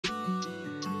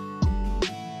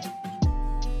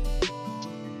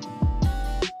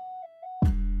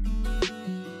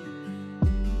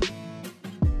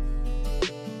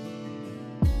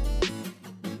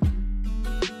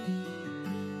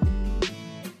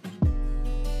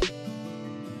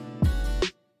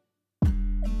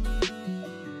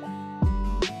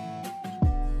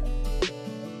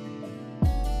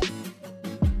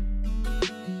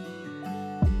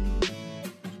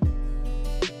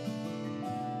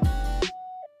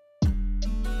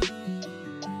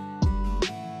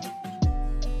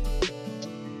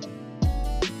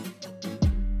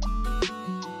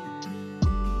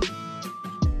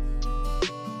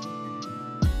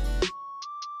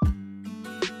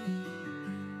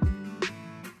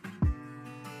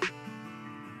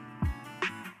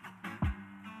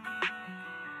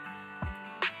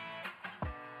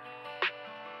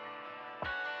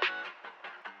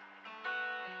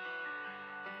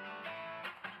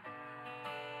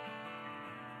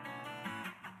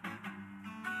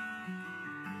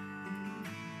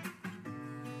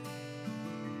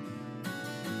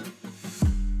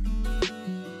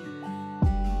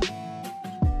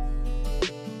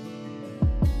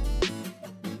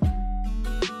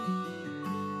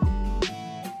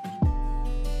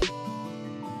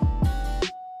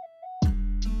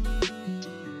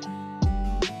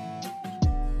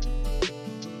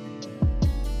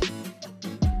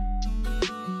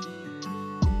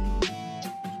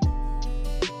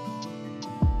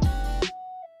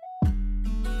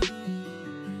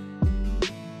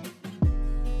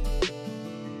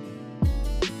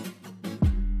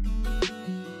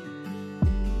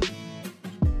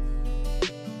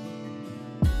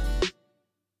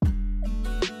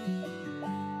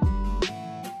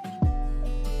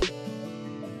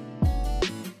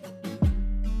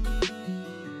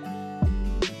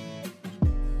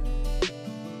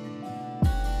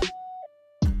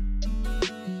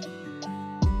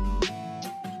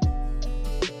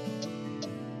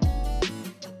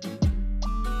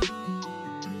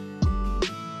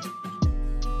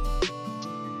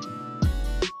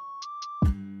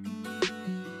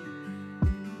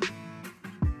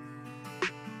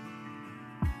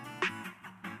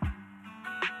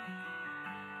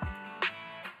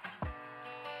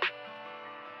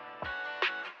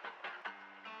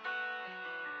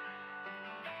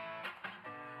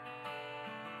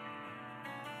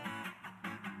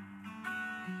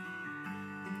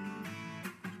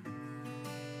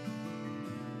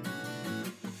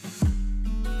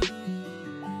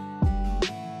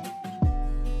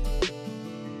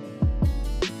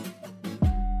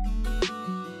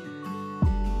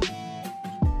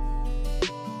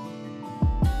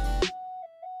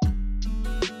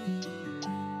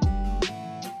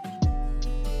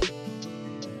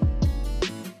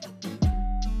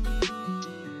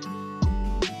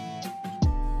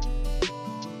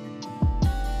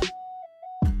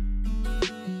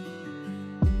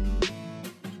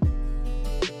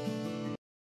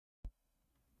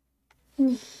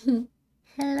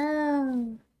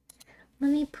Hello.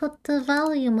 Let me put the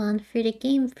volume on for the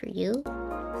game for you.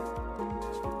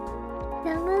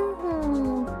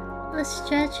 Hello. A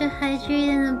stretch, a hydrate,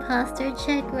 and imposter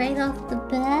check right off the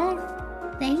bat.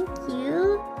 Thank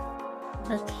you.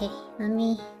 Okay, let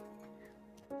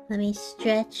me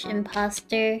stretch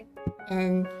imposter,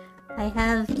 and I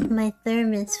have my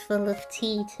thermos full of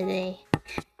tea today.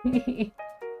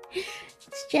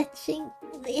 Stretching.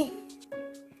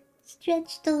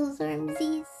 Stretch those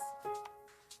armsies.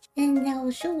 And now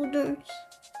shoulders.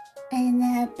 And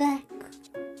now back.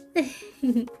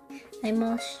 I'm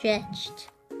all stretched.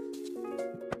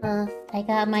 I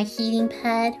got my heating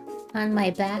pad on my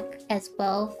back as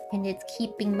well, and it's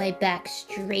keeping my back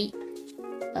straight.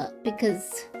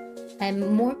 Because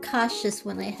I'm more cautious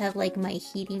when I have like my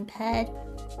heating pad.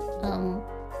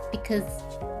 Because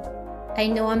I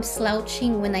know I'm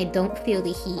slouching when I don't feel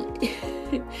the heat.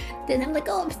 Then I'm like,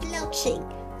 oh, I'm slouching.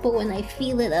 But when I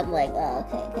feel it, I'm like, oh,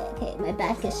 okay, my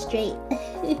back is straight.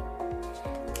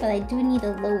 But I do need to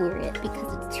lower it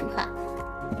because it's too hot.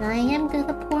 And I am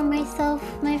gonna pour myself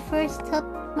my first cup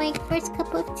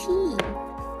of tea.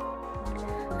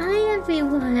 Hi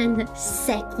everyone!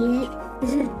 Second,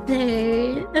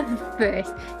 third,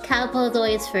 first. Calico's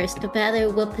always first, no matter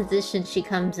what position she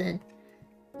comes in.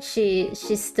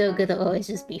 She's still gonna always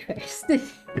just be first.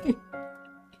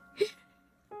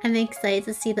 I'm excited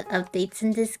to see the updates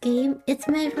in this game. It's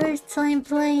my first time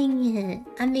playing it.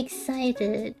 I'm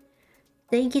excited.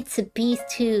 Thank you to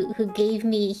Beast who gave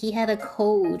me... He had a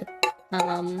code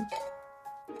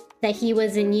that he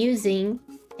wasn't using,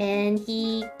 and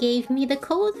he gave me the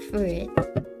code for it.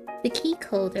 The key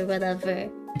code or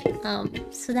whatever.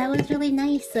 So that was really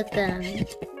nice of them.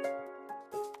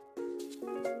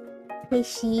 Hey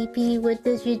Sheepy, what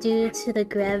did you do to the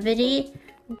gravity?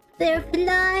 They're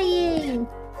flying!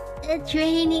 It's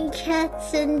raining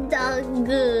cats and dogs.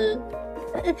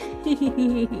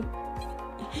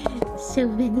 So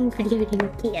many floating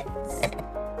cats.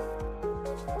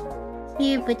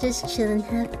 Here, but just chillin',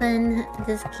 have fun.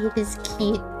 This kid is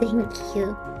cute, thank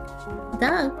you.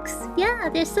 Dogs? Yeah,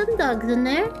 there's some dogs in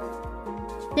there.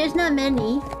 There's not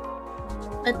many,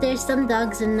 but there's some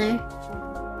dogs in there.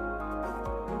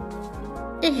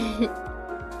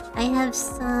 I have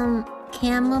some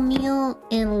chamomile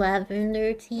and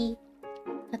lavender tea,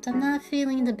 but I'm not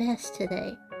feeling the best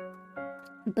today.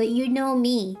 But you know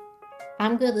me,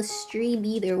 I'm gonna stream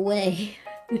either way.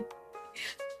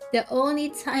 The only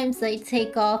times I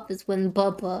take off is when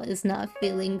Bubba is not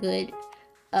feeling good.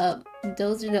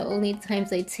 Those are the only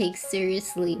times I take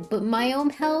seriously. But my own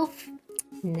health?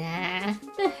 Nah.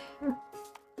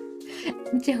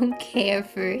 Don't care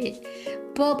for it.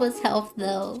 Bubba's health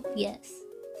though, yes.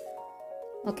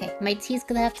 Okay, my tea's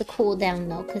gonna have to cool down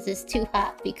though, because it's too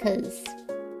hot because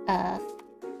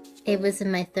it was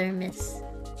in my thermos.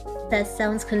 That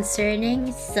sounds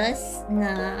concerning. Sus?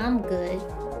 Nah, I'm good.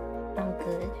 I'm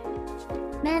good.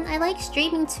 Man, I like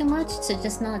streaming too much to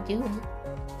just not do it.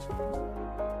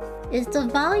 Is the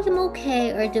volume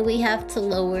okay, or do we have to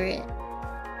lower it?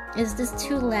 Is this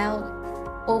too loud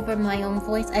over my own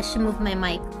voice? I should move my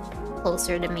mic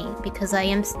closer to me because I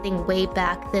am sitting way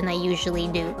back than I usually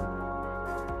do.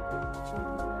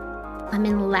 I'm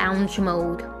in lounge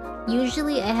mode.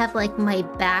 Usually I have like my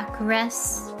back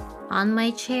rests on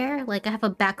my chair. Like I have a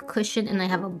back cushion and I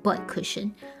have a butt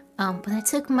cushion. But I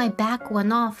took my back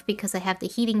one off because I have the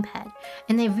heating pad.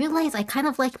 And I realized I kind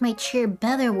of like my chair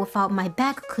better without my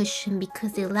back cushion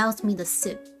because it allows me to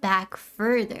sit back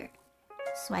further.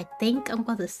 So I think I'm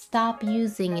gonna stop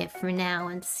using it for now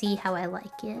and see how I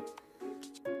like it.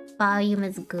 Volume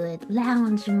is good.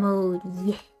 Lounge mode,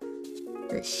 yeah.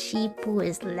 The sheeple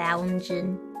is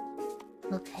lounging.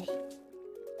 Okay.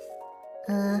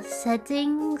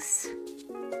 Settings.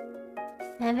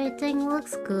 Everything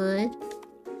looks good.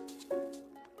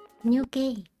 New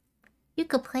game. You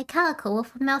could play Calico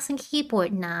with a mouse and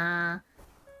keyboard. Nah.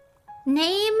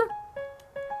 Name?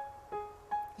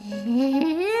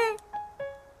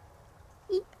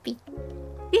 Sheepy.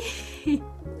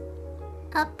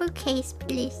 Uppercase,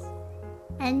 please.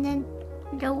 And then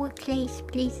lowercase,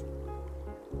 please.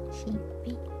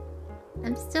 Sheepy.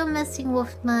 I'm still messing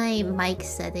with my mic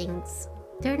settings.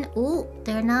 They're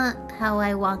not how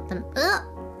I want them.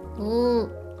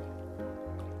 Ooh.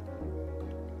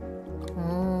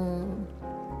 Oh.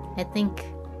 I think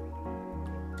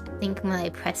when I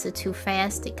press it too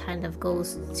fast, it kind of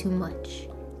goes too much.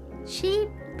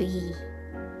 Sheepy.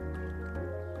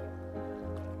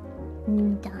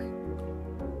 Done.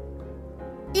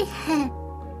 Yeah.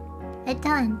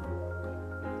 Done.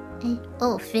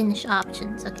 Oh, finish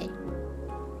options. Okay.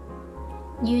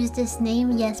 use this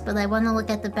name? Yes, but I want to look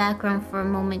at the background for a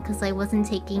moment because I wasn't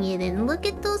taking it in. Look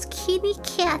at those kitty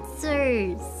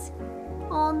catsers!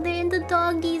 Oh, they're in the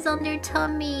doggies on their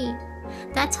tummy.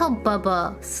 That's how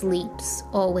Bubba sleeps,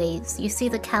 always. You see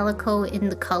the calico in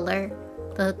the color?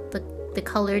 The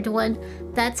colored one?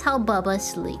 That's how Bubba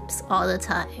sleeps all the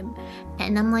time.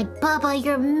 And I'm like, Bubba,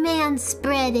 you're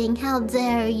man-spreading! How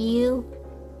dare you?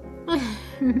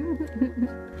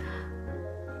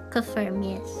 Confirm,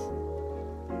 yes.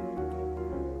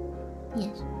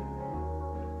 Yes.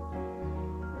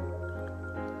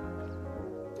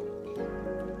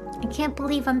 I can't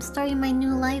believe I'm starting my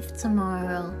new life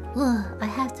tomorrow. Ugh, I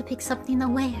have to pick something to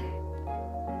wear.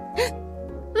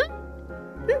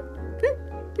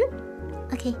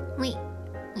 Okay, wait.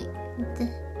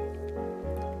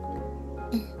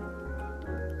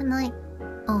 I'm like...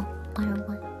 Oh, button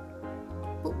one.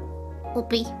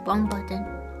 Whoopee, wrong button.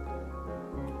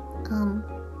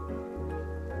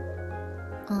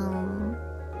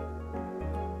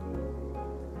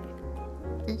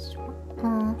 This one.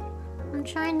 Oh, I'm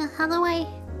trying to... How do I...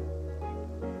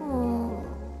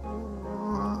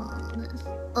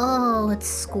 Oh, it's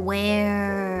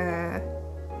square.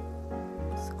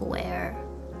 Square.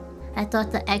 I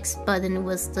thought the X button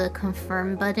was the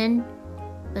confirm button.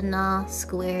 But nah,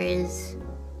 square is...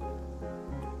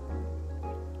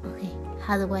 Okay,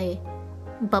 how do I...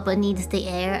 Bubba needs the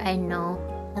air, I know.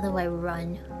 How do I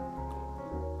run?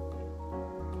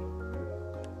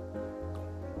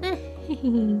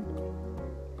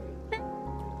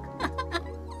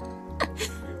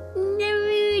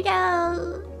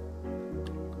 Naruto!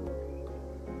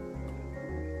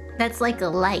 That's like a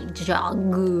light jog.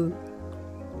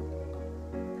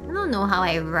 I don't know how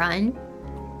I run.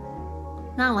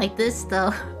 Not like this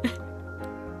though.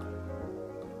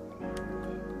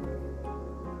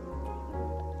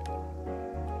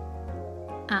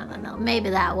 I don't know, maybe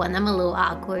that one. I'm a little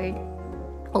awkward.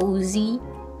 Posy.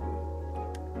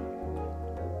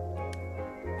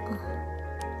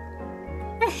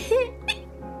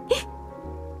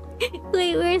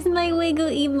 Wait, where's my wiggle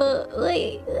emote?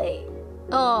 Wait.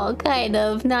 Oh, kind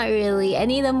of. Not really. I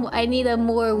need a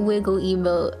more wiggle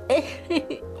emote.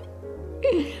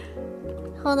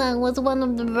 Hold on, what's one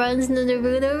of the runs in the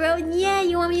Naruto road? Yeah,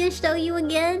 you want me to show you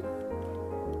again?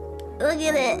 Look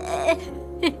at it.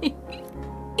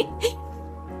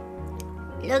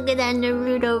 Look at that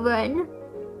Naruto run.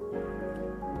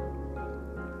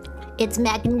 It's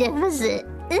magnificent.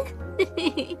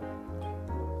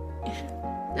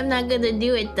 I'm not gonna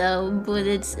do it though, but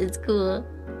it's cool.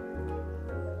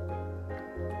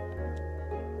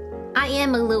 I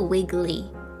am a little wiggly,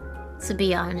 to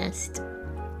be honest.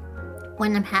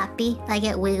 When I'm happy, I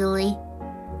get wiggly.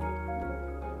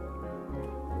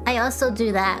 I also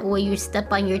do that where you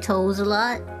step on your toes a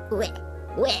lot.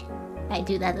 Wet. I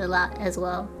do that a lot as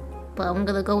well. But I'm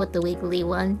gonna go with the wiggly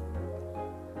one.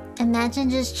 Imagine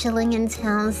just chilling in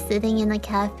town, sitting in a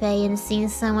cafe and seeing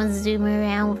someone zoom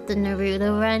around with the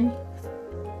Naruto run.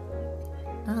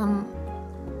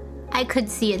 I could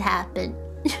see it happen.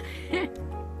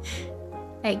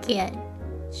 I can't.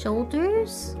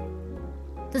 Shoulders?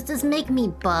 Does this make me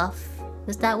buff?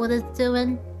 Is that what it's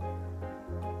doing?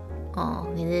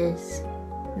 Oh, it is.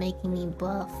 Making me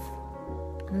buff.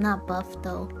 I'm not buff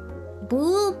though.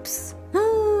 Boobs!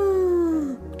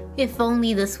 If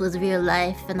only this was real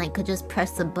life and I could just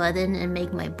press a button and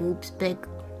make my boobs big.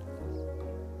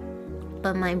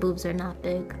 But my boobs are not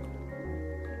big.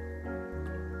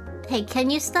 Hey, can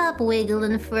you stop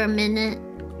wiggling for a minute?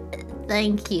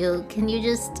 Thank you. Can you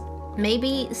just...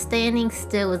 Maybe standing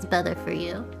still is better for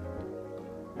you.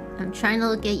 I'm trying to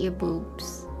look at your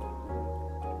boobs.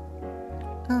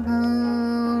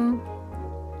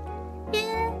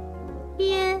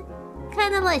 Yeah.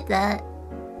 Kinda like that.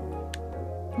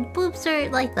 Boobs are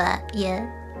like that, yeah.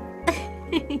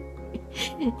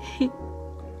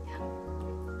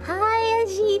 Hi,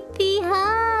 Sheepy,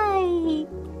 hi!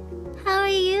 How are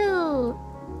you?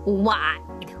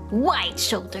 Wide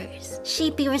shoulders.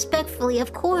 Sheepy, respectfully,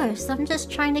 of course. I'm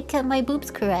just trying to get my boobs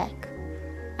correct.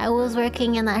 I was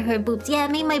working and I heard boobs. Yeah,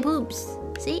 it made my boobs.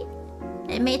 See?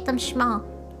 It made them small.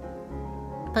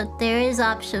 But there is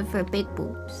option for big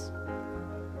boobs.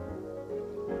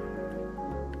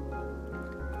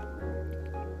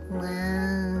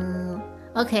 Wow.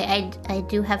 Okay, I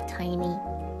do have tiny.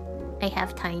 I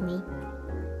have tiny.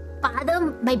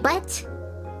 Bottom? My butt?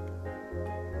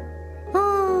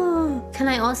 Can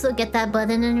I also get that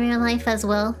button in real life as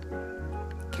well?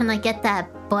 Can I get that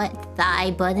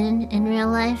thigh button in real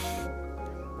life?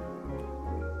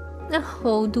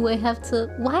 Oh, do I have to...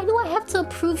 Why do I have to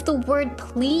approve the word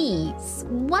please?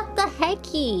 What the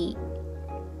hecky?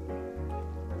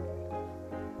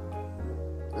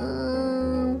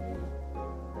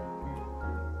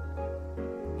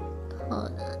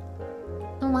 Hold on.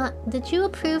 What? Did you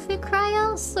approve it,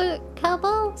 Cryos or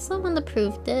Cowbell? Someone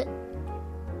approved it.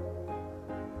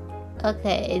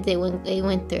 Okay, it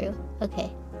went through.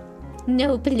 Okay.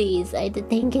 No, please. I did.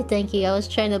 Thank you. I was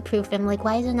trying to approve it. I'm like,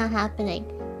 why is it not happening?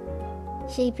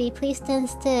 Sheepy, please stand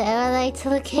still. I would like to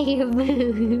look at your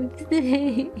boobs.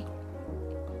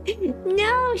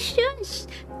 No, shush!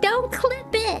 Don't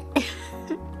clip it!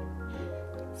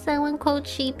 Someone quote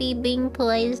Sheepy being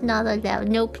polite is not allowed.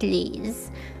 No,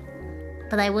 please.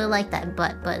 But I will like that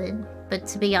butt button. But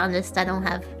to be honest, I don't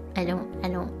have butt.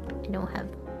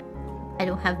 I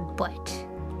don't have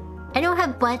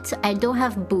butt. I don't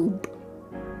have boob.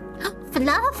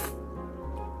 Fluff?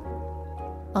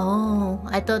 Oh,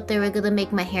 I thought they were gonna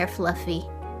make my hair fluffy.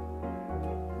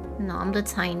 No, I'm the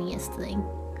tiniest thing.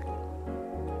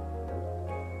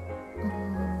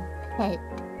 Head.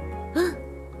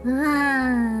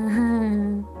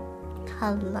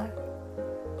 Color.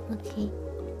 Okay.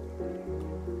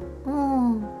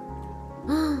 Oh.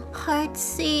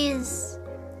 Heartsies.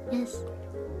 Yes.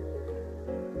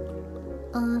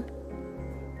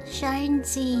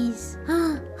 Shinesies.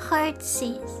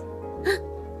 Heartsies.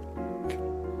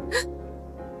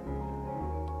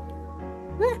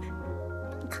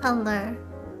 Color.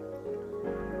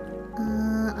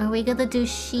 Are we gonna do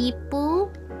Sheepu?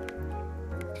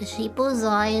 Cause Sheepu's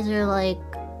eyes are like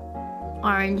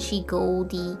orangey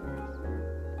goldy.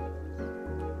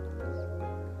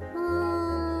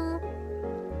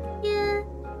 Yeah.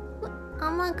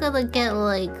 I'm not gonna get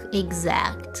like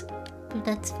exact, but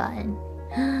that's fine.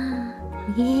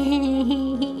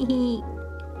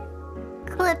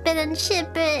 Clip it and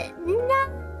ship it. No.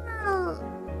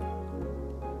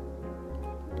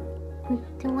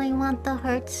 Do I want the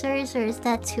heartsers or is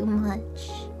that too much?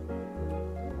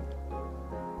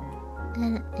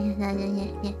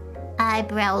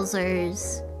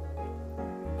 Eyebrowsers.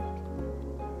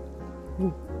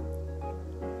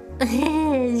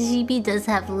 Sheepy does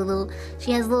have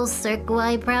she has little circle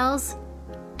eyebrows.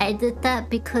 I did that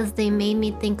because they made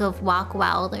me think of Walk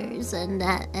Wilders and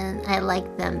I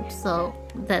like them, so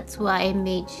that's why I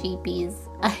made Sheepy's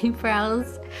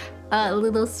eyebrows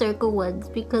little circle ones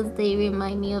because they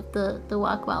remind me of the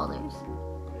Walk Wilders.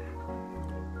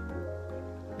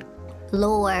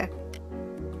 Lower.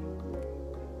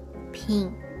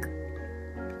 Pink.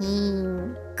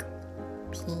 Oh,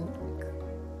 pink.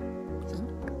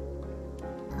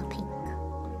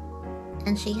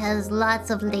 And she has lots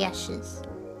of lashes.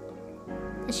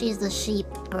 She's the sheep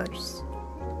purse.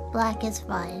 Black is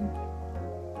fine.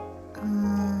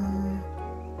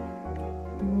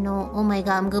 No. Oh my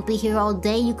god, I'm gonna be here all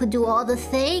day. You could do all the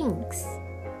things.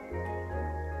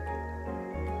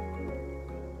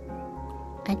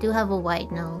 I do have a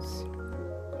white nose.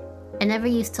 I never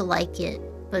used to like it,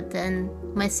 but then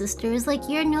my sister is like,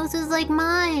 your nose is like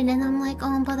mine. And I'm like,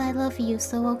 oh, but I love you,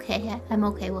 so okay. I'm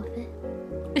okay with it.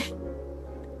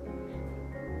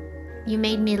 You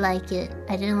made me like it.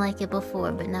 I didn't like it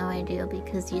before, but now I do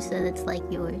because you said it's like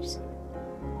yours.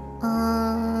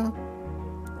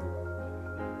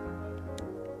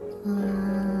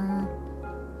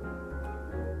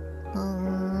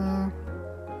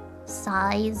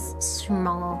 Size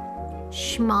small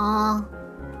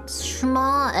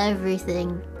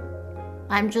everything.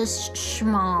 I'm just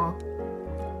small.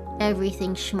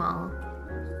 Everything small.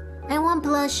 I want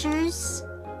blushers.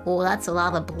 Oh, that's a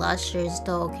lot of blushers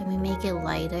though. Can we make it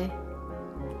lighter?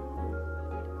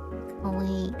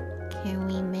 Can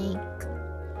we make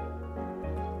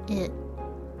it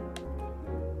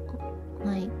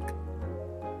like...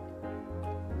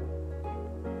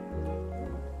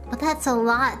 But that's a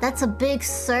lot. That's a big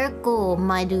circle,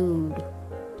 my dude.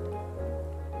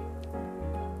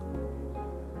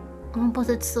 Oh, but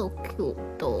it's so cute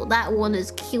though. That one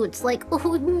is cute. It's like,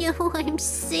 oh no, I'm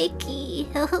sicky.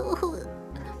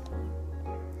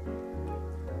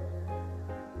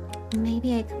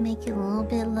 Maybe I could make it a little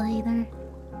bit lighter.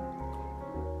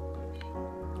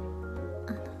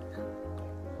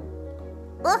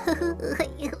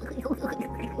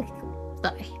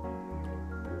 Sorry.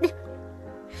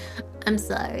 I'm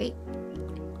sorry.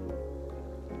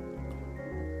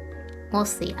 We'll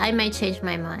see. I might change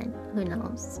my mind. Who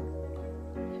knows?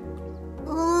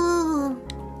 Ooh,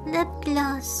 lip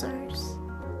glossers.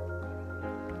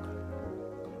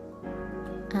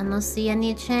 I don't see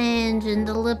any change in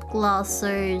the lip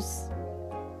glossers.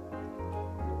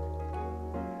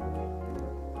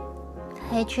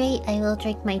 Hydrate. I will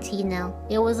drink my tea now.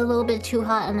 It was a little bit too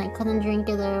hot and I couldn't drink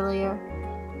it earlier.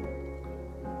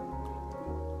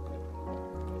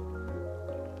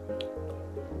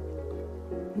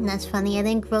 And that's funny. I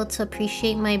didn't grow to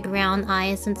appreciate my brown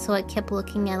eyes, and so I kept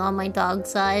looking at all my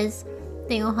dog's eyes.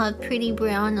 They all have pretty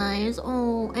brown eyes.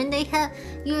 Oh, and they have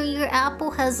your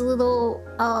apple has little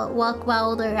walk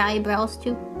wilder eyebrows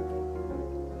too.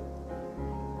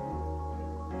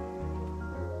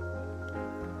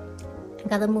 I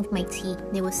gotta move my tea.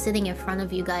 They were sitting in front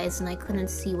of you guys and I couldn't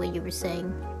see what you were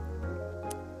saying.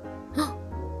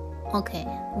 Okay,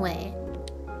 wait.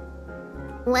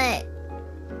 Wait.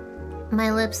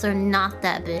 My lips are not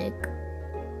that big.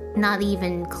 Not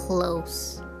even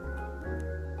close.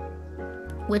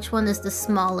 Which one is the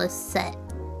smallest set?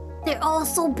 They're all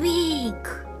so big!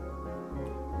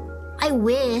 I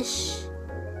wish.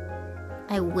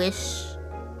 I wish.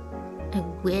 I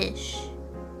wish.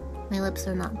 My lips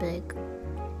are not big.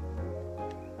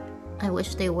 I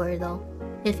wish they were though.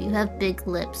 If you have big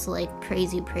lips, like,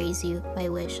 praise you. I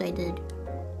wish I did.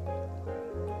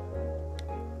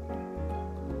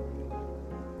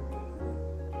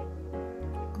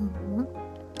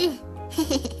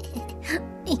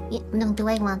 No, do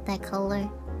I want that color?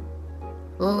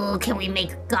 Oh, can we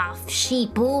make goth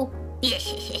sheepoo?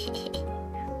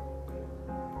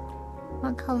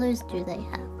 What colors do they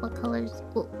have? What colors?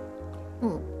 Oh.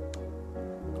 Oh.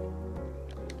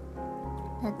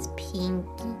 That's pink.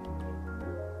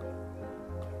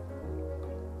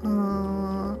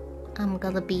 I'm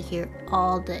gonna be here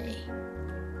all day.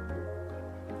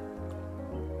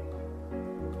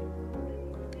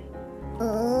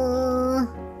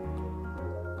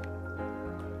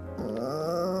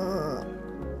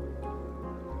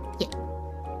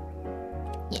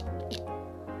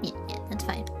 Yeah, that's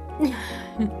fine.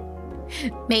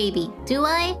 Maybe. Do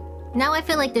I? Now I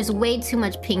feel like there's way too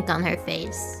much pink on her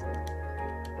face.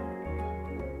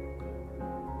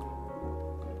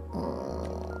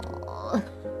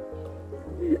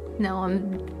 Now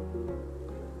I'm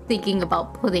thinking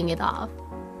about putting it off.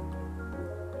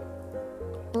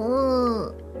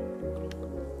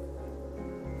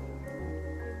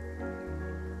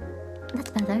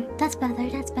 That's better. That's better.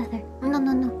 That's better.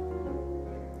 No.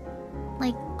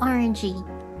 Like orangey.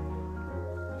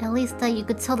 At least you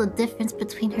could tell the difference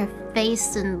between her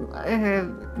face and her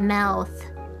mouth.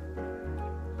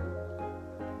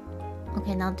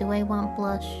 Okay, now do I want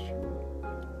blush?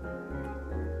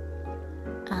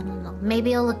 I don't know.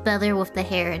 Maybe it'll look better with the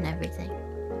hair and everything.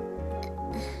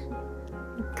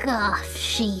 Gosh,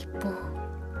 sheep.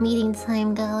 Meeting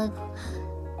time, Calico.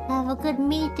 Have a good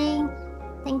meeting.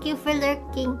 Thank you for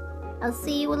lurking. I'll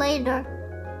see you later.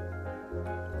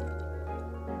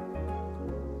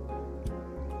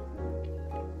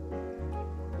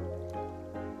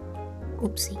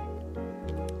 Oopsie.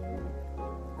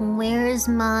 Where is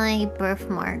my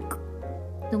birthmark?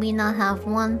 Do we not have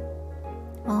one?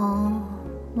 Oh,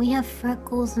 we have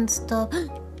freckles and stuff.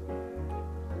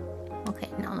 Okay,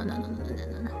 no.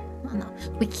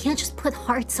 We can't just put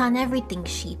hearts on everything,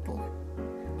 sheeple.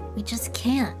 We just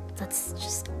can't. We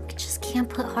just can't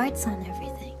put hearts on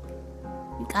everything.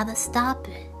 You gotta stop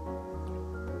it.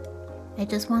 I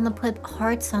just want to put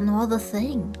hearts on all the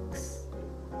things.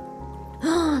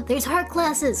 There's heart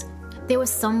glasses! There was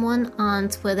someone on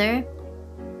Twitter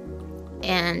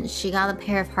and she got a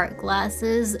pair of heart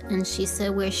glasses and she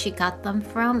said where she got them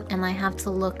from, and I have to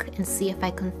look and see if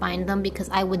I can find them because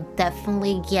I would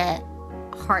definitely get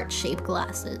heart-shaped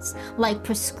glasses. Like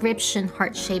prescription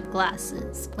heart-shaped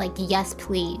glasses. Like, yes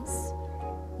please.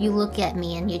 You look at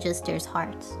me and there's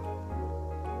hearts.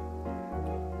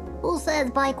 Who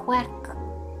says bye quack?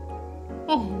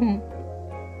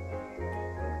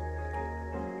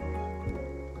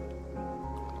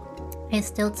 I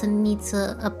still need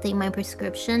to update my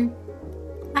prescription.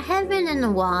 I haven't in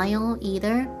a while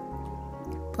either,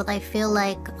 but I feel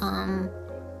like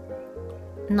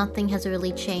nothing has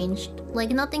really changed. Like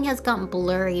nothing has gotten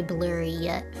blurry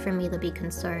yet for me to be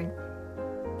concerned.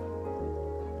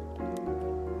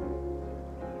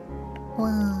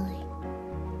 Why?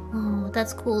 Oh,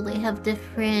 that's cool. They have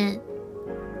different...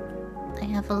 They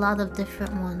have a lot of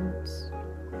different ones.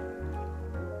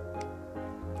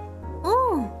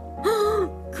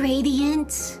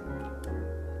 Gradient!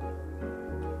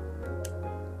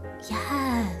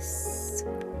 Yes!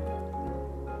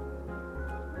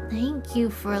 Thank you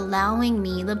for allowing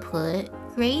me to put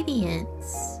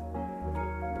gradients.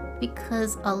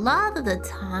 Because a lot of the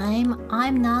time,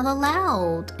 I'm not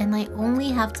allowed. And I only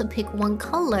have to pick one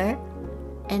color.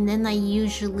 And then I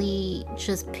usually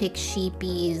just pick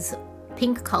Sheepy's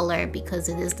pink color because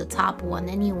it is the top one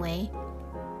anyway.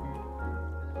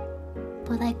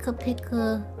 But I could pick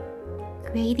a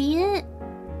gradient?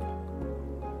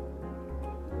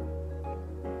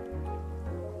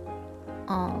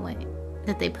 Oh wait,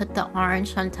 did they put the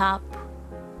orange on top?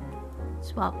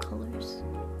 Swap colors.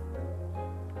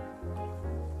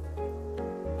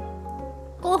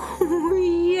 Oh,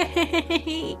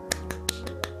 yay!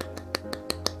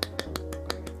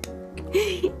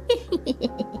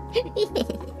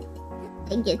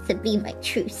 I get to be my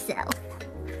true self.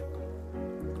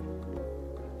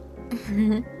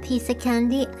 Piece of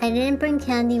candy. I didn't bring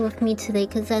candy with me today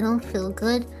because I don't feel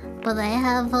good. But I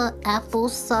have a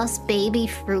applesauce baby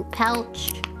fruit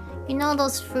pouch. You know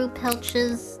those fruit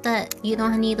pouches that you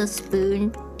don't need a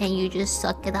spoon and you just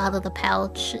suck it out of the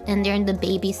pouch and they're in the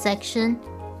baby section?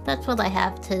 That's what I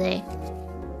have today.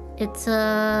 It's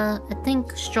I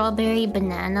think strawberry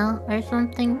banana or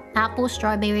something. Apple,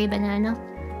 strawberry, banana.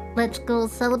 Let's go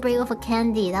celebrate with a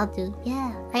candy. That'll do.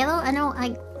 Yeah. I know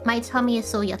my tummy is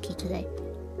so yucky today.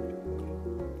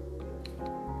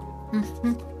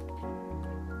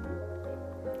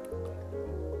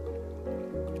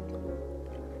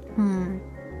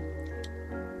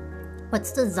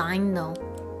 What's the design though?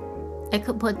 I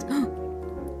could put...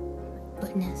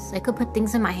 Goodness, I could put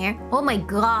things in my hair. Oh my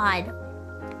god!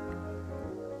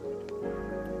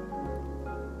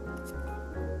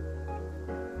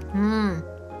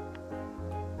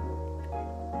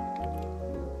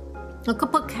 I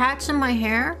could put cats in my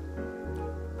hair?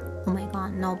 Oh my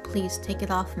god, no, please take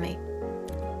it off me.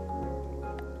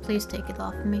 Please take it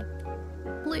off me.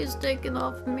 Please take it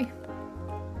off me.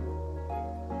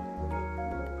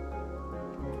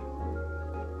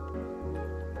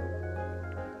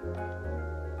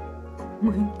 Oh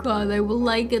my god, I will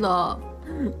like it off.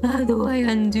 How do I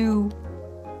undo?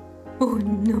 Oh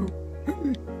no.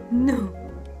 No.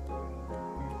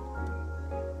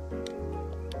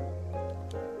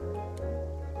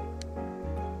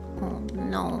 Oh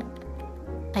no.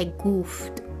 I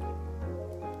goofed.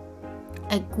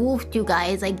 I goofed, you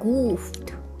guys. I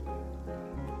goofed.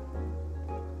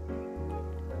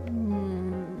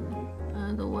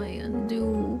 How do I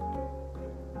undo?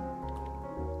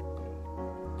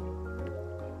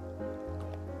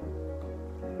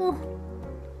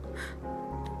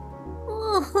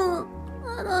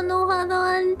 I don't know how to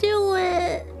undo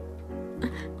it.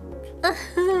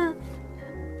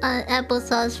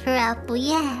 Applesauce for apple,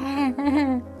 yeah.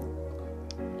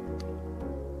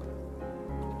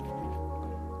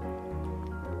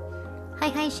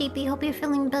 Hi, Sheepy. Hope you're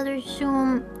feeling better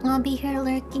soon. I'll be here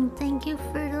lurking. Thank you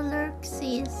for the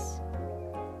lurksies.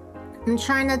 I'm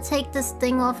trying to take this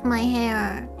thing off my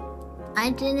hair.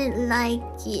 I didn't like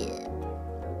it.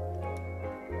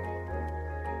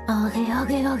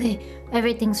 Okay.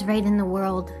 Everything's right in the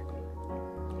world.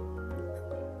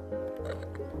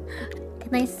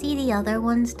 Can I see the other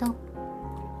ones though?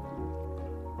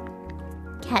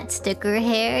 Cat sticker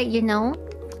hair, you know?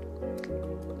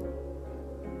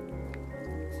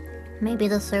 Maybe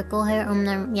the circle hair.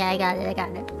 Yeah, I got it.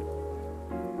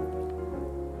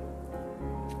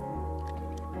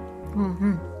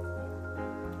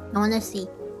 I wanna see.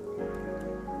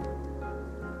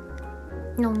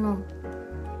 No.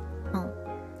 Oh.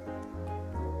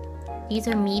 These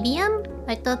are medium?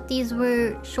 I thought these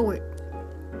were short.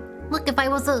 Look, if I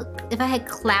had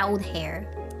cloud hair.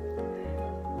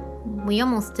 We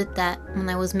almost did that when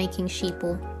I was making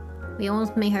Sheeple. We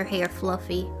almost made her hair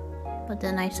fluffy. But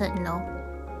then I said no.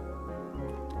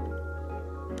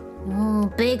 Oh,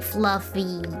 big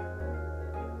fluffy.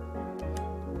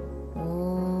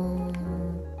 Oh.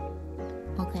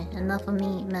 Okay, enough of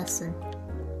me messing.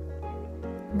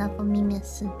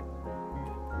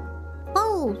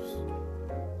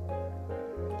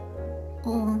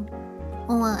 Oh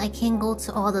well, I can't go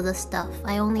to all of the stuff.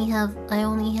 I only have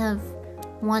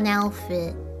one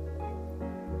outfit.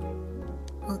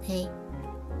 Okay.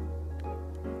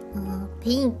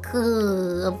 Pink,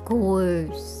 of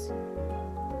course.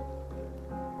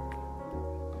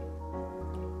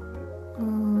 Oh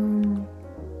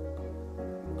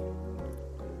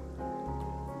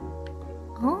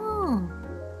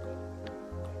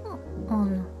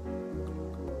no.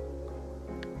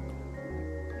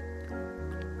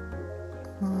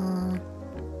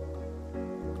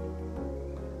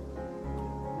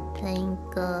 Pink.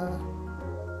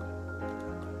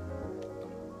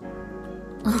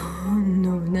 Oh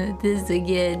no, not this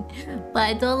again. But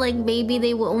I thought like maybe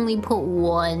they would only put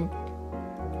one.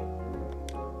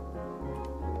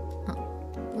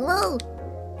 Whoa!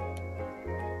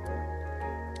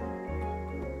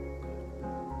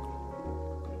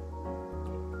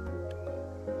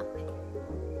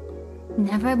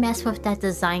 Never mess with that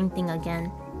design thing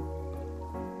again.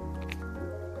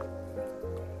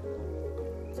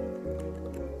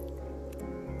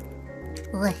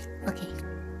 Okay.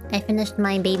 I finished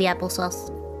my baby applesauce.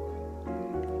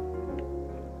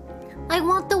 I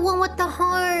want the one with the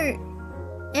heart!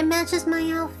 It matches my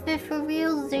outfit for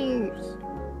realsies.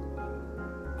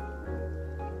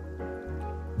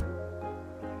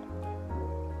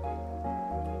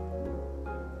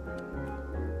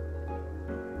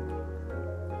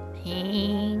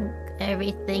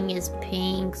 everything is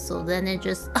pink, so then it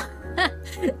just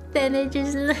then it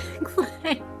just looks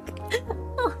like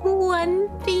one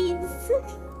piece.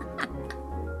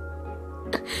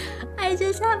 I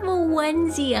just have a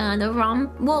onesie on, a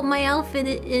romp. Well, my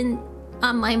outfit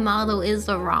on my model is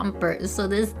a romper, so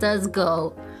this does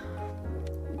go.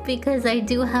 Because I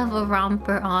do have a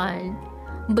romper on.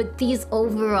 But these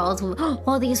overalls,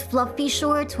 all these fluffy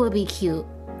shorts will be cute.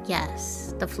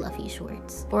 Yes, the fluffy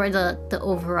shorts. Or the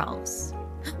overalls.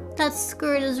 That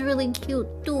skirt is really cute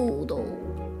too, though.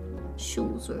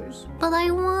 Shoesers. But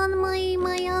I want my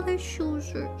other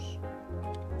shoesers.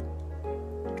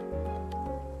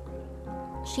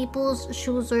 Sheeple's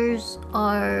shoesers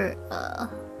are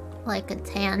like a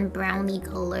tan brownie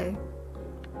color.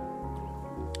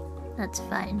 That's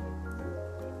fine.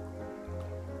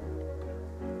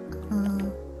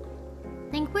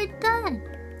 I think we're done.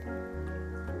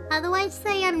 How do I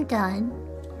say I'm done?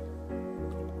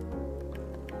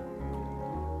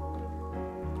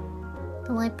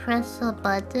 Do I press a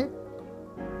button?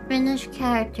 Finish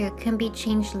character can be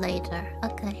changed later.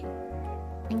 Okay.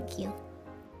 Thank you.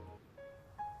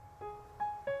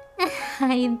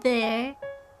 Hi there.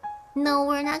 No,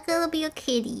 we're not gonna be a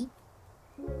kitty.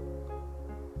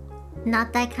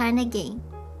 Not that kind of game.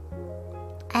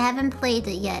 I haven't played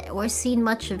it yet or seen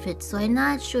much of it, so I'm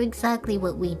not sure exactly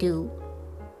what we do.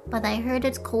 But I heard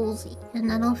it's cozy,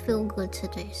 and I don't feel good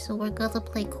today, so we're gonna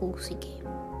play cozy game.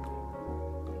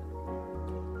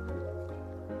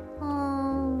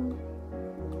 Oh.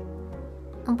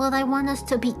 But I want us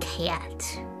to be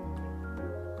cat.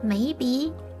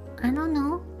 Maybe. I don't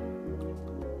know.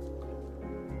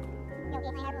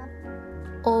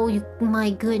 Oh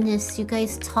my goodness, you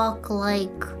guys talk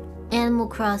like Animal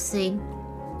Crossing.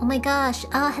 Oh my gosh,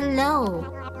 hello.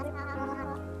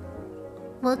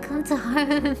 Welcome to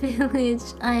Harbor Village.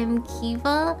 I'm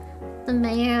Kiva, the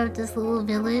mayor of this little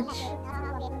village.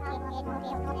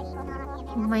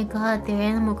 Oh my god, they're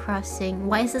Animal Crossing.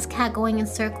 Why is this cat going in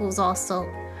circles also?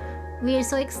 We are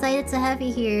so excited to have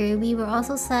you here. We were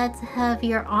also sad to have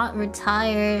your aunt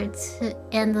retired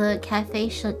and the cafe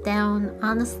shut down.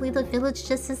 Honestly, the village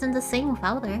just isn't the same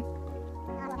without her.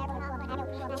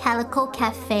 Calico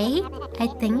Cafe? I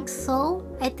think so.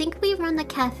 I think we run a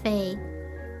cafe.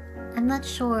 I'm not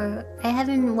sure. I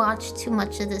haven't watched too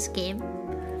much of this game.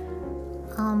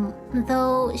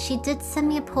 Though she did send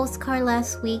me a postcard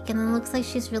last week and it looks like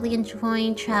she's really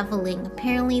enjoying traveling.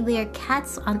 Apparently there are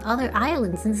cats on other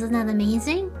islands. Isn't that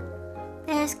amazing?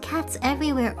 There's cats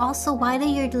everywhere. Also, why do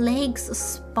your legs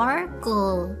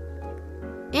sparkle?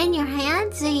 And your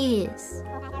handsies!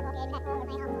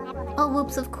 Oh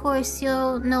whoops, of course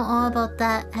you'll know all about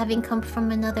that, having come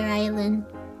from another island.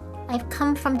 I've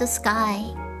come from the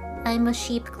sky. I'm a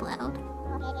sheep cloud.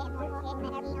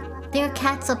 There are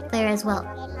cats up there as well.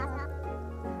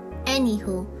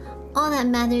 Anywho, all that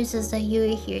matters is that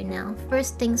you're here now.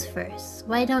 First things first,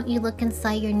 why don't you look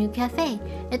inside your new cafe?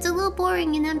 It's a little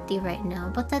boring and empty right now,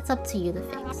 but that's up to you to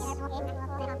fix.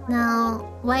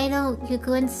 Now, why don't you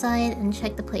go inside and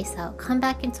check the place out? Come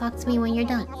back and talk to me when you're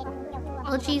done.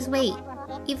 Oh geez, wait.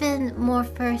 Even more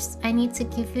first, I need to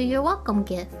give you your welcome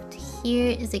gift.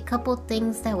 Here is a couple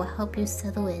things that will help you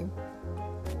settle in.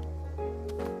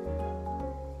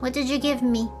 What did you give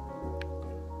me?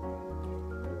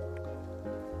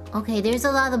 Okay, there's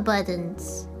a lot of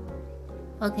buttons.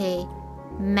 Okay,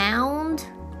 mound,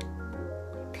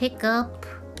 pick up,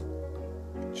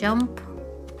 jump,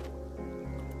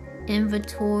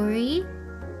 inventory.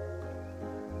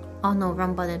 Oh no,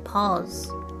 wrong button,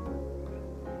 pause.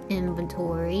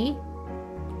 Inventory.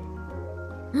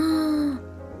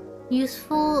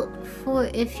 Useful for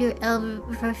if you're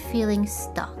ever feeling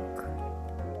stuck.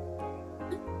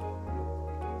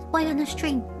 White on the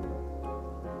string.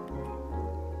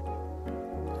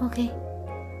 Okay.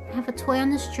 I have a toy on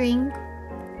the string.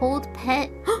 Hold pet.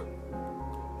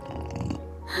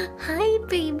 Hi,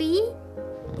 baby.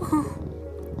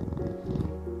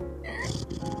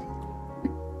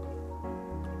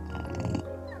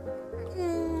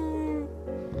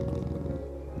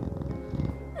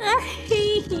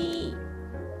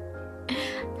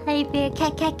 Hi, bear.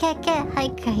 Cat, cat, cat, cat. Hi,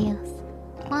 Kaios.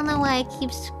 I don't know why I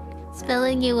keep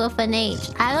spelling you with an H.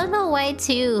 I don't know why,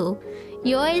 too.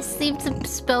 You always seem to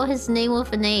spell his name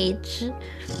with an H.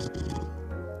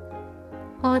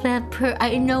 Oh,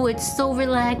 I know, it's so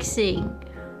relaxing.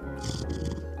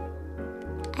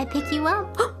 I pick you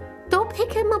up. Don't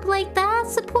pick him up like that.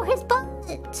 Support his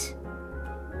butt.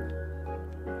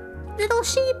 Little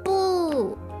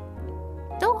sheeple.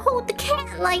 Don't hold the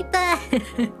cat like that.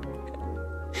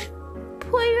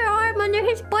 Put your arm under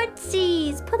his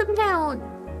buttsees. Put him down.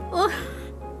 Oh.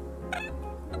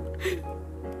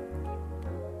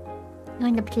 You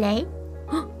wanna play?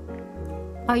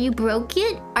 Are you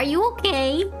broken? Are you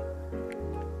okay?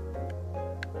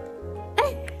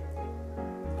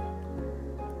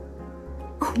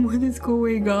 What is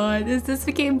going on? Is this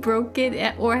game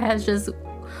broken or has just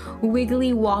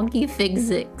wiggly wonky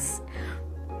physics?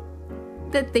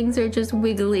 That things are just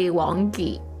wiggly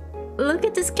wonky. Look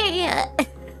at this cat!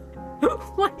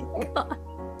 Oh my god.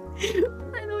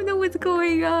 I don't know what's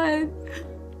going on.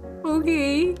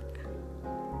 Okay.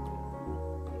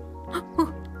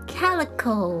 Oh,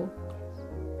 Calico.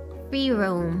 Free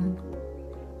roam.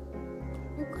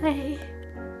 Okay.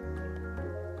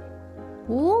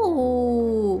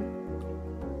 Ooh.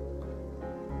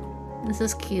 This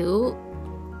is cute.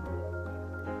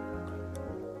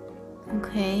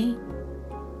 Okay.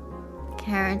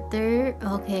 Character.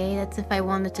 Okay, that's if I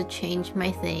wanted to change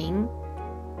my thing.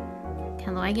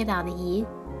 How do I get out of here?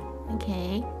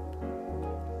 Okay.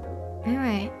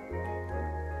 Alright.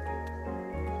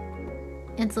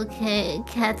 It's okay.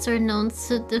 Cats are known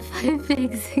to defy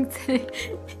physics.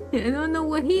 I don't know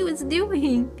what he was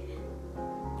doing.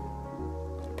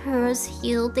 Purrs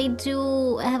healed. They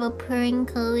do have a purring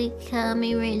curly cat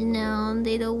me right now.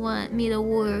 They don't want me to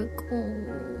work.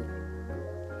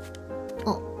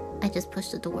 Oh, I just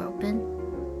pushed the door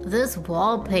open. This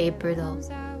wallpaper though.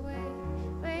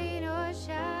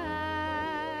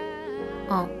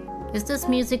 Oh, is this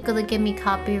music gonna get me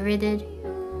copyrighted?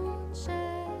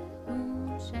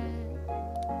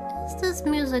 Is this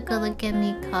music gonna get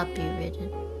me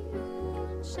copyrighted?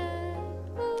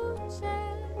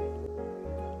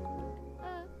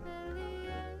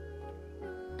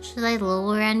 Should I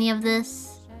lower any of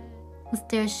this? Is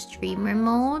there streamer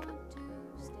mode?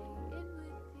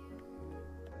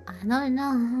 I don't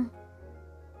know.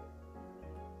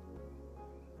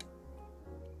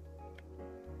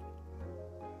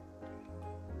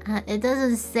 It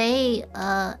doesn't say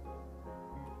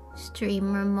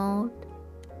streamer mode.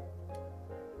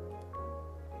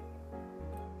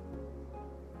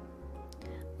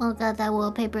 Oh god, that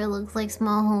wallpaper looks like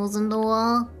small holes in the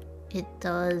wall. It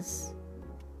does.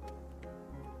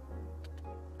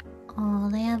 Oh,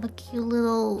 they have a cute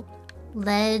little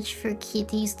ledge for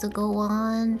kitties to go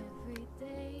on.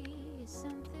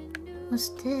 What's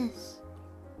this?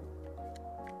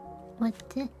 What's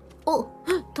this? Oh,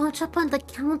 don't jump on the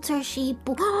counter, sheep.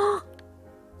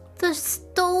 The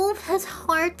stove has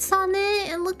hearts on it,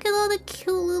 and look at all the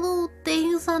cute little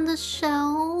things on the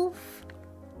shelf.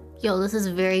 Yo, this is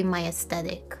very my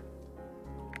aesthetic.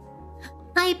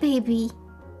 Hi, baby.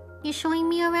 You showing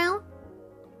me around?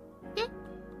 Yeah.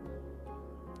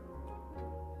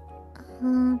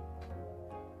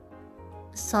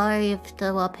 Sorry if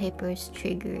the wallpaper is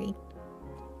triggering.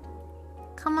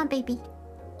 Come on, baby.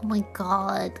 Oh my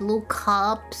god, little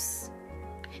cups.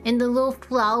 And the little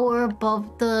flower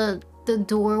above the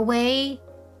doorway.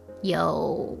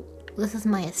 Yo, this is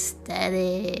my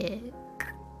aesthetic.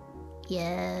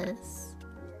 Yes.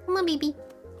 Come on, baby.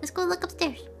 Let's go look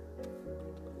upstairs.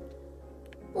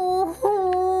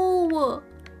 Oh,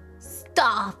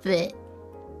 stop it.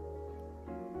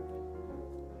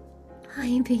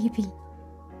 Hi, baby.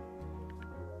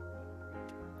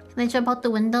 Can I jump out the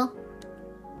window?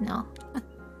 No.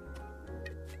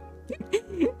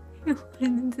 I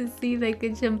wanted to see if I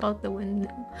could jump out the window,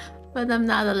 but I'm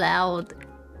not allowed.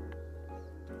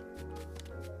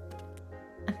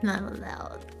 I'm not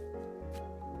allowed.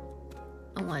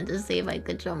 I wanted to see if I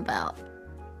could jump out.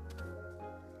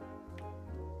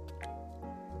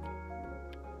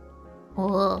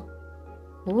 Whoa.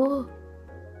 Whoa.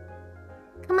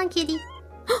 Come on, kitty.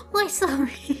 Oh, I'm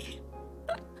sorry.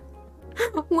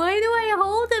 Why do I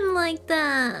hold him like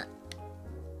that?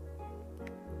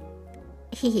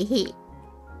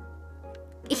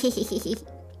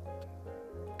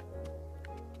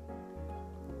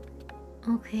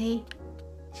 Okay.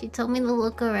 She told me to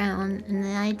look around, and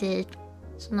then I did.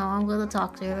 So now I'm gonna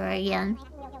talk to her again.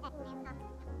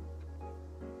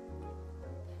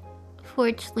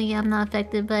 Fortunately, I'm not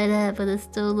affected by that, but it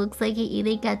still looks like he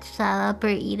either got shot up or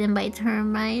eaten by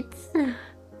termites.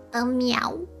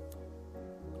 Meow.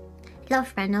 Hello,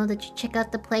 friend. Know that you check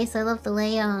out the place. I love the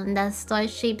layout, and that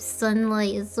star-shaped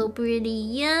sunlight is so pretty.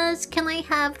 Yes, can I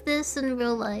have this in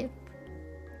real life?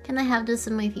 Can I have this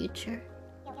in my future?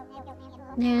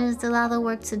 There's a lot of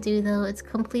work to do, though. It's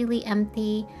completely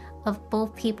empty of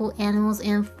both people, animals,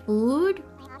 and food.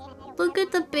 Look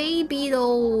at the baby,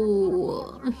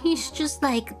 though. He's just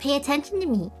like, pay attention to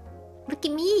me. Look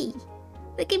at me.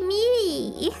 Look at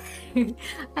me.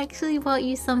 I actually bought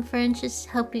you some furniture to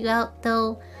help you out,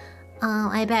 though.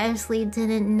 I obviously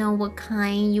didn't know what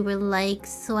kind you were like,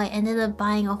 so I ended up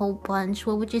buying a whole bunch.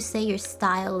 What would you say your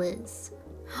style is?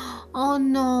 Oh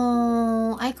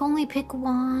no, I can only pick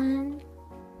one.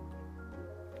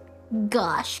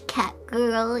 Gosh, cat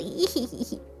girl.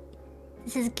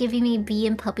 This is giving me bee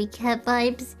and puppy cat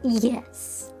vibes.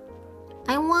 Yes.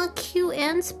 I want cute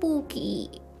and spooky.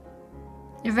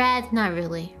 Rad, not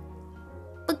really.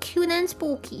 But cute and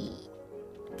spooky.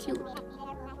 Cute.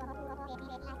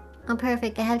 Oh,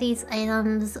 perfect. I have these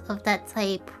items of that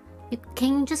type.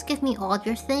 Can you just give me all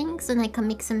your things and I can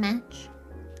mix and match?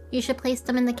 You should place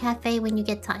them in the cafe when you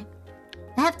get time.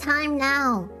 I have time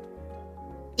now.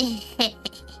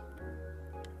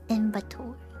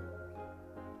 Inventory.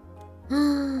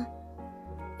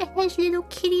 It has little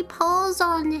kitty paws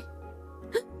on it.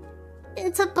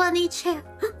 It's a bunny chair.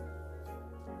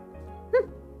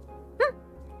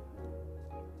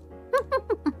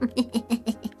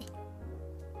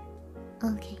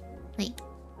 Okay, wait.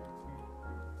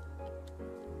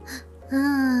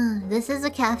 This is a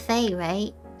cafe,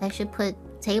 right? I should put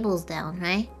tables down,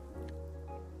 right?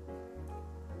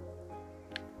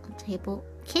 A table.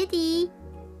 Kitty!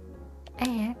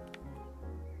 Right.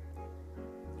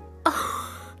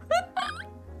 Oh.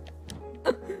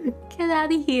 Get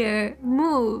out of here.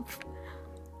 Move.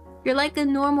 You're like a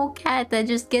normal cat that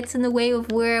just gets in the way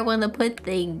of where I want to put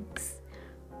things.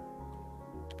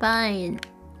 Fine.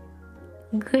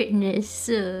 Goodness.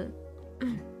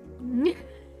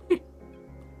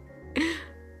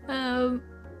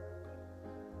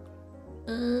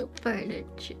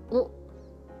 Furniture. Oh.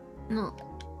 No.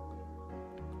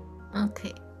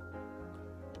 Okay.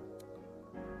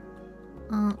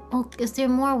 Oh, is there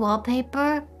more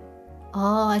wallpaper?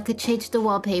 Oh, I could change the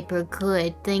wallpaper.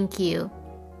 Good, thank you.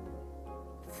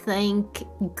 Thank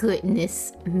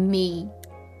goodness me.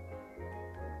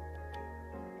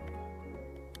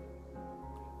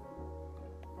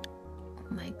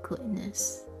 Oh my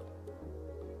goodness.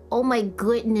 Oh my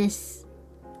goodness.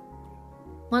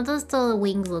 What does the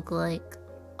wings look like?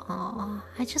 Oh,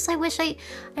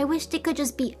 I wish they could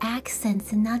just be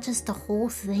accents and not just the whole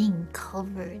thing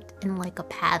covered in like a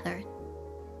pattern.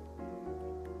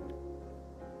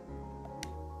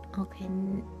 Okay,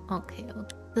 okay.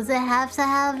 Does it have to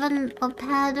have a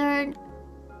pattern?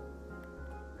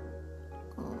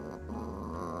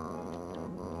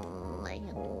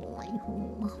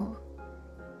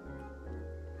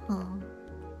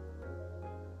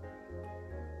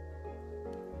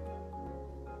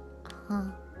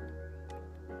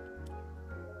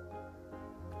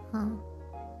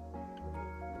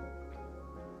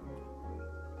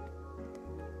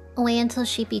 Wait until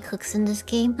Sheepy cooks in this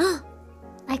game.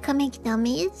 I can make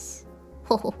dummies?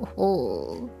 Ho ho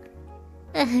ho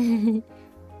ho.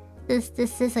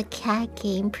 This is a cat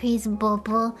game, praise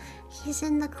Bubble. He's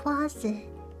in the closet.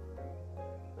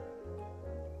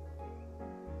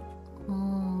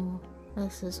 Oh,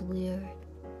 this is weird.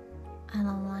 I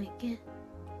don't like it.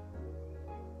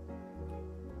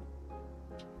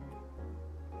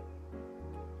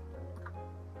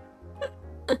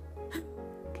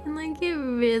 Can I get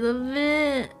rid of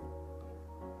it?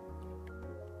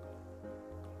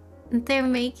 They're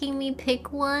making me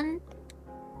pick one.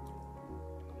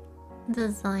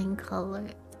 Design color.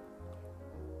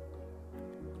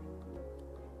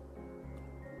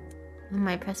 Am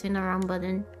I pressing the wrong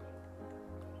button?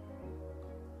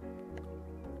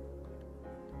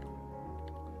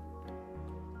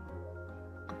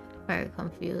 I'm very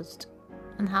confused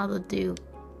on how to do.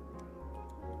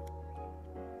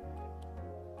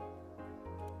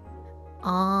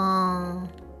 Oh,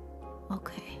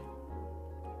 okay.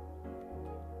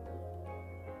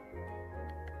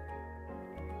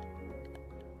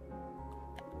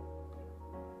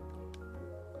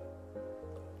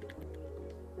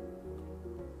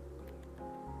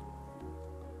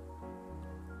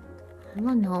 I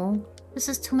don't know. This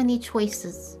is too many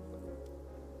choices.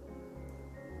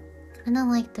 Kinda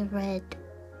like the red.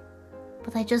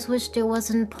 But I just wish there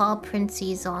wasn't paw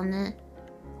printsies on it.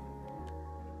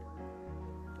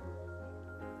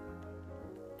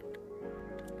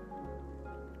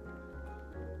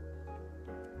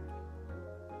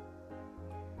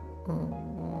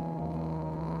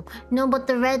 No, but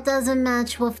the red doesn't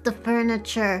match with the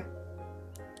furniture.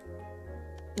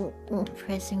 Oh,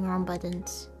 pressing wrong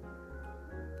buttons.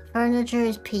 Furniture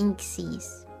is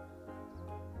pinksies.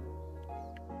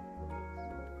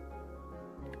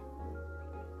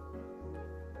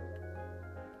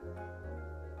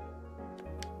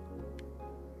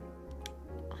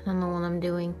 I don't know what I'm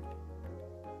doing.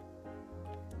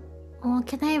 Oh,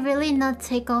 can I really not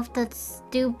take off that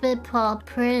stupid paw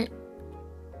print?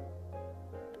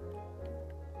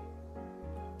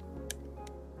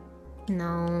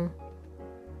 No.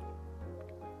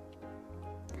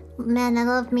 Man, I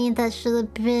love me. That should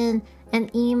have been an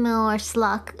email or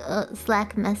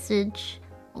Slack message.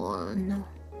 Oh no.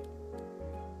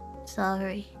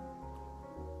 Sorry.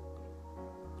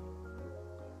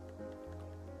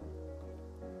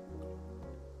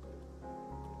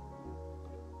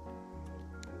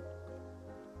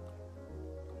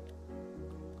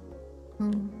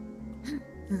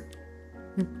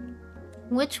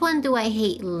 Which one do I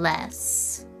hate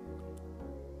less?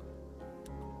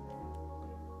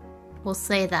 We'll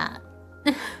say that.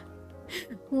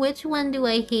 Which one do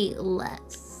I hate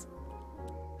less?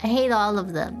 I hate all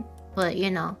of them, but you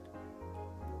know.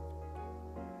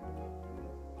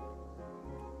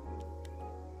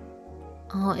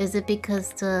 Oh, is it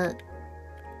because the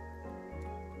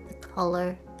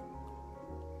color?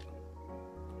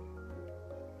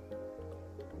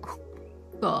 Oh,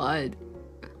 God.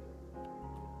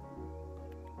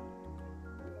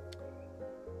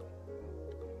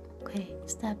 Okay,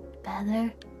 is that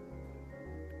better?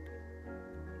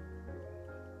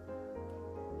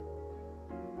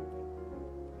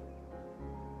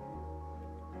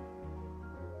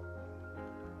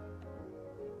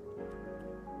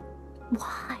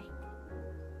 Why?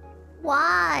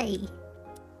 Why?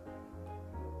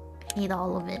 I hate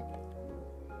all of it.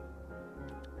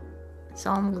 That's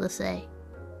all I'm gonna say.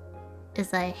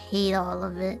 Is I hate all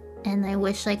of it, and I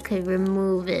wish I could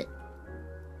remove it.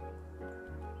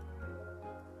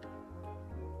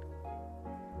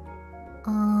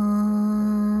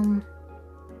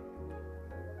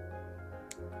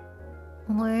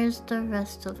 Where's the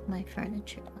rest of my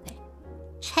furniture? Okay.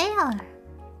 Chair!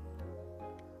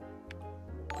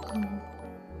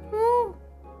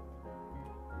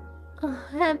 Oh,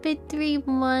 happy 3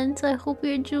 months. I hope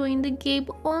you're enjoying the game.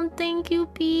 Oh, thank you,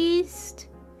 Beast.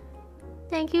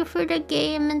 Thank you for the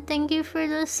game, and thank you for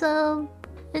the sub.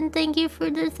 And thank you for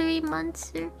the 3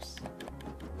 months.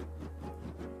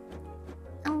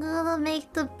 I'm gonna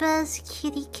make the best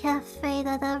kitty cafe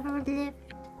that ever lived.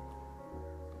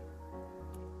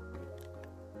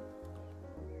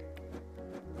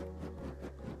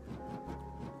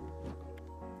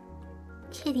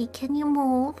 Kitty, can you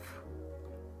move?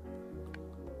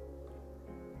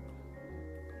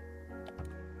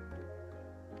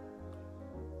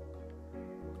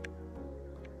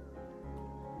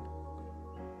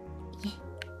 Yeah.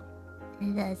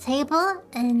 And a table,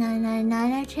 and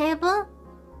another table.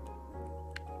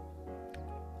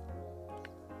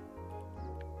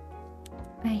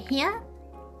 Right here?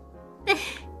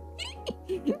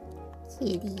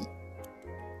 Kitty.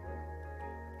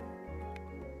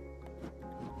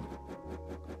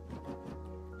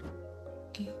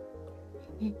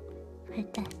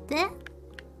 Put that there.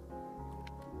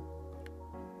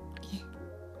 Yeah.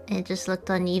 It just looked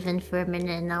uneven for a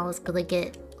minute and I was gonna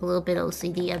get a little bit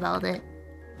OCD about it.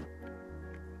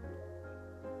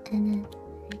 And then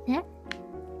right there.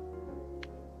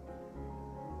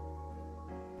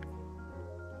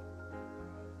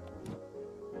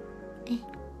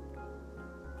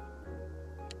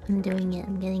 I'm doing it.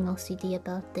 I'm getting OCD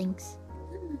about things.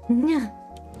 Yeah.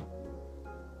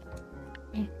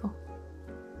 There you go.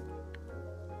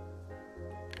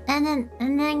 And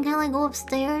then can I go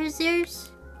upstairs?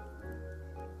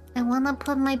 I wanna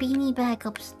put my beanie back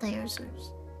upstairs. How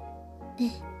do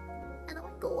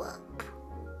I go up?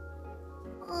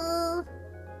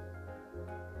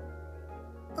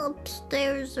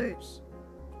 Upstairs.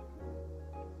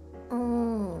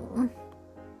 Oh.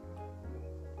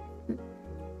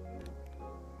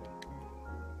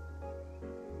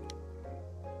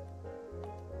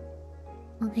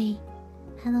 Okay,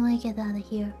 how do I get out of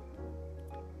here?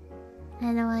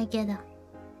 How do I get up?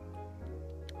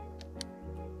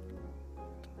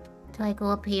 Do I go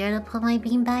up here to put my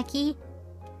beanbaggy?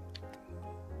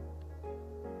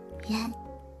 Yeah?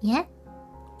 Yeah?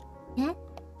 Yeah?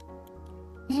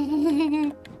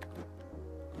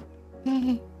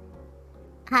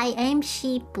 Hi, I'm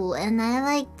Sheepy, and I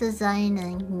like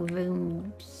designing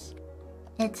rooms.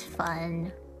 It's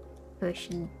fun for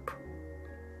sheep.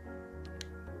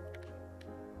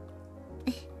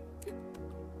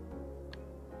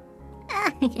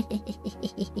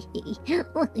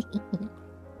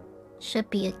 Should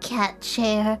be a cat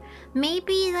chair.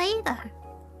 Maybe later.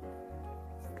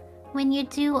 When you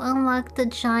do unlock the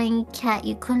giant cat,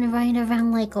 you couldn't ride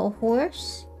around like a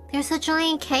horse? There's a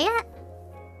giant cat?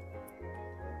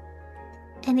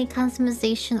 Any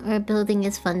customization or building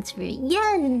is fun to read.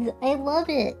 Yes! I love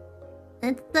it!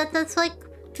 That's like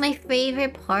my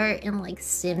favorite part in like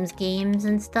Sims games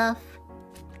and stuff.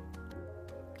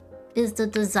 Is the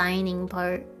designing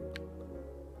part.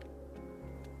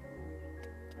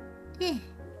 Yeah,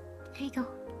 there you go.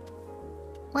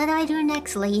 What do I do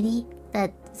next, lady?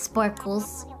 That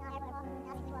sparkles.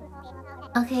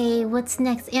 Okay, what's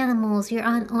next? Animals. Your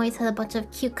aunt always had a bunch of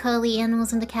cute cuddly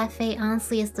animals in the cafe.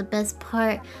 Honestly, it's the best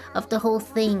part of the whole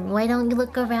thing. Why don't you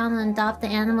look around and adopt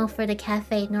an animal for the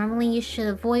cafe? Normally you should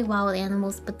avoid wild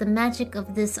animals, but the magic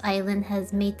of this island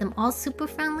has made them all super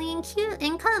friendly and cute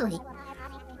and cuddly.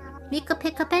 You could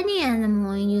pick up any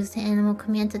animal and use the animal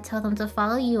command to tell them to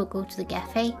follow you or go to the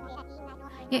cafe.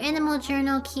 Your animal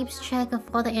journal keeps track of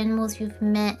all the animals you've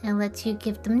met and lets you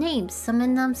give them names.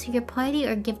 Summon them to your party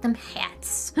or give them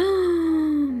hats.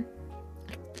 Give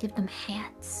them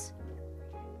hats.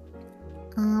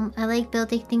 I like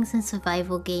building things in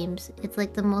survival games. It's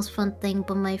like the most fun thing,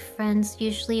 but my friends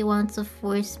usually want to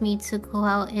force me to go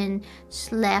out and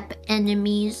slap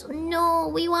enemies. No,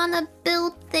 we want to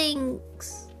build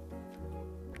things.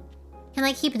 Can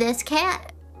I keep this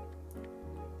cat?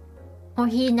 Or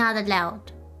he not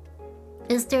allowed?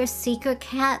 Is there a secret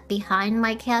cat behind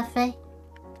my cafe?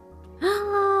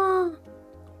 Aww.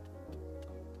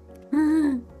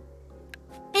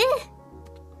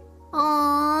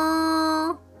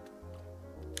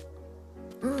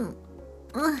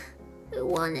 I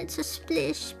wanted to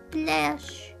splish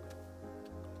splash.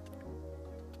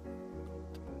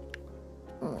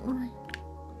 Oh.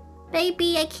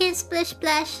 Baby, I can't splish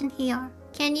splash in here.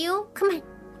 Can you? Come on.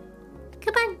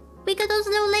 Come on. We got those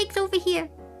little legs over here.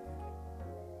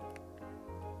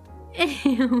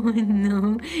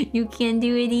 No, you can't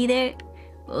do it either?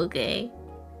 Okay.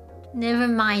 Never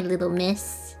mind, little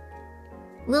miss.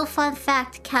 Little fun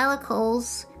fact,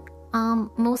 calicos,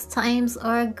 most times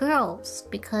are girls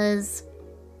because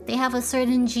they have a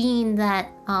certain gene that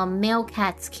male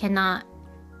cats cannot,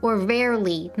 or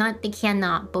rarely, not they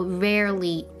cannot, but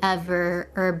rarely ever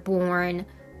are born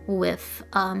with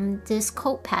this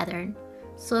coat pattern.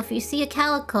 So if you see a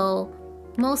calico,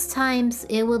 most times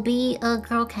it will be a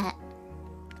girl cat,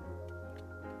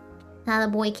 not a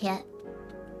boy cat.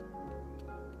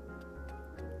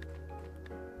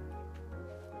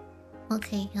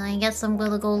 Okay, I guess I'm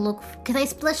gonna go look. Can I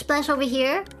splish splash over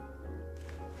here?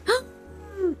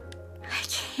 I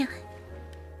can't.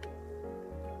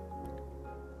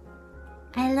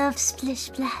 I love splish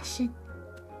splashing.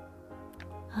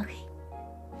 Okay.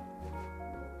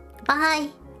 Bye.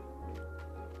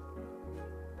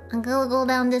 I'm gonna go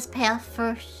down this path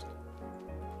first.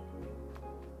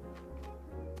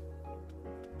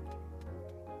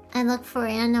 I look for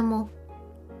animal.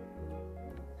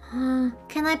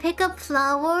 Can I pick up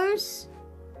flowers?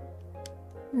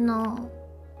 No.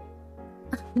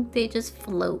 They just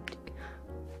float.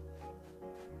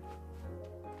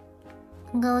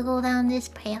 I'm gonna go down this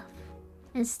path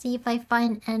and see if I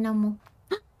find animal.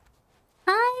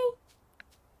 Hi!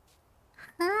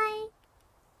 Hi!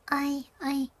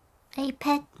 I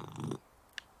pet.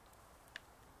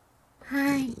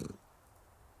 Hi.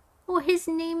 Oh, his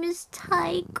name is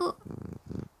Tiger.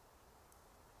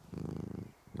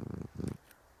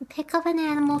 Pick up an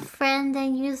animal friend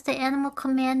and use the animal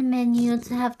command menu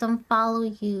to have them follow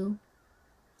you.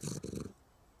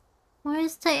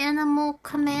 Where's the animal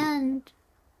command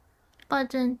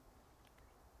button?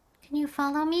 Can you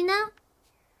follow me now?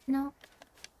 No.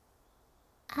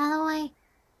 How do I...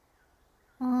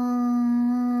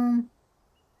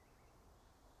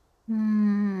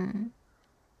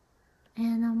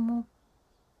 Animal.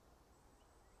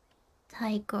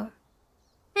 Tiger.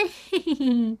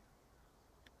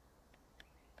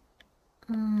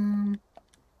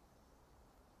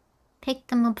 Pick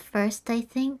them up first, I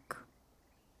think.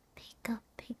 Pick up.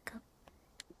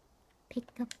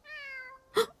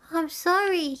 I'm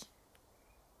sorry.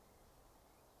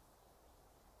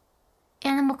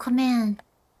 Animal command.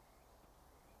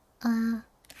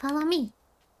 Follow me.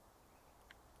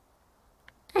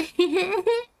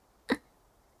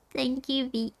 Thank you,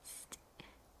 Beast.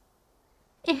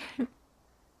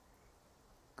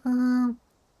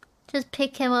 Just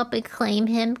pick him up and claim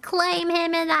him. Claim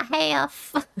him in a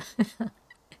half.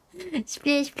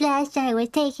 Splish splash, I was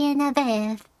taking a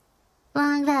bath.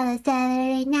 Long about a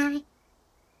Saturday night.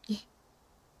 Yeah.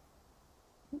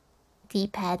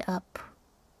 D-pad up.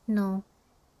 No.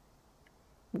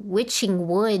 Witching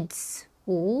Woods.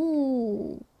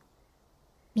 Ooh.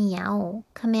 Meow.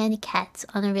 Command cats.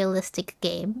 Unrealistic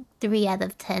game. 3 out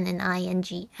of 10 in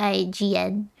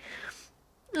IGN.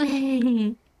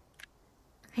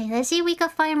 Okay, let's see if we can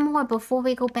find more before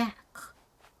we go back.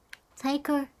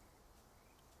 Tiger.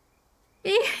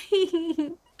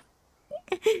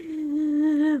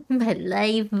 My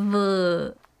life.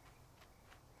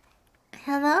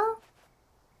 Hello?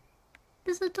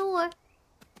 There's a door.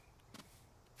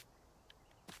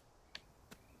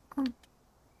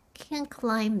 Can't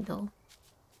climb though.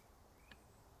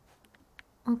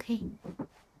 Okay.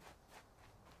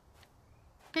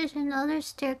 There's another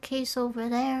staircase over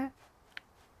there.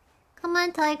 Come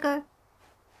on, Tiger.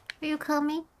 Are you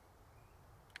coming?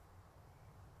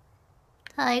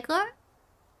 Tiger?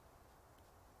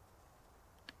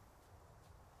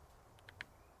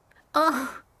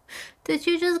 Oh, did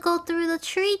you just go through the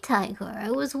tree, Tiger? I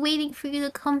was waiting for you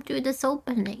to come through this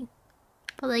opening.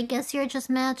 But I guess you're just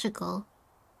magical.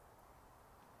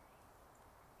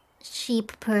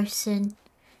 Sheep person.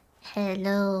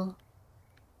 Hello.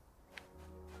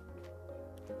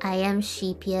 I am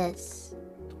sheep, yes.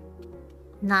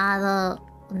 Not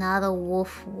a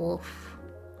wolf.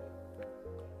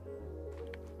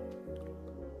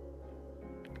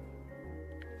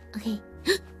 Okay.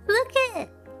 Look it!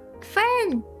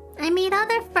 Friend! I made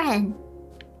other friend.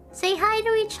 Say hi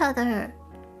to each other.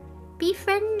 Be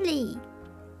friendly.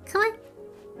 Come on.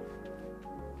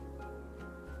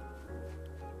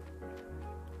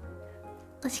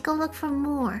 Let's go look for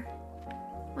more.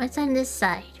 What's on this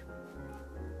side?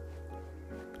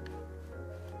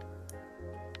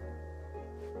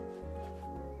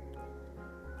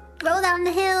 Roll down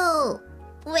the hill!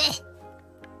 Weh!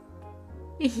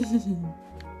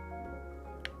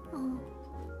 Oh,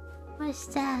 what's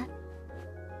that?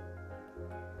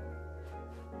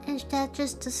 Is that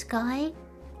just the sky?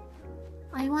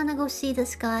 I wanna go see the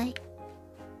sky.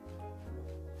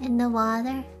 In the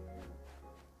water.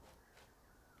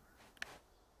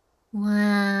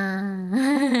 Wow.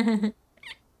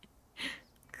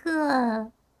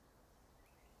 Cool.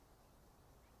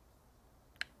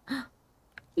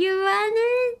 You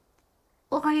running?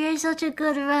 Oh, you're such a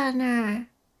good runner.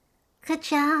 Good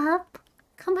job.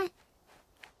 Come on.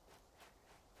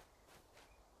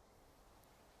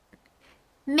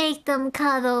 Make them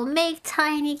cuddle. Make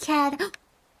tiny cat.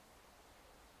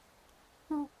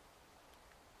 Oh.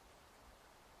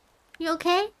 You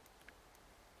okay?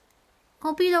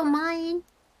 Hope you don't mind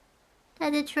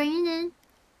that it's raining.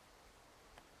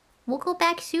 We'll go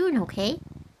back soon, okay?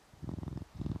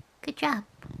 Good job.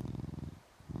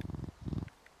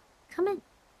 Come in.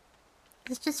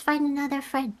 Let's just find another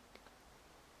friend.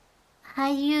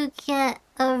 How do you get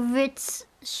a Ritz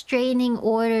straining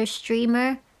order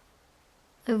streamer?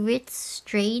 A Ritz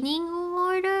straining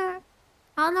order?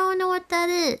 I don't know what that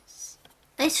is.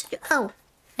 Oh!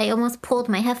 I almost pulled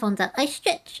my headphones out. I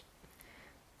stretch.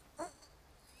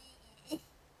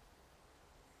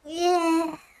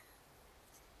 Yeah.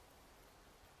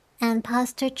 And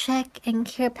posture check and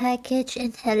care package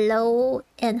and hello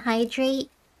and hydrate.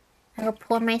 I'll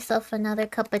pour myself another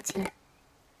cup of tea.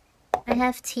 I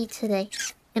have tea today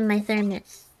in my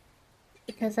thermos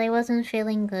because I wasn't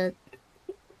feeling good.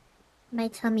 My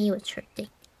tummy was hurting.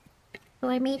 So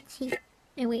I made tea.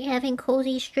 And we're having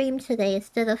cozy stream today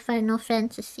instead of Final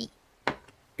Fantasy.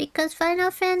 Because Final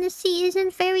Fantasy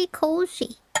isn't very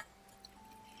cozy.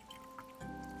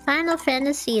 Final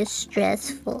Fantasy is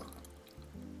stressful.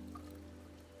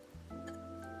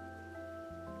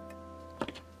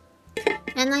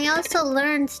 And I also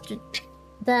learned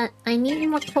that I need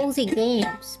more cozy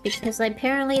games because I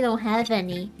apparently don't have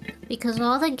any. Because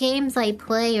all the games I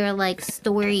play are like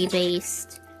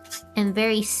story-based and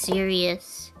very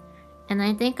serious. And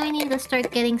I think I need to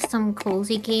start getting some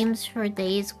cozy games for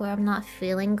days where I'm not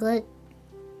feeling good.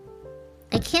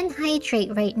 I can't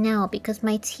hydrate right now because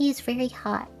my tea is very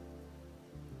hot.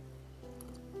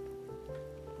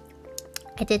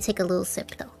 I did take a little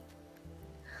sip though.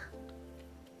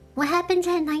 What happens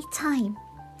at nighttime?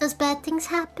 Does bad things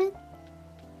happen?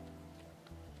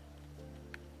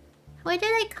 Where did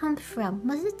I come from?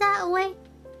 Was it that way?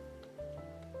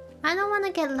 I don't want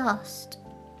to get lost.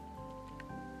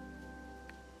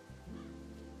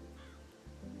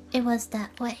 It was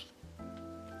that way.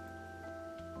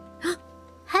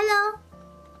 Hello?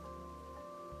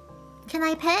 Can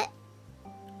I pet?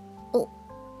 Oh.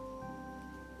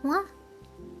 What?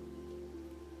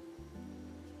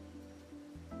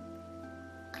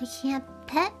 I can't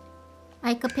pet?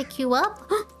 I could pick you up?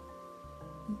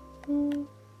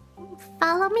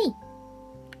 Follow me.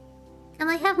 Can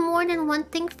I have more than one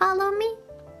thing follow me?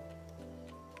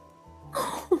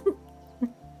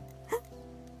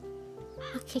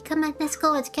 Okay, come on, let's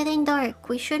go. It's getting dark.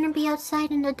 We shouldn't be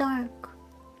outside in the dark.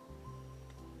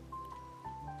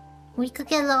 We could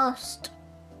get lost.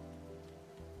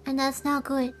 And that's not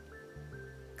good.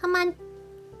 Come on.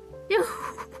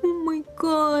 Oh my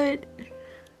god.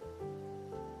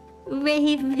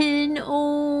 Raven,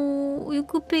 oh, you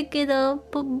could pick it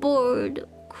up. A bird.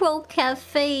 Crow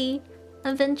Cafe.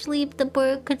 Eventually, if the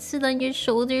bird could sit on your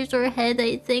shoulders or head,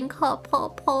 I think. Hop,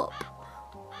 hop, hop.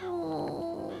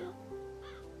 Oh.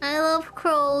 I love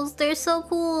crows. They're so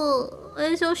cool.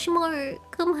 They're so smart.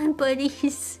 Come on,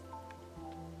 buddies.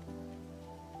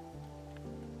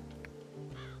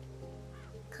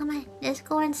 Come on, let's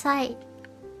go inside.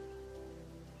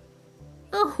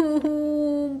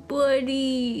 Oh,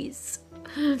 buddies.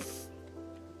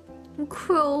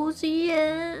 Crows,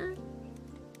 yeah.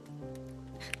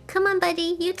 Come on,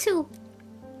 buddy, you too.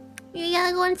 You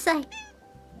gotta go inside.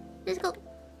 Let's go.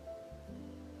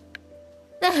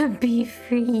 Be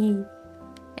free.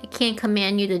 I can't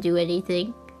command you to do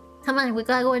anything. Come on, we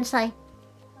gotta go inside.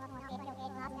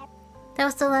 That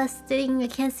was the last thing I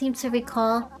can't seem to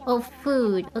recall. Oh,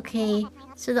 food. Okay.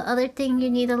 So the other thing you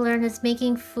need to learn is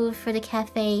making food for the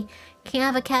cafe. Can't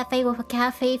have a cafe with a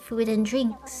cafe food and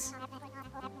drinks.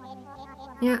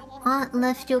 Your aunt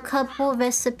left you a couple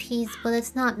recipes, but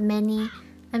it's not many.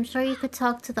 I'm sure you could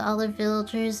talk to the other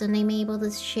villagers and they may be able to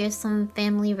share some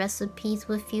family recipes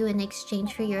with you in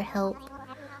exchange for your help.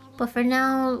 But for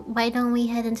now, why don't we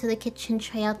head into the kitchen and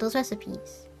try out those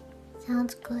recipes?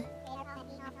 Sounds good.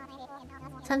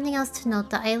 Something else to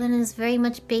note, the island is very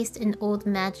much based in old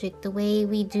magic. The way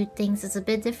we do things is a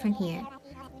bit different here.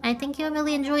 I think you'll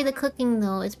really enjoy the cooking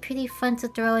though. It's pretty fun to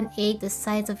throw an egg the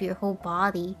size of your whole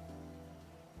body.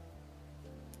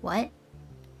 What?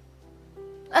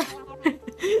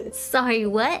 Sorry,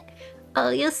 what? Oh,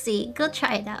 you'll see. Go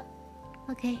try it out.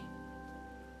 Okay.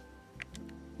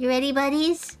 You ready,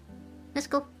 buddies? Let's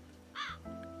go.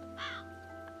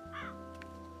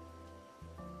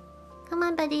 Come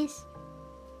on, buddies.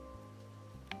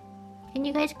 Can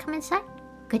you guys come inside?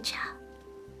 Good job.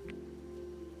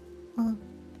 Oh.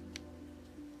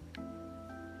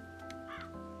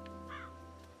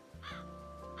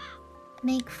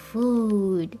 Make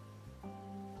food.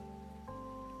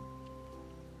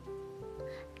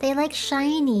 They like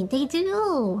shiny. They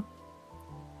do.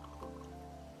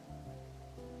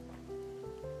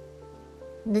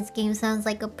 This game sounds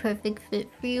like a perfect fit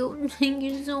for you. Thank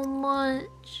you so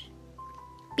much.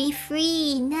 Be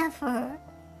free. Never.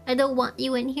 I don't want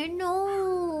you in here.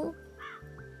 No.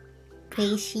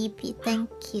 Pray Sheepy, thank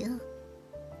you.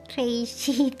 Pray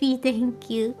Sheepy, thank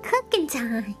you. Cooking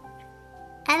time.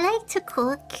 I like to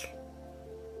cook.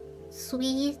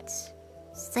 Sweet,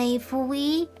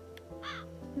 savory,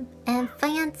 and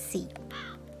fancy.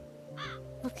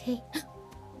 Okay.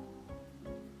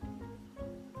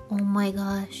 Oh my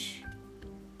gosh.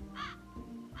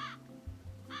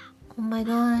 Oh my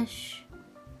gosh.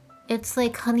 It's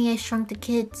like Honey, I Shrunk the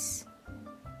Kids.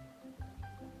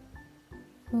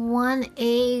 1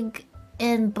 egg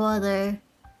and butter.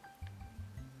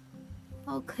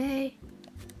 Okay.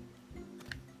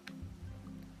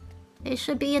 It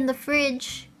should be in the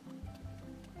fridge.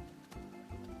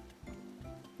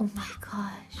 Oh my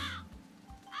gosh.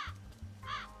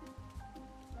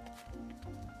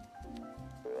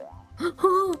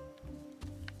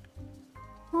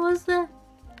 What was that?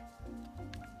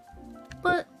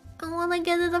 But I wanna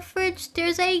get in the fridge.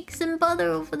 There's eggs and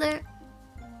butter over there.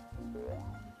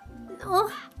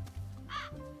 No.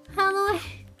 How do I?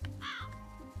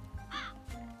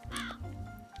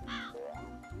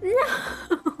 No.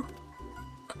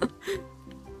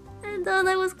 I thought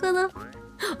I was gonna.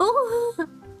 Oh.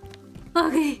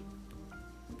 Okay.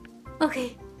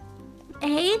 Okay.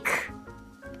 Egg.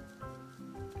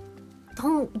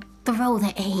 Don't throw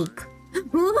the egg.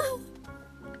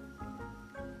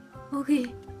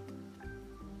 Okay.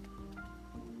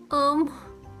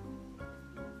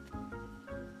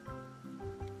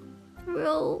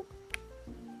 Bro.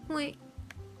 Wait.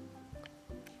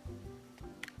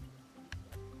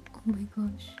 Oh my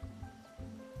gosh.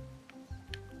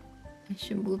 I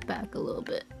should move back a little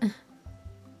bit.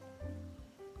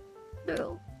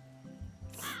 Bro.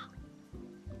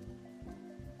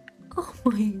 Oh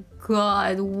my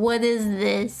god, what is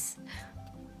this?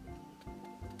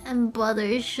 And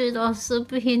butter should also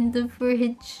be in the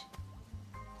fridge.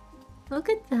 Look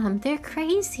at them, they're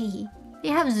crazy. They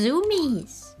have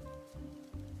zoomies.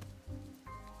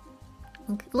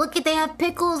 Okay, look at, they have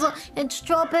pickles and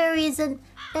strawberries and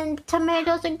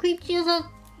tomatoes and cream cheese and...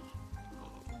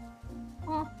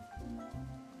 Oh.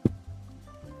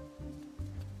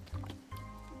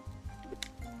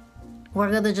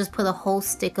 We're gonna just put a whole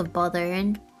stick of butter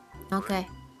in. Okay.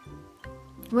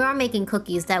 We are making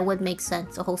cookies, that would make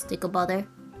sense. A whole stick of butter.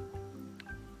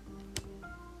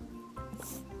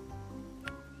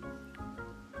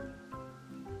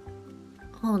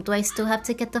 Oh, do I still have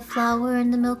to get the flour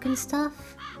and the milk and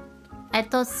stuff? I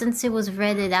thought since it was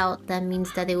redded out, that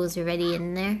means that it was already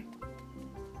in there.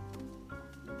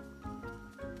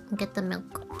 Get the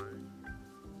milk.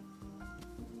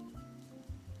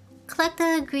 Collect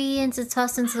the ingredients and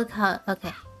toss into the pot.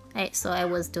 Okay. Alright, so I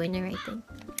was doing the right thing.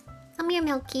 Come here,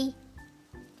 Milky.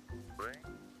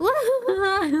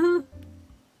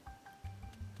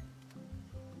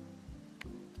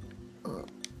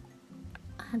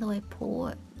 How do I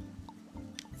pour?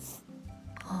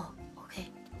 Oh, okay.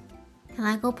 Can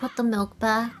I go put the milk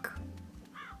back?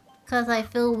 Cause I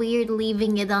feel weird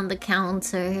leaving it on the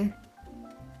counter.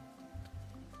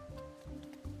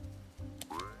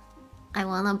 I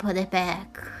wanna put it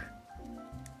back.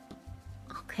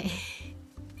 Okay.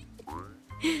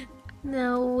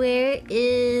 Now where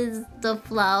is the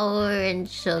flour and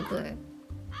sugar?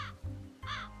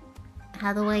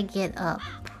 How do I get up?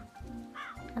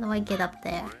 How do I get up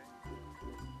there?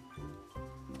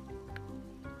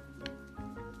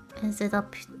 Is it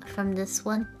up from this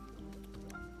one?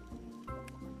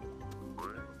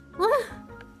 What?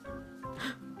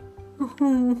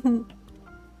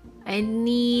 I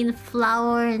need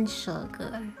flour and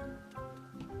sugar.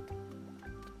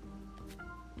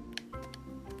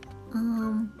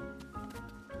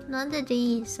 None of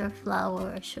these are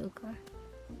flour or sugar.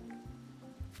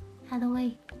 How do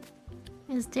I...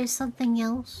 Is there something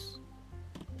else?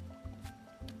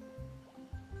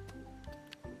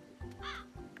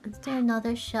 Is there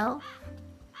another shelf?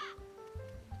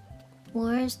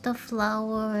 Where's the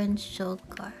flour and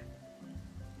sugar?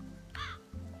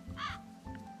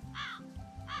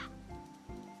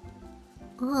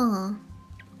 Oh.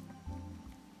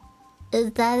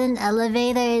 Is that an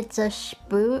elevator? It's a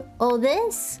sprue. Oh,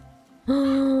 this?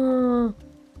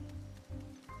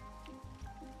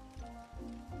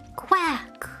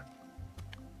 Quack!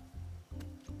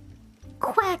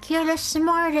 Quack, you're the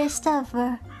smartest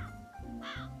ever.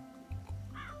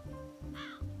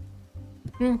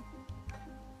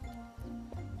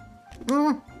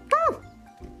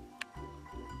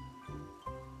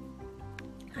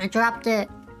 I dropped it.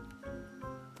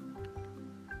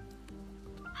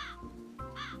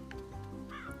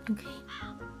 Okay.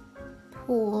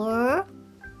 Pour.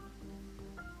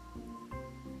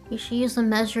 You should use a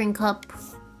measuring cup.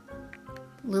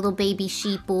 Little baby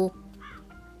sheeple.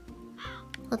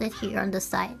 Put it here on the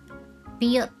side.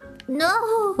 Be a...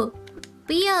 No!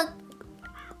 Be a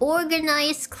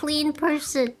organized, clean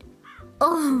person.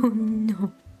 Oh,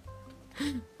 no.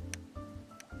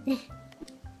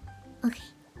 Okay.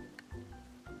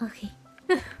 Okay.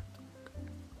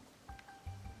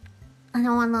 I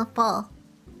don't wanna fall.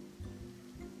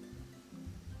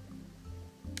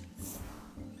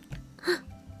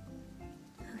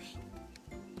 Okay.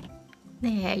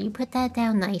 There, you put that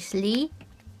down nicely.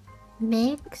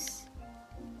 Mix.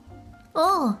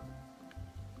 Oh!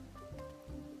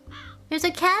 There's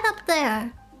a cat up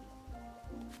there.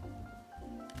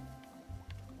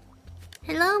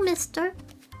 Hello, mister.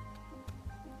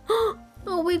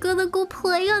 Are we gonna go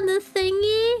play on the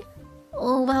thingy?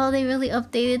 Oh wow, they really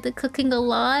updated the cooking a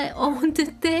lot. Oh,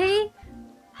 did they?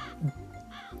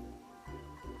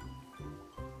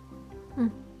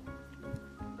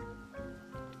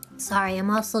 Sorry, I'm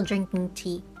also drinking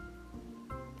tea.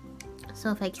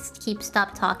 So if I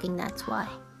stop talking, that's why.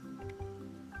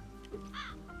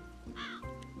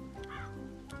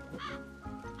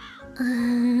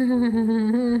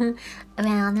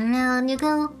 Around and round you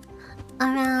go.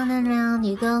 Around and round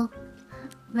you go.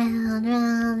 Round,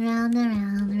 round, round, and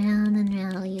round, round and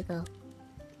round you go.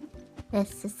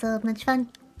 This is so much fun.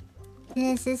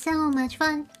 This is so much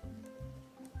fun.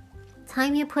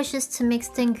 Time you pushes to mix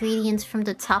the ingredients from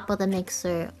the top of the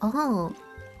mixer. Oh.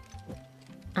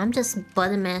 I'm just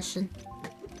butter mashing.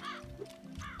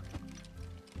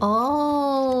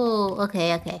 Oh,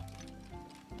 okay, okay.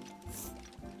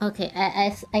 Okay,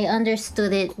 I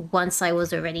understood it once I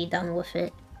was already done with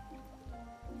it.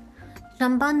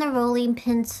 Jump on the rolling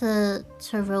pin to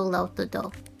roll out the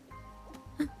dough.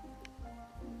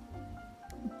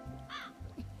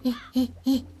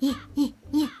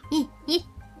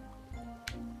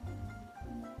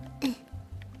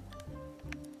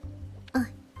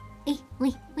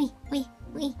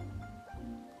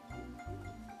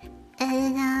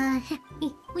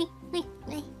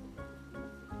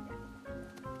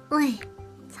 Wait,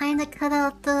 time to cut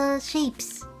out the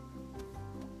shapes.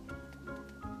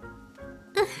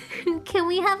 Can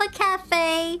we have a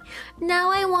cafe?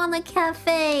 Now I want a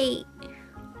cafe.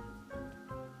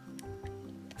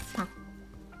 Bonk.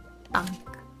 Bonk.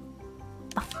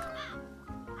 Bonk.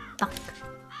 Bonk.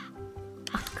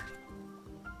 Bonk.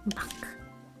 Bonk.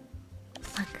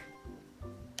 Bonk.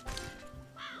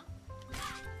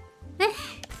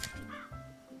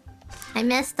 I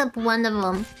messed up one of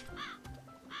them.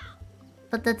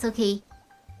 But that's okay.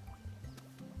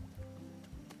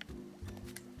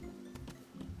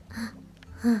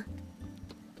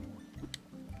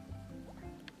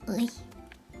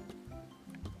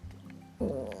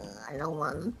 I don't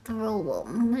want to throw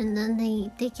them, and then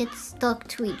they get stuck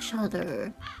to each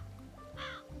other.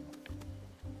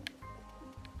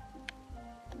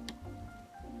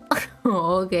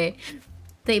 Oh, okay.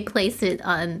 They place it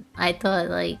on... I thought,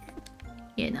 like,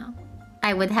 you know,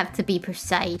 I would have to be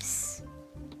precise.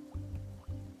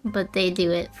 But they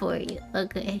do it for you.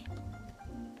 Okay.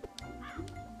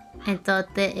 I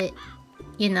thought that it...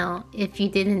 You know, if you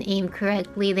didn't aim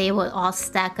correctly, they would all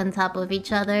stack on top of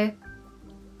each other.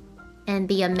 And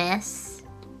be a mess.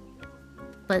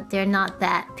 But they're not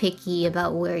that picky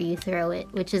about where you throw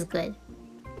it, which is good.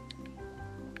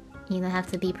 You don't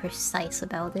have to be precise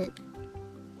about it.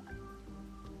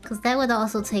 Because that would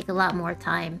also take a lot more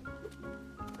time.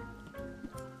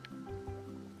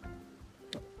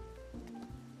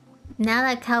 Now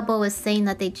that Cowboy was saying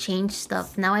that they changed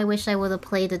stuff, now I wish I would have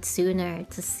played it sooner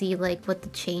to see like what the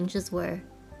changes were.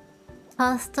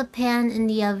 Toss the pan in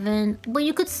the oven. But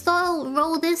you could still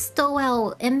roll this dough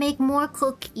out and make more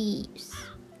cookies.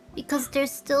 Because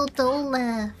there's still dough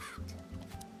left.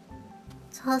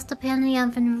 Toss the pan in the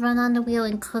oven, run on the wheel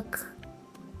and cook.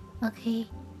 Okay.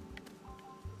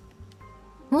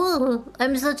 Whoa,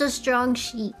 I'm such a strong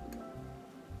sheep.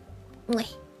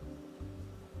 Wait.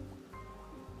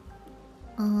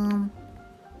 Ugh.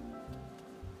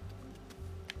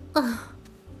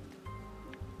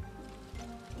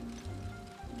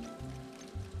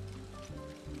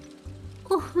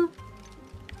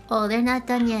 Oh, they're not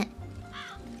done yet.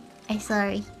 I'm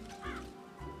sorry.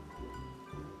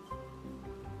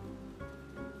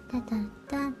 Da da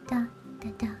da da da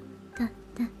da da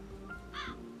da.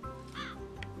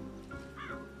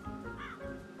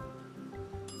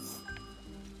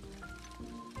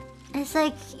 It's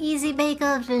like easy bake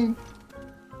oven.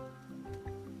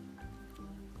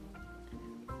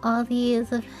 All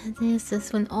these of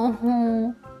this one.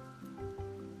 Oh.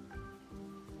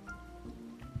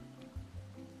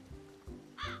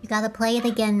 You gotta play it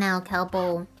again now,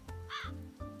 Cowboy.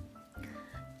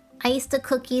 Ice the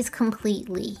cookies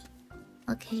completely.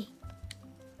 Okay.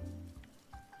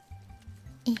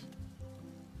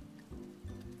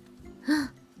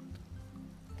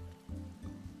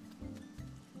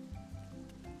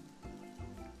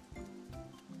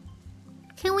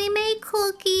 Can we make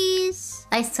cookies?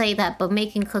 I say that, but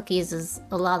making cookies is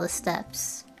a lot of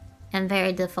steps. And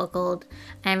very difficult.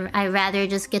 And I'd rather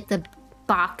just get the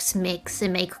box mix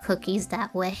and make cookies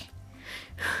that way.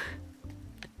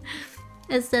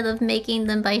 Instead of making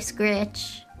them by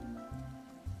scratch.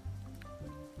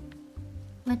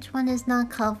 Which one is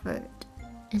not covered?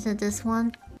 Is it this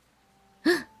one?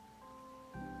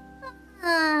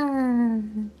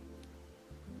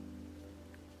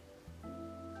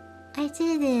 I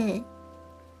did it.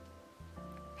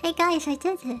 Hey guys, I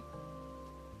did it.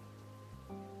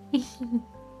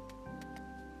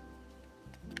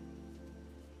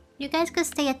 You guys could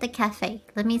stay at the cafe.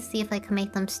 Let me see if I can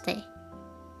make them stay.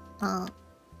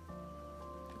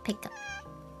 Pick up.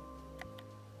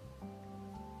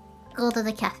 Go to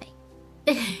the cafe.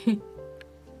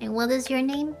 And what is your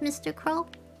name, Mr. Crow?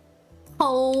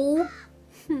 Oh.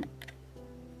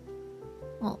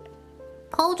 Oh.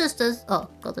 Paul just does... Oh,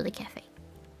 go to the cafe.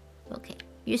 Okay.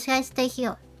 You guys stay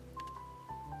here.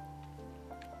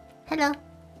 Hello.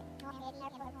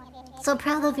 So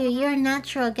proud of you. You're a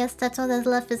natural. I guess that's all that's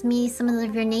left is meeting some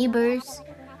of your neighbors.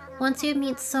 Once you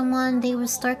meet someone, they will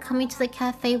start coming to the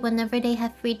cafe whenever they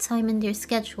have free time in their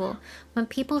schedule. When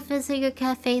people visit your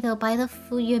cafe, they'll buy the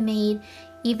food you made,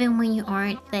 even when you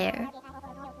aren't there.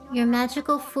 Your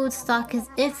magical food stock is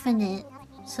infinite,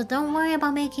 so don't worry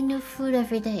about making new food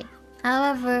every day.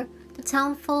 However, the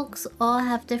town folks all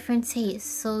have different tastes,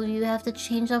 so you have to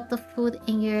change up the food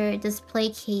in your display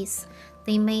case.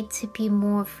 They may tip you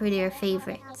more for their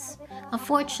favorites.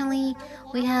 Unfortunately,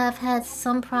 we have had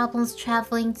some problems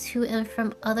traveling to and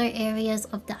from other areas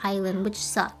of the island, which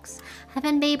sucks.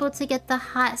 Haven't been able to get the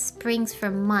hot springs for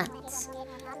months.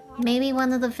 Maybe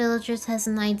one of the villagers has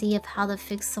an idea of how to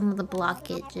fix some of the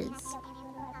blockages.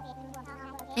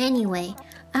 Anyway,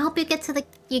 I hope you get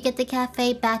the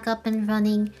cafe back up and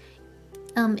running.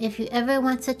 If you ever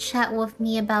want to chat with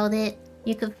me about it,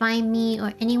 you can find me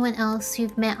or anyone else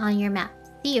you've met on your map.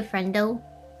 See you, friendo.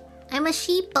 I'm a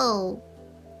sheepo.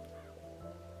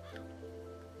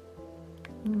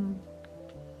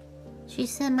 She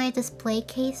said my display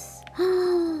case.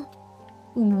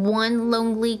 One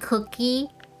lonely cookie.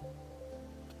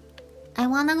 I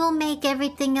wanna go make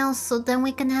everything else so then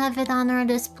we can have it on our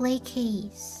display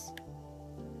case.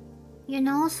 You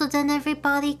know, so then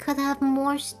everybody could have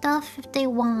more stuff if they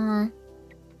want.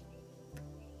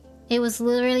 It was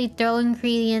literally throw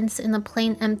ingredients in a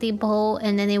plain empty bowl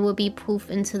and then it would be poof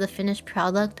into the finished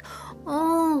product.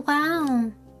 Oh,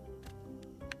 wow.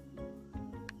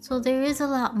 So there is a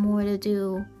lot more to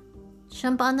do.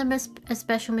 Jump on the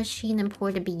special machine and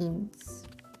pour the beans.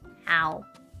 How?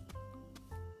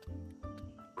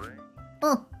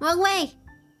 Oh, wrong way!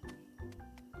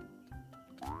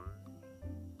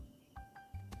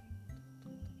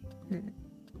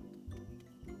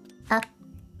 Up.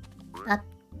 Up.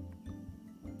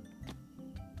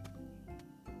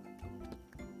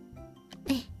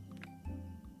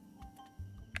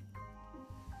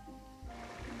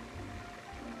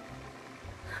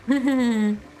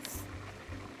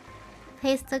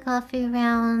 Place the coffee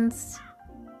rounds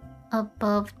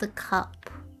above the cup.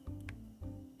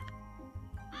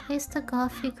 Place the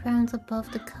coffee grounds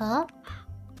above the cup?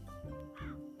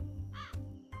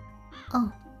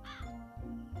 Oh.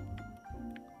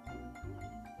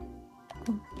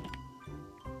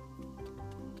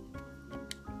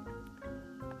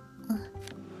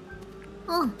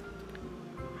 Oh.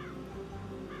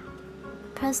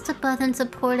 Press the button to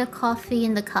pour the coffee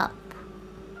in the cup.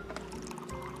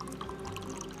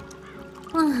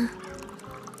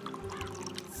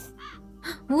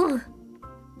 Ooh.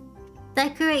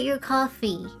 Decorate your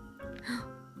coffee.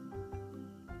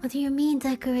 What do you mean,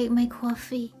 decorate my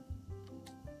coffee?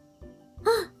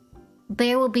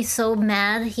 Bear will be so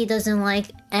mad he doesn't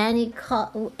like any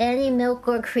milk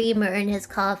or creamer in his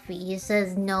coffee. He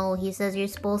says no. He says you're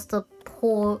supposed to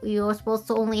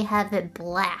only have it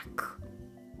black.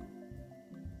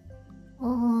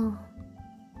 Oh.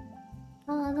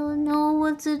 I don't know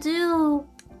what to do.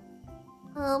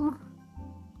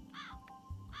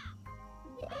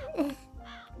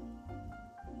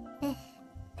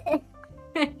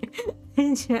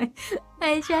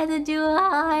 I tried to do a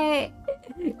heart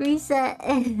reset.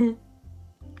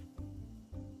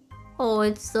 Oh,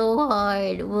 it's so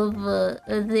hard with a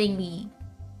thingy.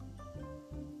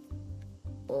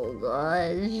 Oh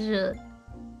gosh.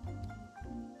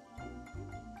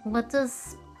 What's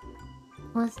this?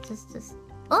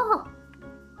 Oh!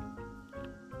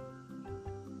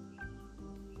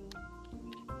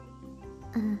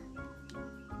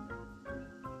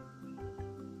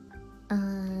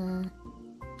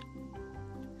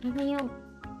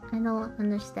 I don't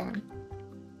understand.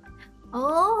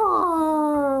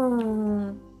 Oh!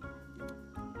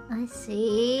 I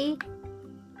see.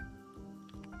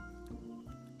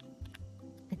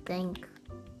 I think.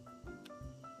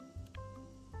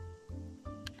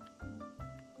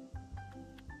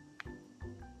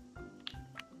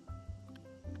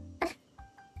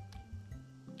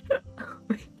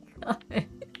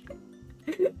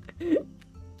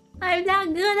 I'm not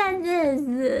good at this.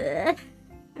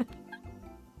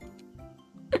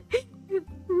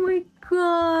 Oh my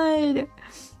god.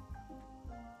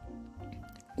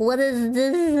 What is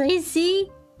this I see?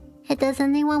 Hey, does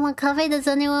anyone want coffee? Does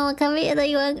anyone want coffee?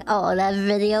 Anyone? Oh, that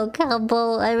video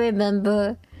combo. I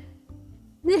remember.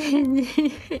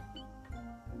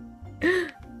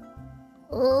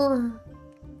 Oh.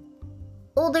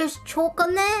 Oh, there's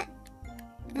chocolate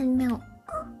and milk.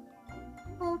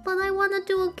 Oh, but I want to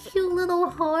do a cute little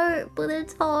heart, but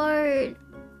it's hard.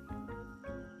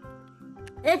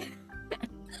 It's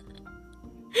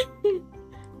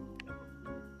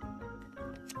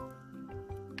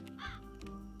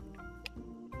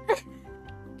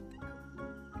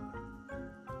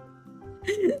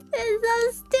so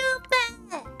stupid.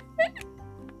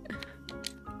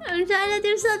 I'm trying to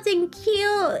do something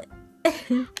cute.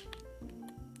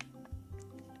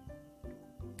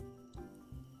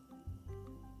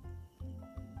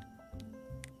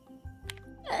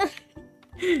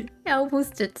 I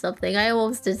almost did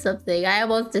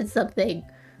something.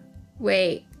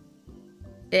 Wait.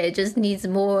 It just needs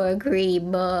more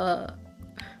cream.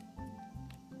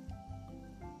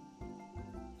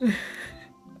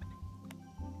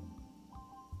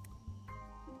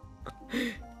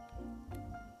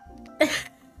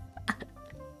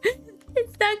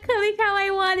 It's not coming how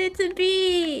I want it to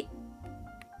be.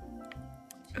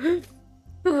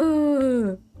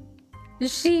 The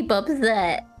sheep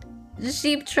upset. The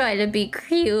sheep trying to be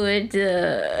cute.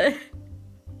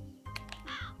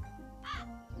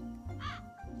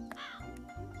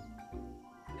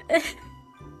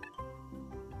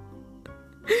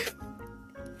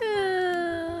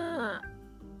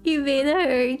 You made a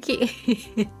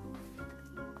hurricane.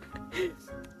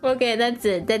 Okay, that's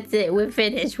it. We're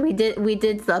finished. We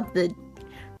did something.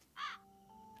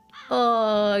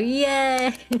 Oh,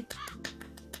 yeah.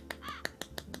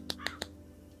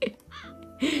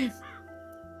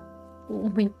 Oh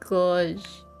my gosh.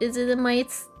 Is it in my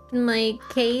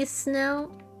case now?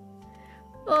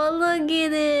 Oh, look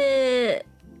at it.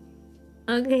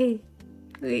 Okay.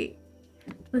 Wait.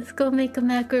 Let's go make a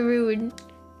macaroon.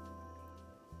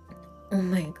 Oh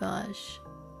my gosh.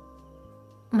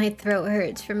 My throat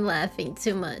hurts from laughing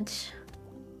too much.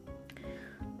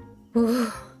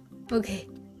 Ooh. Okay.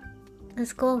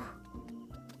 Let's go.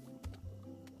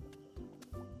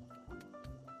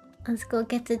 Let's go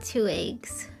get the 2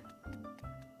 eggs.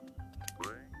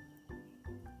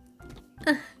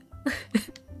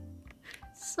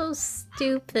 So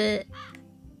stupid.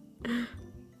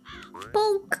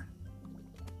 Bonk.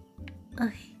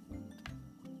 Okay.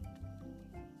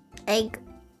 Egg.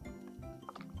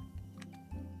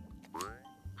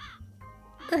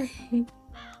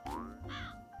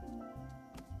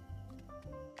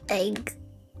 Egg.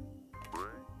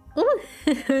 Ooh.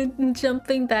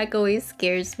 Jumping back always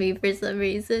scares me for some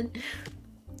reason.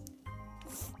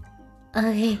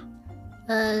 Okay.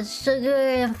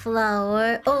 Sugar and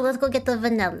flour. Oh, let's go get the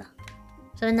vanilla.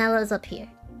 So vanilla's up here.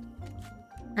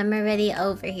 I'm already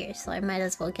over here, so I might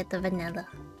as well get the vanilla.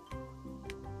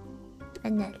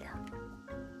 Vanilla.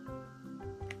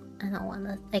 I don't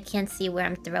wanna... I can't see where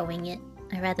I'm throwing it.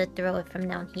 I'd rather throw it from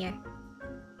down here.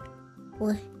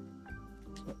 What?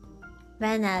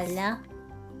 Vanilla.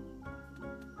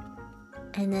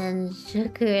 And then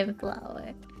sugar and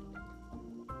flour.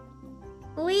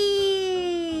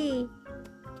 Whee!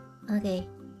 Okay.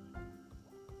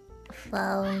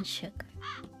 Flour and sugar.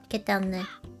 Get down there.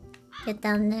 Get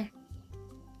down there.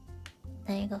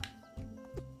 There you go.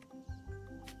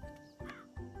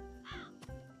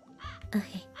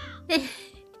 Okay.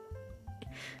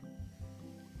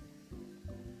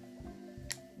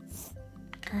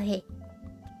 Okay.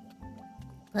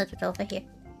 Put it over here.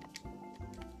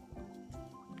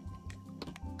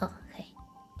 Oh,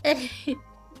 okay.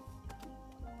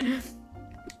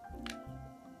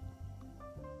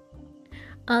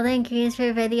 All the ingredients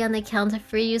were ready on the counter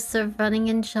for you, so running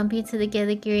and jumping to get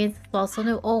the ingredients is also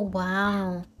new. Oh,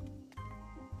 wow.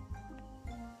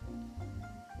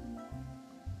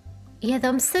 Yeah,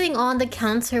 them sitting on the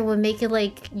counter would make it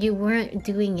like you weren't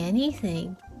doing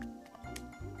anything.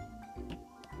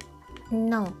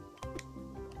 No.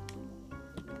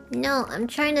 No, I'm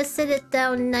trying to sit it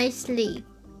down nicely.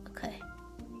 Okay.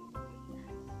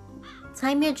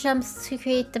 Time your jumps to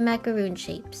create the macaroon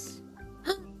shapes.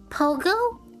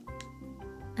 Pogo?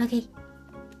 Okay.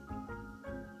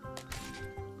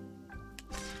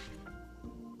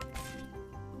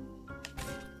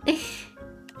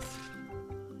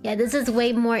 Yeah, this is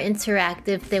way more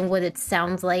interactive than what it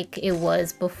sounds like it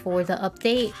was before the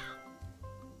update.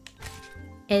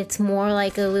 It's more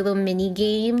like a little mini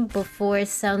game. Before it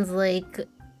sounds like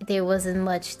there wasn't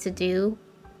much to do.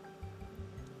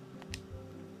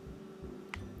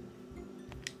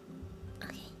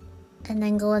 Okay. And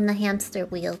then go on the hamster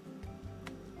wheel.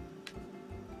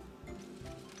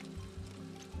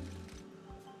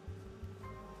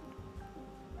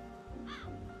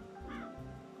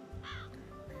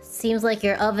 Seems like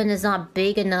your oven is not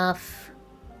big enough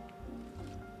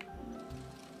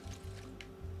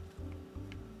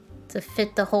to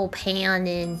fit the whole pan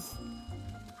in.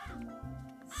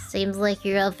 Seems like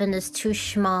your oven is too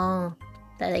small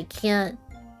that I can't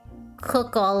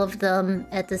cook all of them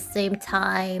at the same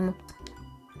time.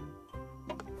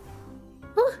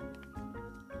 Whew.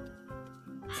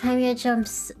 Time your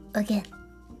jumps again.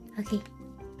 Okay.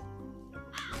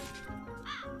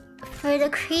 For the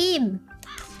cream.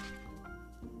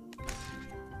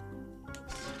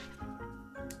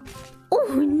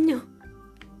 Oh no!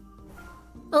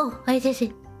 Oh, I did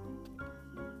it.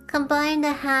 Combine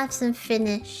the halves and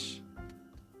finish.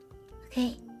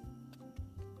 Okay.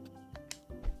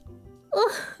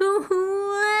 Oh,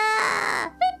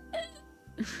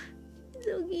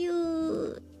 so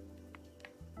cute.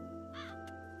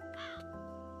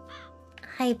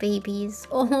 Hi, babies.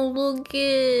 Oh, look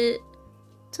it.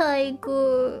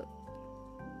 Tiger.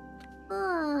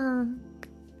 Ah.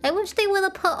 I wish they would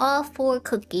have put all 4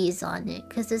 cookies on it,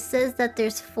 because it says that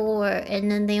there's 4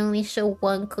 and then they only show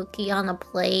 1 cookie on a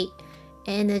plate,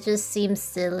 and it just seems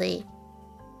silly.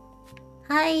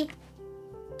 Hi.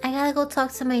 I gotta go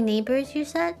talk to my neighbors, you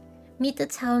said? Meet the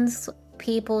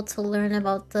townspeople to learn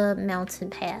about the mountain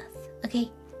path.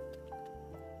 Okay.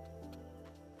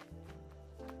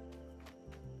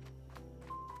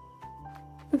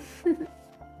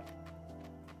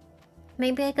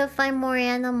 Maybe I could find more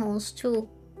animals too.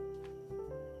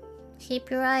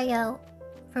 Keep your eye out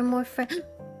for more friends.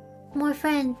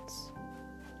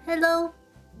 Hello?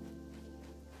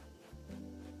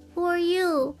 Who are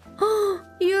you? Oh,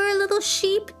 you're a little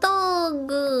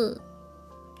sheepdog.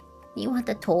 You want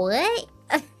the toy?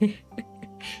 Here's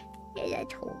a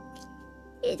toy.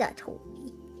 Here's a toy.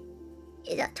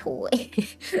 It's a toy.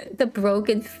 The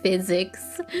broken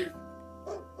physics.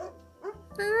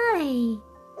 Hi.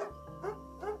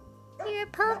 You're a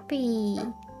puppy.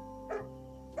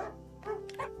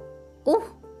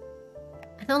 Oh.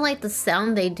 I don't like the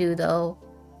sound they do though.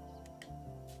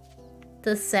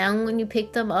 The sound when you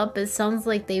pick them up, it sounds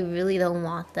like they really don't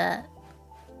want that.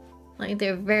 Like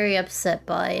they're very upset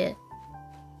by it.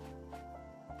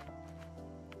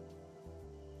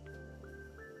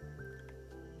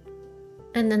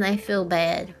 And then I feel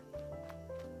bad.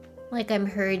 Like I'm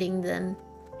hurting them.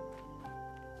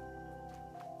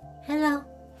 Hello.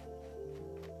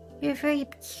 You're very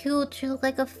cute. You look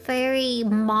like a fairy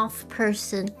moth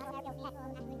person.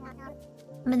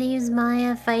 My name is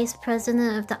Maya, Vice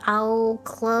President of the Owl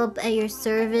Club at your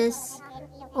service.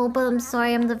 Oh, but I'm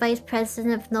sorry, I'm the Vice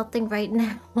President of nothing right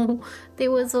now. There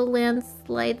was a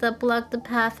landslide that blocked the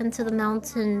path into the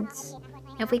mountains.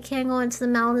 If we can't go into the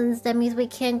mountains, that means we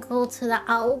can't go to the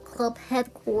Owl Club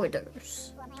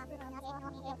headquarters.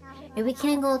 If we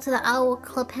can't go to the Owl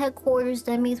Club headquarters,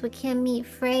 that means we can't meet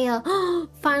Freya.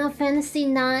 Final Fantasy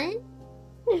IX?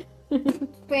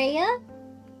 Freya?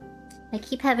 I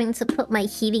keep having to put my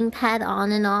heating pad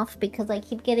on and off because I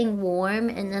keep getting warm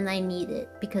and then I need it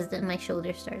because then my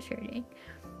shoulder starts hurting.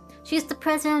 She's the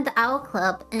president of the Owl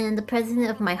Club and the president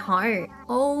of my heart.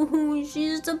 Oh,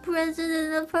 she's the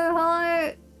president of her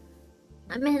heart.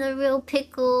 I'm in a real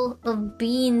pickle of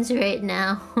beans right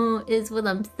now, is what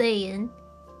I'm saying.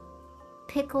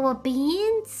 Pickle of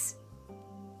beans?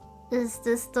 Is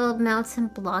this the mountain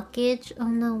blockage? Oh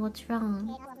no, what's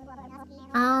wrong?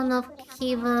 I don't know if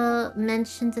Kiva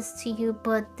mentioned this to you,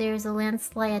 but there's a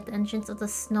landslide at the entrance of the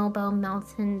Snowbound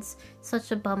Mountains.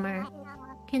 Such a bummer.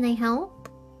 Can I help?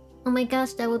 Oh my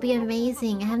gosh, that would be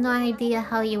amazing. I have no idea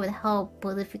how you would help,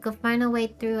 but if you could find a way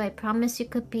through, I promise you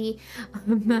could be a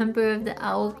member of the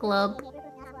Owl Club.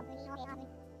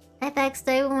 I've asked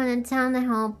everyone in town to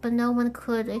help, but no one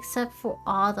could except for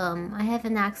Autumn. I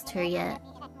haven't asked her yet.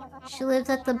 She lives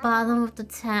at the bottom of the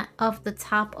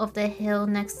top of the hill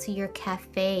next to your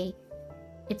cafe.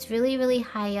 It's really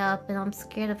high up and I'm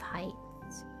scared of heights.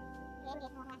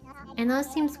 I know it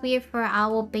seems weird for an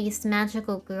owl-based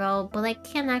magical girl, but I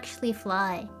can't actually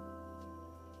fly.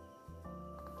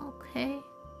 Okay.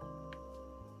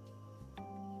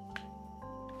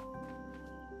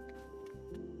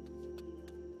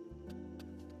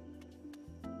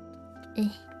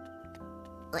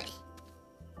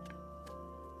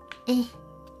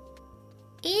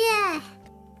 Yeah!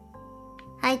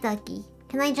 Hi, doggy.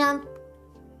 Can I jump?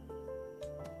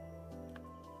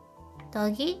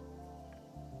 Doggy?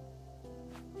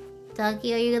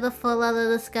 Doggy, are you gonna fall out of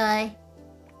the sky?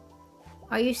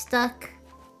 Are you stuck?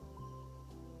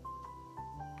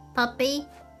 Puppy?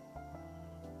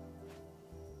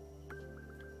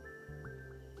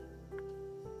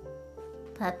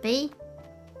 Puppy?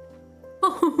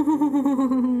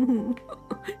 Oh,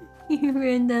 you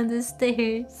ran down the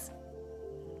stairs.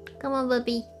 Come on,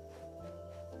 puppy.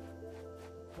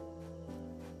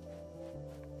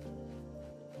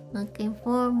 Looking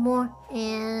for more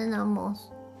animals.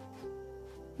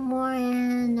 More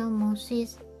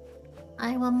animals.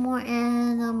 I want more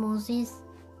animals.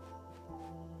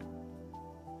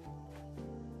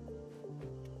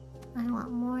 I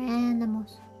want more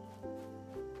animals.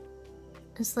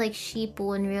 It's like Sheepy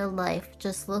in real life,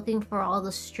 just looking for all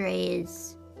the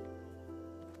strays.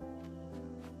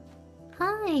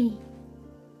 Hi!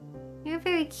 You're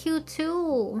very cute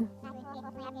too!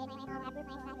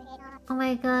 Oh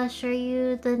my gosh, are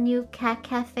you the new cat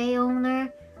cafe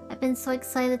owner? I've been so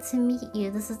excited to meet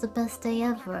you. This is the best day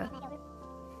ever.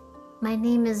 My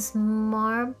name is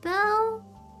Maribel?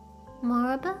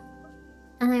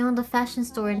 And I own the fashion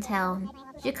store in town.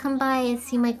 You should come by and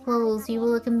see my clothes. You will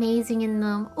look amazing in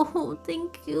them. Oh,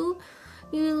 thank you.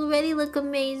 You already look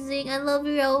amazing. I love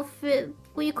your outfit.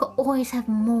 But you could always have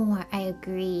more, I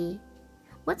agree.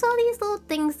 What's all these little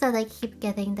things that I keep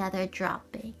getting that are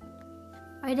dropping?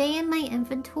 Are they in my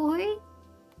inventory?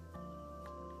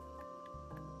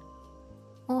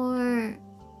 Or...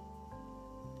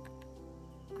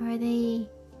 are they...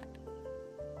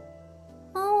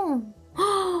 Oh!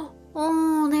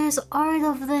 Oh, there's art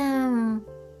of them!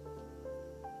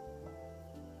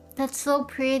 That's so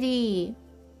pretty!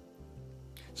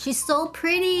 She's so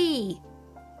pretty!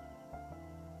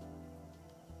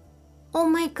 Oh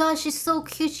my gosh, she's so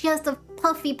cute. She has the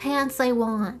puffy pants I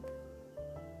want.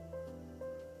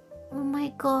 Oh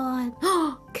my god.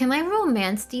 Can I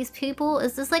romance these people?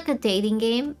 Is this like a dating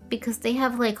game? Because they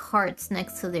have like hearts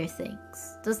next to their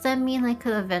things. Does that mean I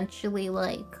could eventually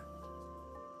like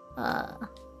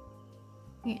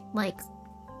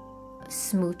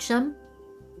smooch them?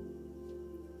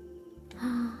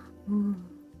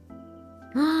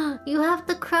 You have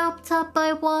the crop top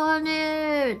I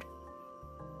wanted!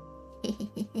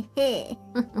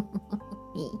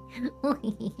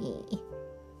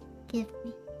 Give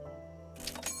me.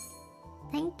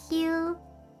 Thank you.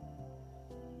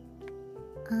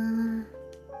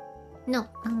 No,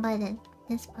 wrong button.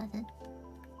 This button.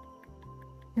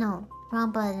 No,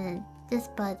 wrong button. This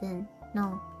button.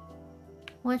 No.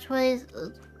 Which way is...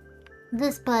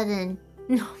 this button.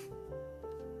 No.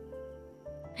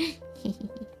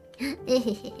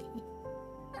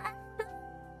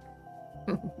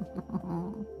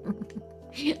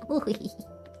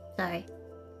 Sorry.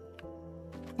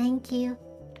 Thank you.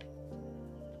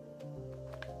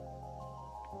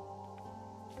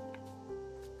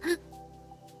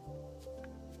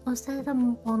 Was that a...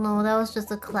 oh no, that was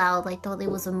just a cloud. I thought it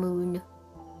was a moon.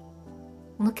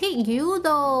 Look at you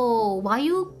though. Why are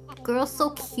you girls so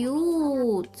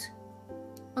cute?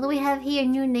 What do we have here?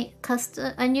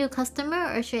 A new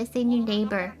customer, or should I say new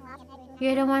neighbor?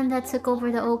 You're the one that took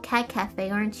over the old cat cafe,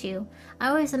 aren't you? I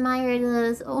always admired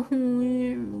us. Oh,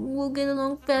 we'll get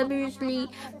along fabulously.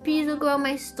 Please look around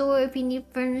my store if you need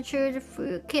furniture for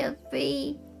your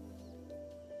cafe.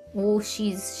 Oh,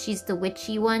 she's the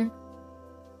witchy one.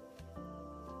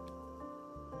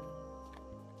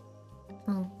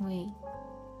 Oh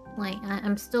wait,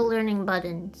 I'm still learning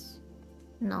buttons.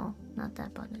 No, not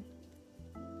that button.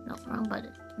 No, wrong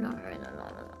button. No.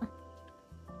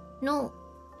 No.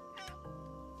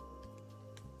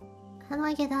 How do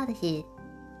I get out of here?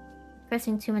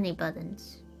 Pressing too many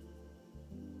buttons.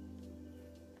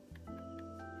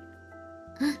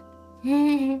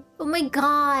 Oh my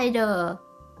god!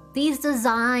 These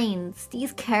designs,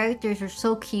 these characters are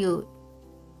so cute.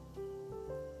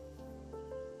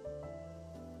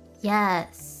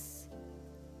 Yes.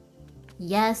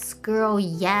 Yes, girl,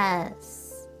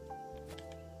 yes.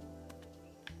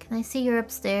 Can I see you're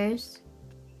upstairs?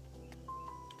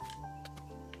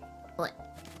 What?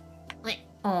 Wait.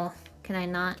 Oh, can I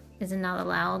not? Is it not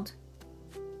allowed?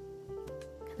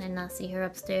 Can I not see her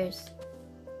upstairs?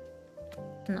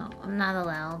 No, I'm not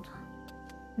allowed.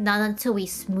 Not until we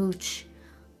smooch.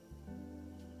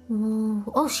 Ooh.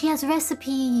 Oh, she has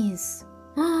recipes!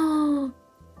 Oh!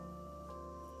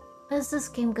 Is this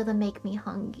game gonna make me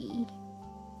hungry?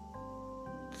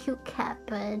 Cute cat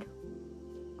bed.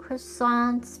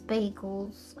 Croissants,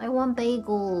 bagels. I want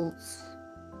bagels.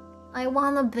 I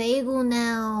want a bagel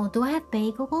now. Do I have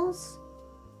bagels?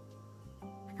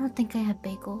 I don't think I have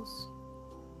bagels.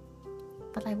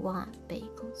 But I want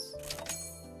bagels.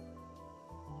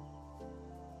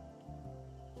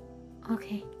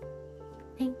 Okay.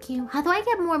 Thank you. How do I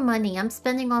get more money? I'm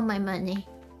spending all my money.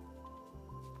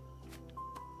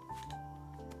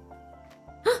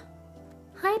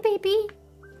 Hi, baby.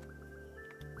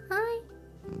 Hi.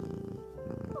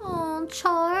 Oh,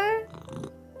 Char.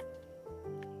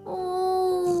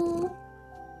 Oh.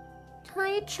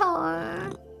 Hi, Char.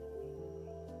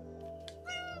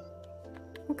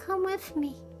 Come with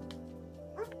me.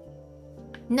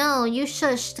 No, you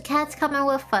shush. The cat's coming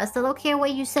with us. I don't care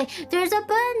what you say. There's a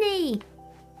bunny.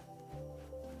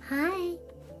 Hi.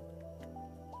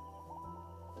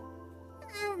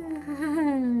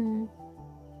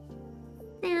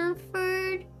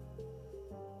 Stanford.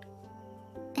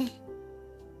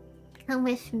 Come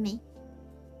with me.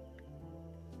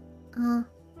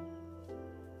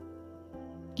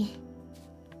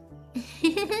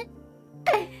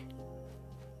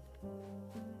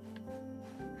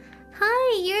 Hi,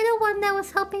 you're the one that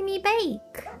was helping me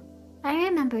bake. I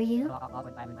remember you.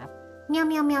 Meow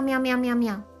meow meow meow meow meow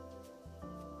meow.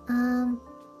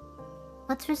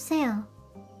 What's for sale?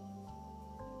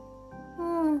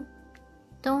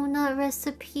 Donut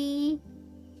recipe.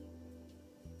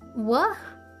 What?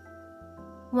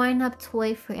 Wind up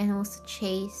toy for animals to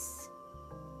chase.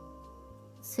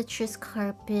 Citrus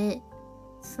carpet.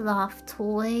 Sloth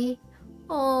toy.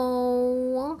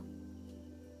 Oh.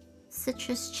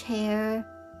 Citrus chair.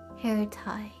 Hair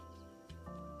tie.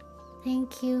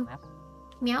 Thank you.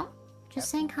 Meow? Just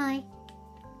saying hi.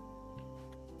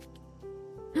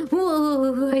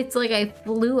 Whoa, it's like I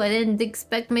flew. I didn't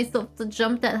expect myself to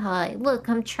jump that high. Look,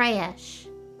 I'm trash.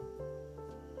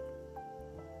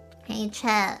 Hey,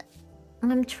 chat.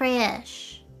 I'm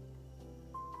trash.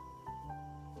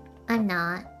 I'm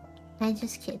not. I'm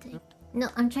just kidding. No,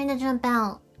 I'm trying to jump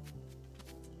out.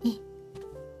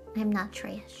 I'm not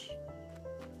trash.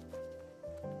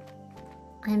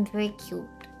 I'm very cute.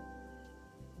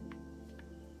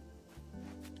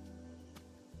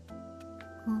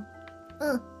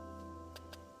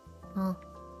 Oh,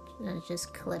 that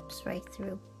just clips right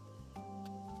through.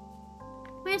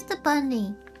 Where's the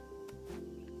bunny?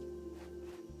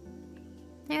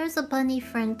 There's a bunny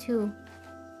friend too.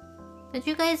 Did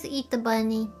you guys eat the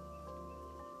bunny?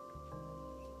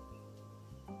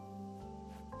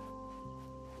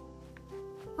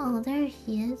 Oh, there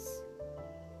he is.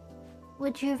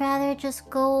 Would you rather just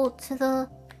go to the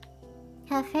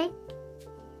cafe?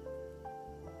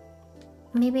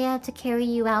 Maybe I have to carry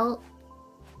you out.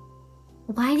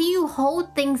 Why do you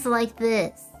hold things like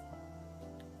this?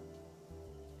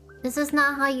 This is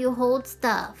not how you hold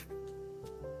stuff.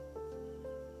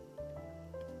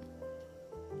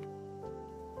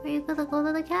 Are you gonna go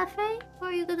to the cafe? Or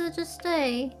are you gonna just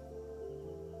stay?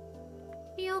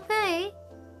 Are you okay?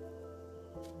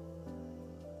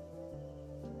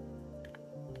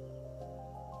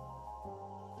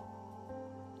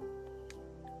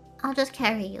 I'll just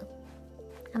carry you.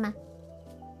 Come on.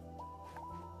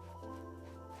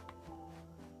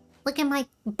 Look at my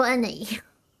bunny.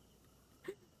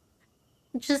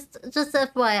 Just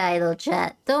FYI though,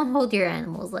 chat. Don't hold your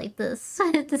animals like this.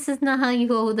 This is not how you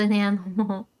hold an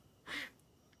animal.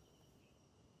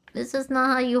 This is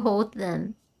not how you hold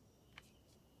them.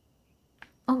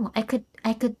 Oh, I could,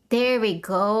 there we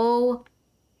go.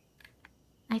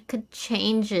 I could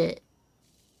change it.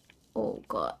 Oh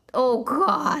god. Oh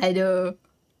god.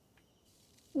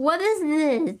 What is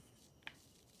this?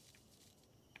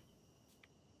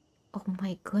 Oh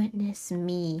my goodness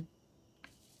me.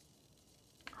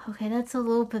 Okay, that's a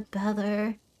little bit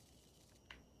better.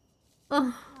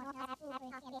 Oh.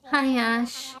 Hi,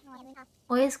 Ash.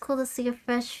 Always cool to see a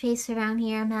fresh face around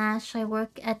here. I'm Ash. I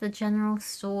work at the general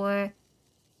store.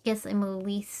 Guess I'm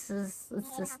Elise's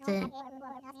assistant.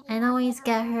 I don't always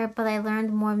get her, but I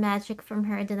learned more magic from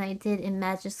her than I did in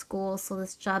magic school, so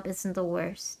this job isn't the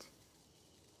worst.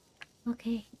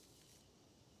 Okay.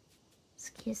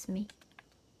 Excuse me.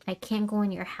 I can't go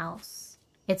in your house.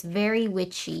 It's very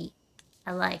witchy.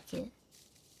 I like it.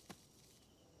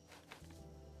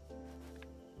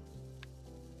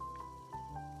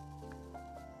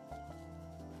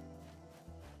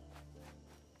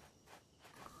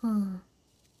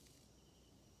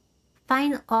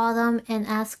 Find Autumn and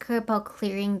ask her about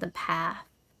clearing the path.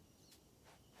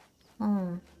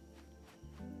 Oh.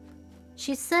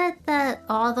 She said that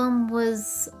Autumn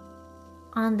was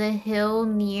on the hill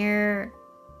near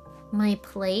my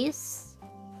place.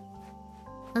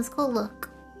 Let's go look.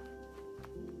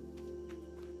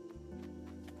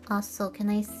 Also, can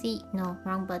I see? No,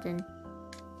 wrong button.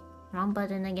 Wrong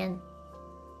button again.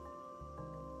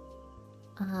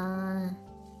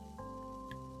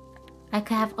 I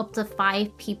could have up to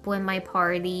 5 people in my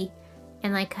party.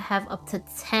 And I could have up to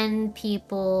 10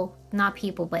 people, not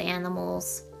people, but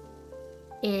animals,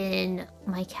 in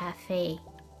my cafe.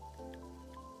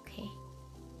 Okay.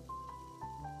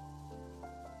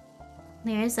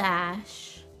 There's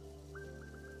Ash.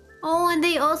 Oh, and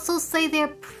they also say their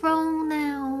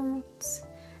pronouns.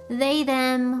 They,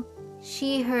 them,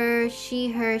 she, her, she,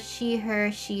 her, she,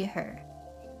 her, she, her.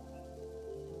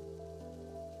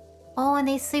 Oh, and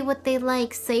they say what they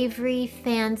like. Savory,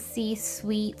 fancy,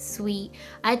 sweet, sweet.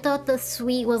 I thought the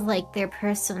sweet was like their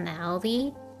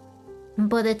personality.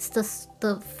 But it's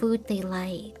the food they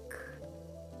like.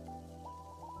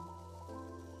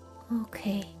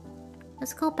 Okay.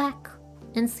 Let's go back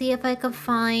and see if I can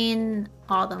find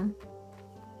Autumn.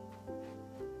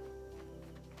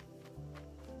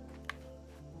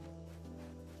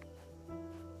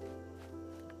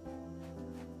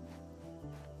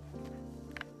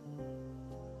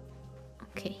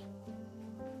 Okay.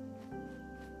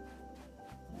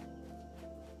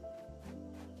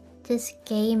 This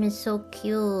game is so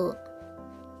cute. Look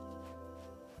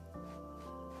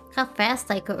how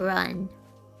fast I could run.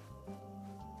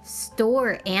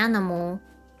 Store animal?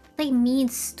 What do they mean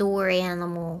store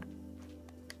animal?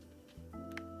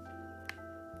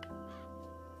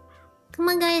 Come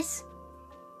on, guys.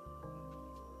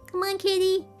 Come on,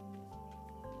 kitty.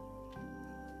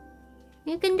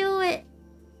 You can do it.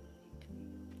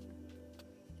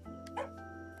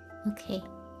 Okay.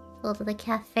 Go to the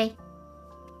cafe.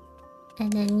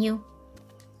 And then you.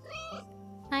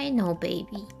 I know,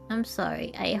 baby. I'm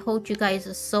sorry. I hold you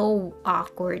guys so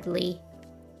awkwardly.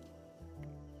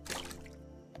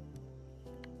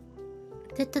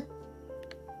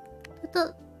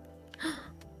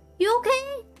 You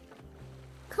okay?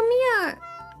 Come here.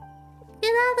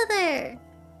 Get out of there.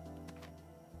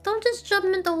 Don't just jump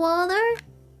in the water.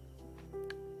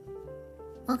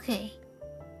 Okay.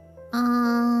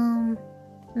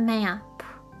 Map.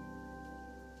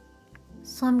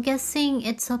 So I'm guessing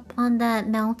it's up on that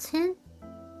mountain?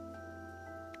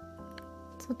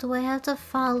 So do I have to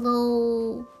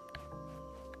follow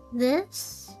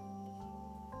this?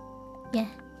 Yeah.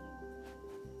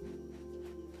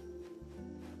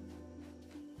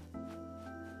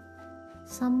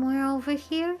 somewhere over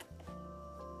here?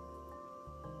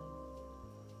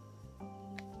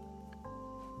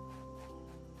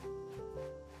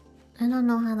 I don't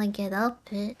know how to get up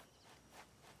it.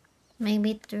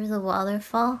 Maybe through the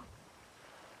waterfall?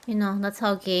 You know, that's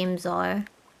how games are.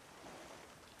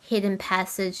 Hidden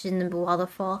passage in the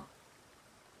waterfall.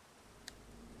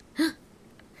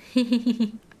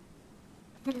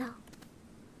 Hello.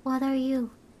 What are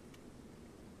you?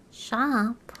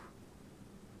 Shop?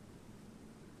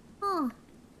 Oh.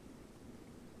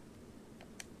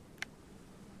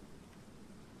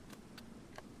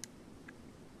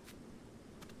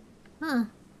 Huh.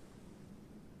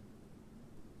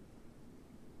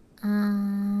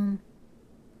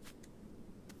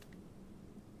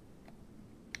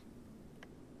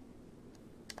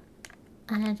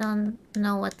 I don't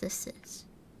know what this is.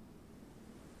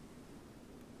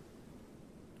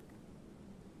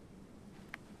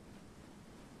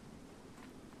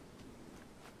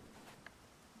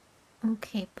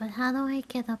 Okay, but how do I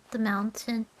get up the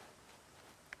mountain?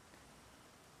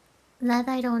 That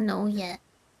I don't know yet.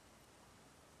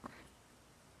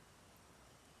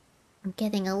 I'm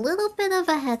getting a little bit of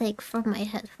a headache from my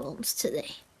headphones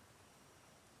today.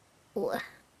 Ooh.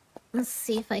 Let's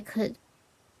see if I could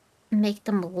make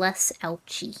them less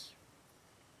ouchy.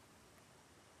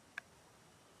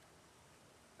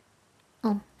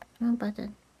 Oh, wrong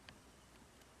button.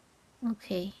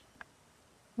 Okay.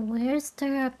 Where's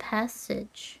there a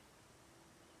passage?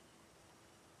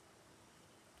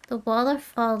 The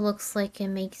waterfall looks like it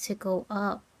makes it go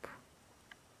up.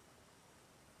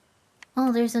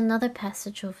 Oh, there's another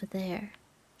passage over there.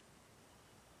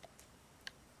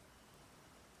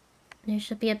 There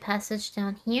should be a passage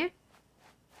down here.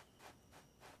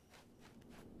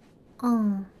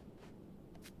 Oh.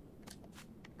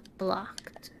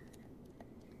 Blocked.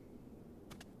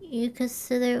 You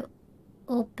consider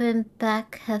open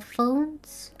back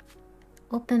headphones?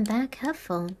 Open back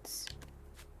headphones?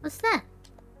 What's that?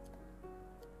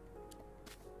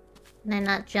 Can I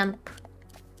not jump?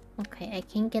 Okay, I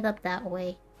can get up that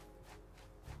way.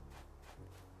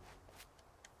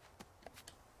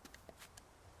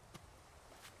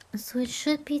 So it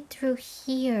should be through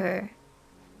here.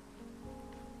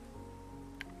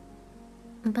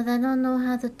 But I don't know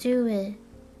how to do it.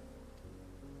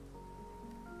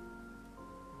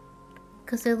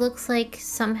 Because it looks like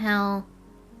somehow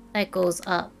that goes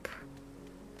up.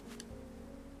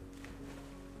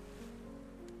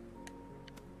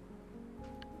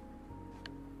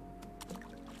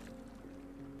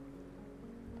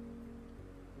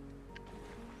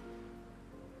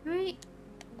 Right?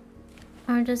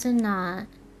 Or does it not?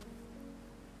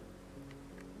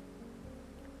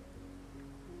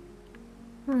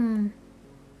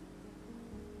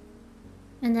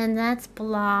 And then that's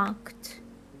blocked.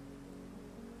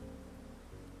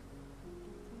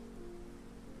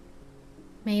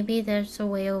 Maybe there's a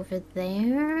way over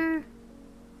there?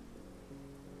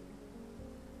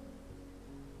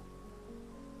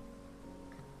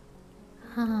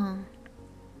 Huh.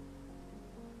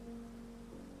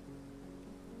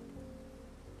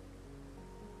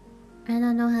 I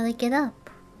don't know how to get up.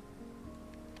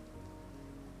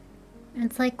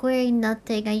 It's like wearing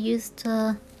nothing. I used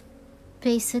to...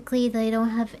 Basically, they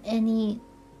don't have any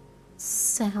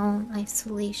sound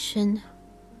isolation.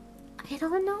 I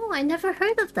don't know. I never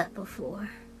heard of that before.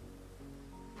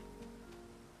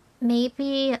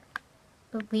 Maybe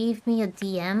leave me a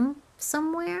DM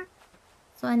somewhere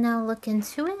so I now look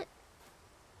into it.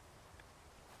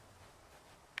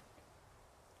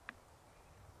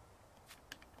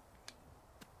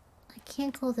 I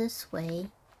can't go this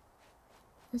way.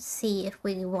 Let's see if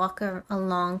we walk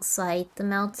alongside the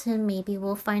mountain. Maybe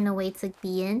we'll find a way to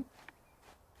be in.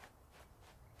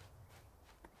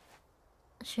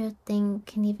 Sure thing,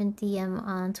 can even DM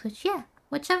on Twitch. Yeah,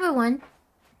 whichever one.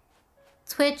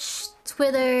 Twitch,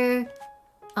 Twitter,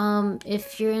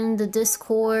 if you're in the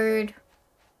Discord.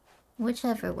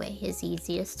 Whichever way is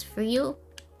easiest for you.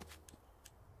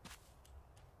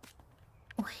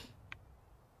 Okay.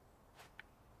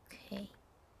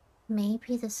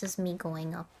 Maybe this is me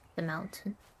going up the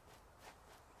mountain.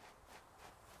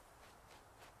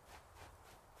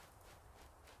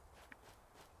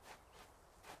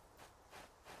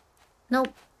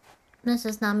 Nope. This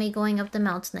is not me going up the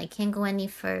mountain. I can't go any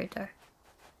further.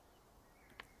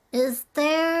 Is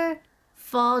there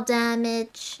fall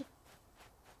damage?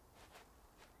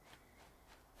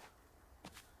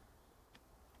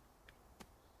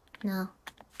 No.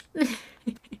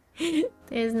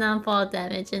 There's no fall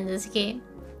damage in this game.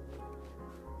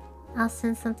 I'll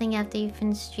send something after you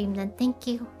finish stream then. Thank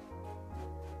you.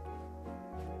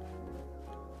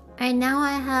 Alright, now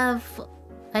I have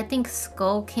I think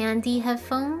Skull Candy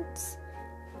headphones.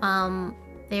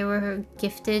 They were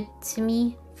gifted to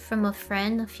me from a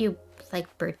friend a few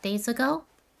like birthdays ago.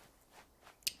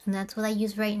 And that's what I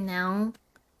use right now.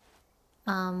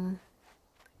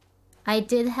 I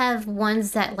did have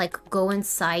ones that like go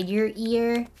inside your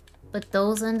ear, but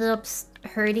those ended up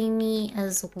hurting me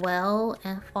as well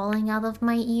and falling out of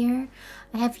my ear.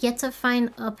 I have yet to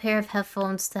find a pair of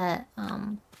headphones that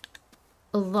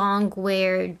long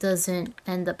wear doesn't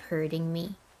end up hurting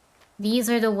me. These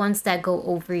are the ones that go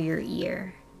over your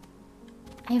ear.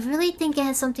 I really think it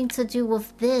has something to do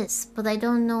with this, but I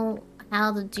don't know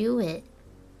how to do it.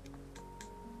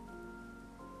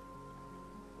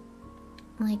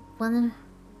 Like,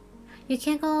 you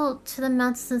can't go to the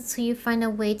mountains until you find a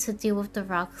way to deal with the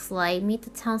rock slide. Meet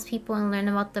the townspeople and learn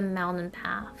about the mountain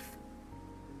path.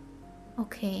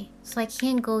 Okay, so I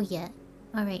can't go yet.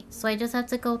 Alright, so I just have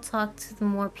to go talk to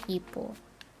more people.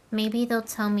 Maybe they'll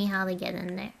tell me how to get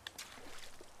in there.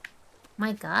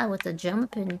 My god, with the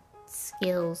jumping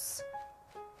skills.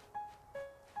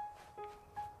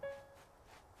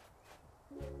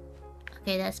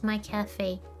 Okay, that's my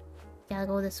cafe. Gotta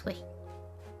go this way.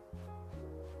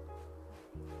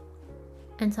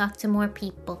 And talk to more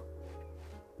people.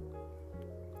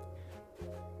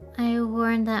 I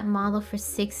wore that model for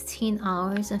 16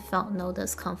 hours and felt no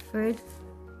discomfort.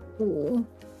 Ooh.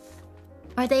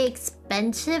 Are they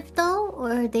expensive though,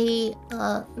 or are they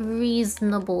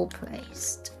reasonable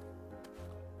priced?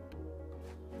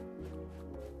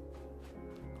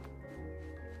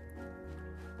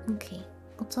 Okay,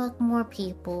 I'll talk more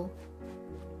people.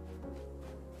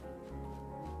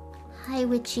 Hi,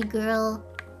 witchy girl.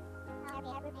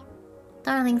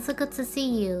 Darling, so good to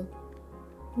see you.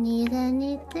 Need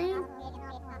anything?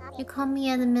 You call me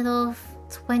in the middle of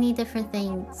 20 different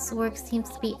things. Work seems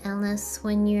to be endless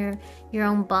when you're your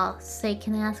own boss. Say,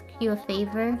 can I ask you a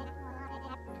favor?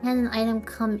 I had an item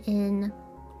come in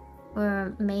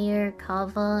for Mayor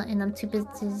Kava and I'm too busy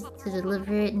to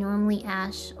deliver it. Normally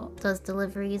Ash does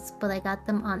deliveries, but I got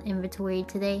them on inventory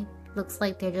today. Looks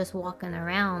like they're just walking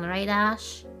around, right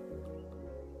Ash?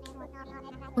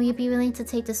 Will you be willing to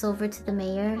take this over to the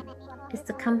mayor? It's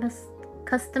the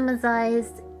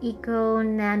customized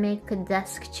ergonomic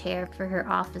desk chair for her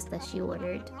office that she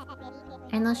ordered.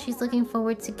 I know she's looking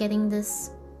forward to getting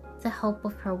this to help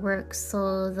with her work,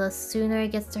 so the sooner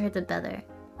it gets to her the better.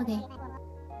 Okay.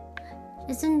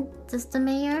 Isn't this the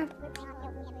mayor?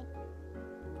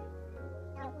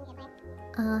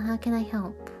 How can I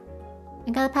help?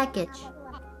 I got a package.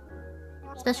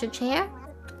 Special chair?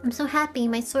 I'm so happy,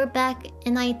 my sore back,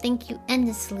 and I thank you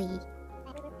endlessly.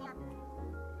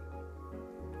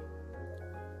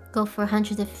 Go for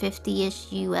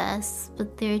 150-ish US,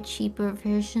 but they're cheaper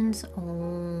versions.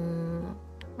 Oh,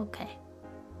 okay.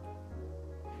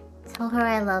 Tell her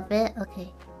I love it.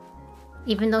 Okay.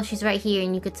 Even though she's right here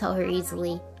and you could tell her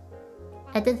easily.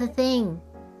 I did the thing.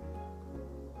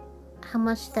 How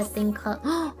much that thing cost?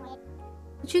 Oh!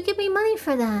 Did you give me money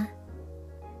for that?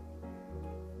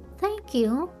 Thank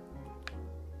you.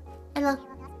 I love...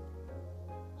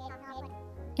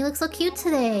 You look so cute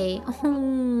today.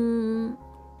 Oh.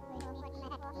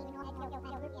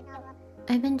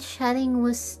 I've been chatting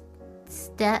with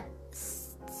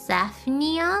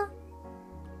Safnia?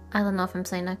 I don't know if I'm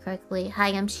saying that correctly. Hi,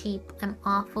 I'm Sheep. I'm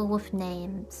awful with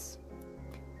names.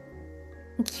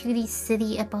 In Cutie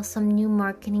City about some new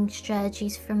marketing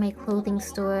strategies for my clothing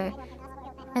store.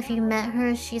 Have you met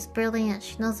her? She's brilliant.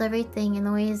 She knows everything and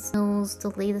always knows the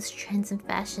latest trends in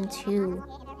fashion too.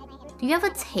 Do you have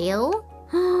a tail?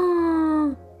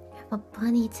 You have a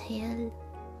bunny tail.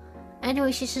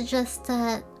 Anyway, she suggests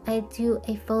that I do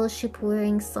a photo shoot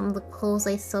wearing some of the clothes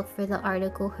I sell for the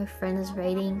article her friend is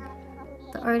writing.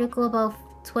 The article about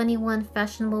 21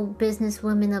 fashionable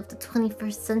businesswomen of the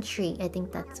 21st century. I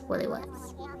think that's what it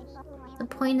was. The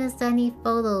point is that I need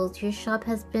photos. Your shop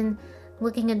has been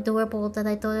looking adorable that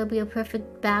I thought it would be a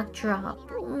perfect backdrop.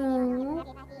 Aww.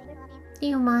 Do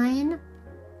you mind?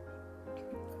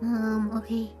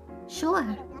 Okay. Sure.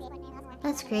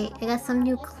 That's great. I got some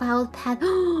new cloud pad.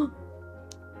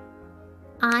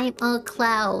 I'm a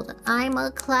cloud. I'm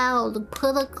a cloud.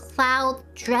 Put a cloud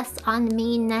dress on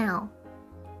me now.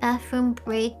 Bathroom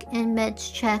break and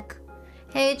meds check.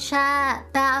 Hey chat,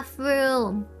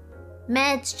 bathroom.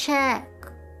 Meds check.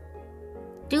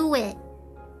 Do it.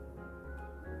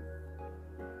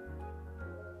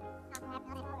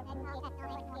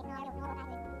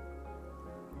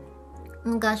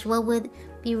 Oh gosh, what would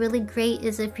be really great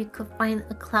is if you could find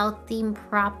a cloud theme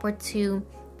prop or two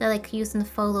that I could use in the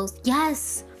photos.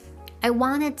 Yes! I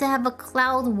wanted to have a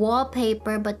cloud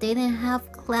wallpaper, but they didn't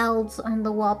have clouds on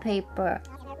the wallpaper.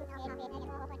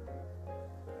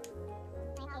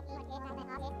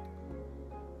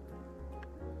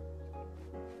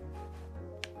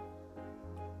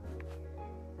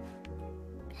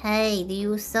 Hey, do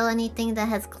you sell anything that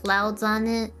has clouds on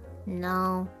it?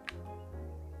 No.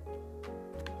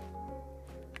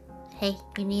 Hey,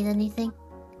 you need anything?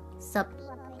 Sup?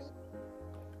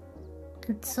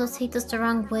 So take this the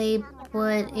wrong way,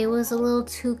 but it was a little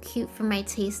too cute for my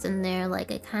taste in there.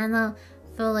 Like, I kinda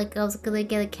felt like I was gonna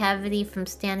get a cavity from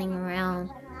standing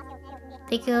around. I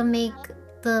think it would make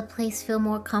the place feel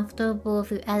more comfortable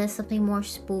if we added something more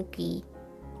spooky.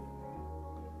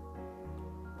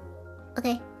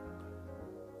 Okay.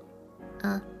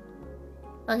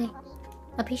 Okay.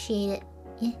 Appreciate it.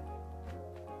 Yeah.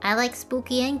 I like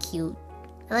spooky and cute.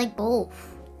 I like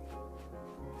both.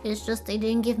 It's just they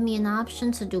didn't give me an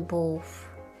option to do both.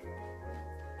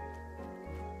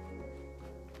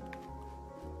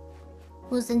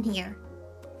 Who's in here?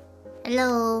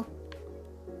 Hello?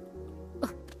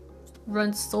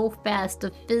 Runs so fast.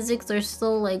 The physics are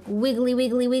so like wiggly,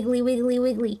 wiggly, wiggly, wiggly,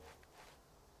 wiggly.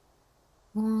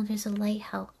 Oh, there's a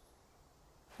lighthouse.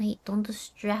 Wait, don't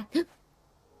distract.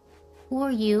 Who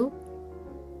are you?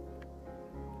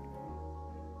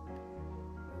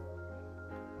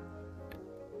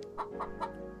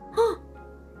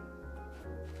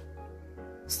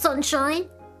 Sunshine?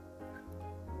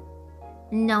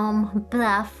 Numb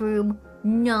bathroom.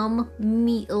 Numb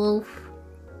meatloaf.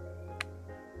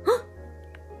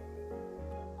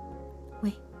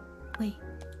 Wait.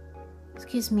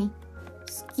 Excuse me.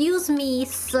 Excuse me,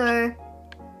 sir.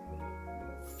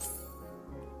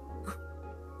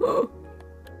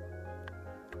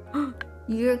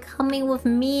 You're coming with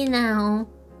me now.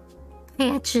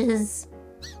 Patches.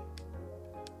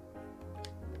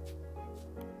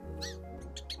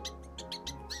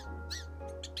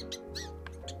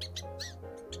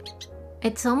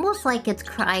 It's almost like it's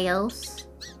cryos.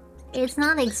 It's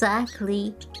not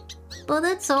exactly, but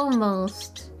it's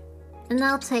almost. And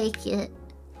I'll take it.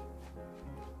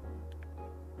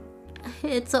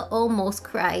 It's a almost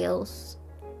cryos.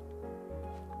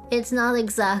 It's not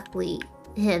exactly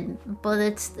him, but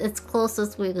it's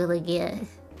closest we're gonna get.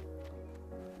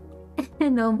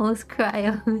 An almost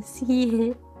cryos,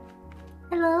 yeah.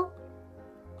 Hello?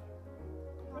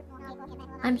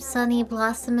 I'm Sunny.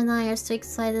 Blossom and I are so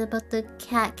excited about the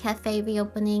cat cafe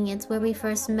reopening. It's where we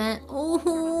first met.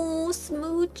 Oh,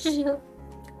 smooch!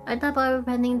 I thought about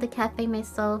running the cafe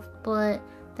myself, but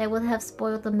that would have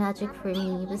spoiled the magic for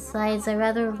me. Besides, I'd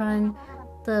rather run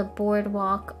the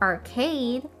Boardwalk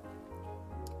Arcade.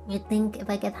 You'd think if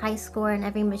I get high score on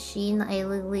every machine, I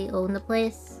literally own the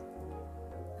place.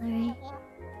 Alright.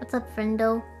 What's up,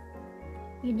 friendo?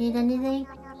 You need anything?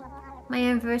 My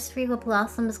anniversary with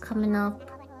Blossom is coming up.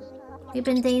 We've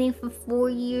been dating for 4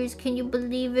 years. Can you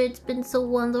believe it? It's been so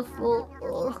wonderful.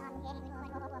 Ugh.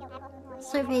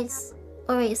 Surveys.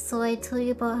 Alright, so I told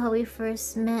you about how we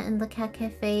first met in the cat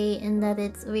cafe and that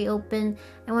it's reopened.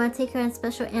 I want to take her on a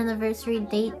special anniversary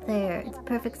date there. It's a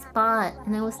perfect spot.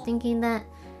 And I was thinking that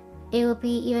it would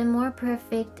be even more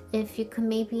perfect if you could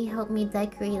maybe help me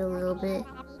decorate a little bit.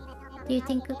 Do you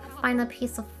think we could find a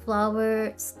piece of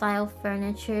flower-style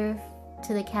furniture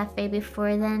to the cafe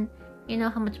before then? You know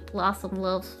how much Blossom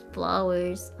loves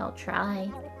flowers. I'll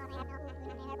try.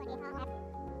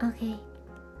 Okay.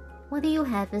 What do you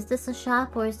have? Is this a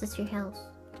shop or is this your house?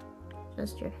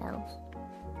 Just your house.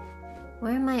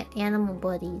 Where are my animal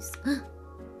buddies?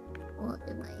 What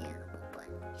are my animal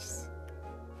buddies?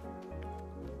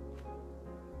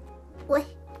 What?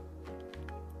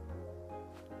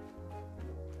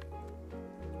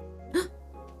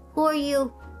 Who are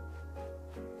you?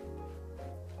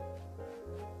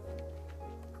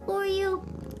 Who are you?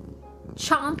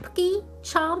 Chompy?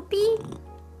 Chompy?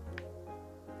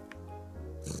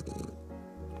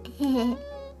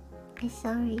 I'm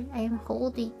sorry, I am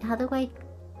holding. How do I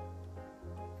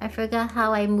forgot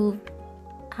how I move.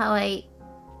 How I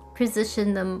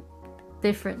position them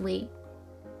differently.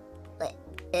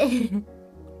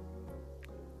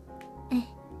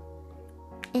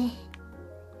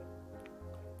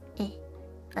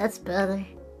 That's better.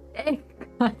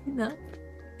 No.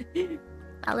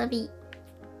 I love you.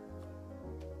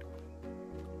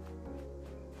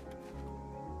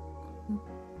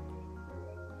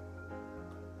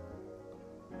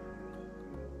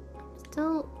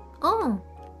 Still. Oh!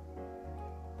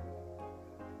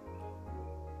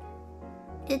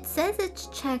 It says it's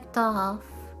checked off.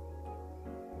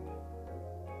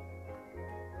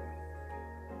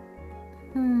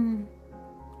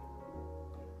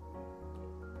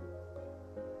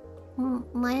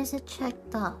 Why is it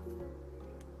checked off?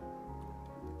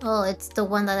 Oh, it's the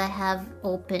one that I have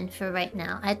open for right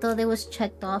now. I thought it was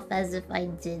checked off as if I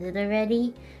did it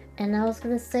already. And I was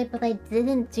gonna say, but I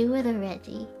didn't do it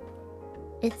already.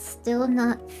 It's still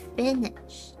not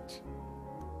finished.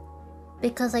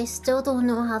 Because I still don't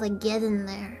know how to get in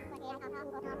there.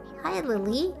 Hi,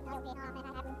 Lily.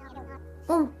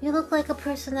 Oh, you look like a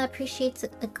person that appreciates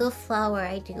a good flower.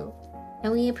 I do.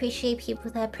 And we appreciate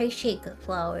people that appreciate good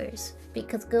flowers.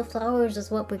 Because good flowers is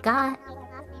what we got.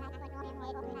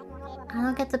 I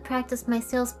don't get to practice my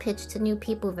sales pitch to new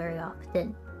people very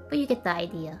often. But you get the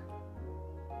idea.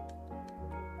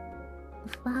 A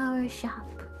flower shop.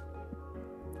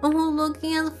 Oh,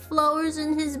 looking at the flowers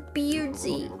in his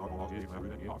beardsy.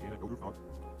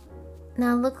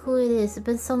 Now look who it is. It's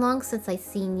been so long since I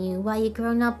seen you. Why, you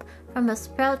grown up from a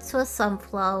sprout to a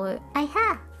sunflower. I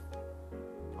have.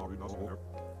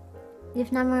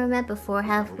 We've never met before,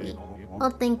 have we?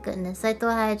 Oh, thank goodness. I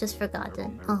thought I had just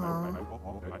forgotten. Oh.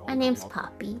 My name's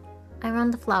Poppy. I run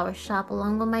the flower shop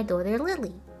along with my daughter,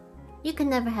 Lily. You can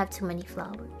never have too many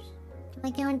flowers. Can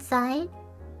I go inside?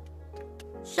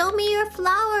 Show me your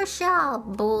flower shop!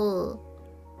 Bull.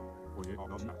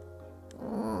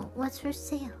 Oh, what's for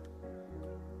sale?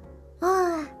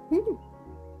 Ah,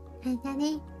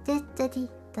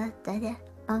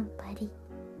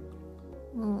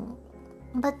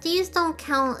 but these don't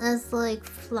count as like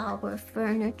flower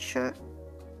furniture,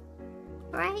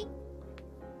 right?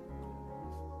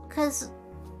 Cause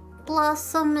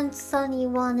Blossom and Sunny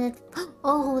wanted.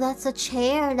 Oh, that's a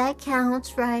chair. That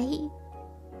counts, right?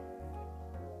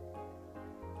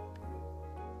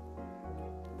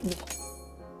 Yeah.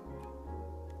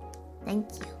 Thank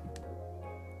you.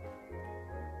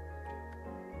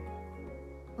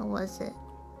 What was it?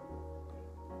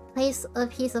 Place a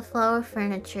piece of flower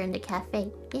furniture in the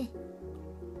cafe. Yeah.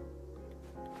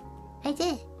 I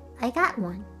did. I got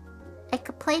one. I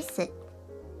could place it.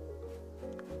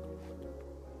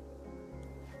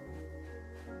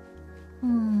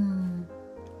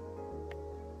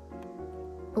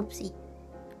 Oopsie.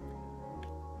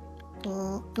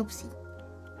 Oh, oopsie.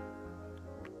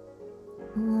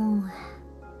 Ooh.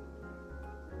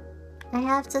 I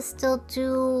have to still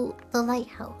do the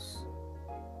lighthouse.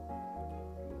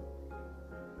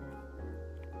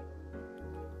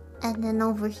 And then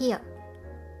over here.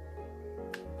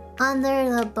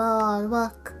 Under the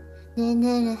boardwalk.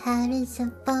 Having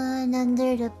some fun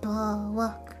under the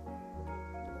boardwalk.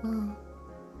 Oh.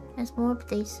 There's more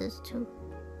places too.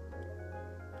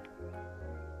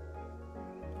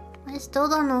 I still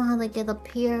don't know how to get up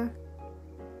here.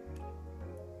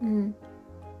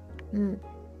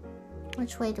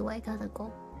 Which way do I gotta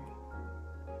go?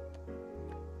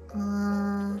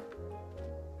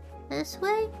 This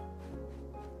way?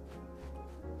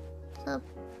 The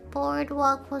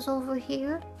boardwalk was over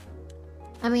here.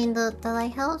 I mean the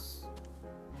lighthouse?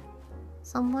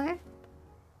 Somewhere?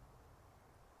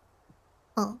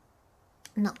 Oh.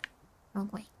 No. Wrong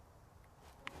way.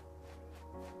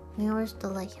 Where's the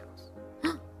lighthouse?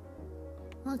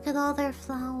 Look at all their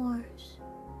flowers.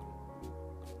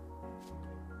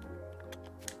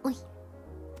 Wait.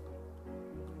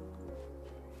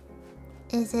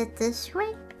 Is it this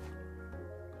way?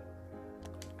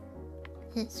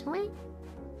 This way?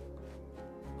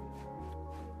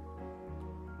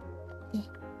 Yeah.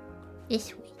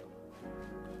 This way.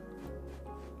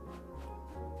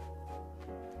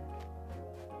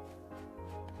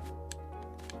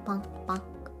 Bonk, bonk.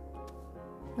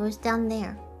 It was down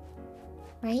there.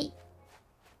 Right?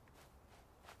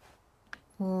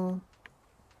 Oh.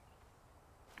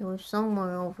 It was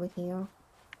somewhere over here.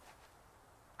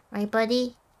 Right,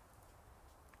 buddy?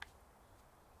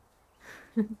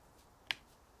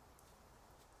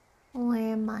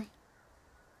 Where am I?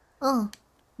 Oh,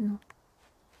 no.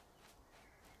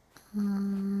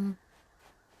 I'm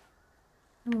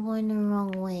going the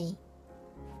wrong way.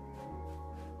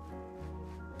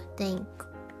 I think.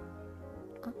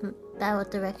 Bad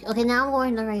direction. Okay, now I'm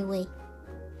going the right way.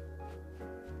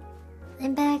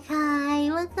 I'm back. Hi,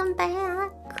 welcome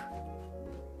back.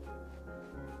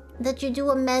 Did you do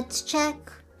a meds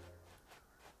check?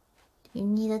 Do you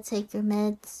need to take your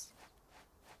meds?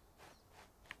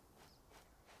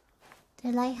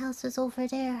 The lighthouse is over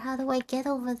there. How do I get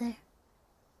over there?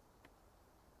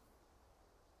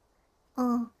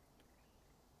 Oh.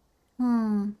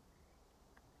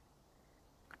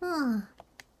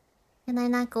 Can I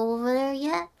not go over there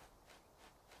yet?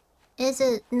 Is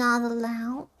it not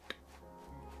allowed?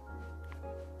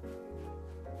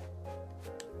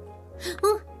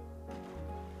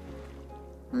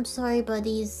 I'm sorry,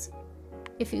 buddies,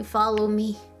 if you follow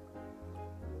me.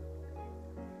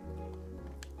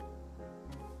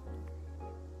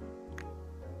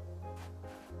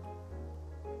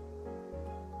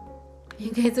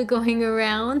 You guys are going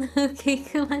around? Okay,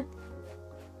 come on.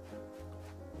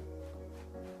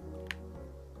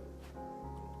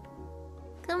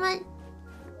 Come on.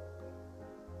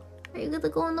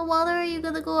 gonna go in the water or are you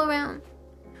gonna go around?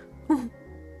 Where'd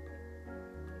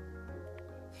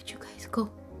you guys go?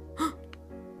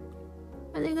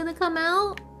 Are they gonna come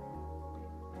out?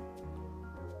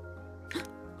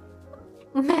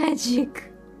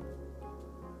 Magic.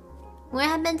 What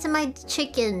happened to my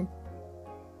chicken?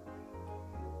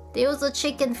 There was a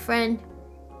chicken friend.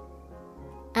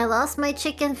 I lost my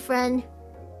chicken friend.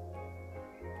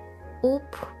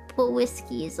 Oop, put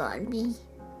whiskeys on me.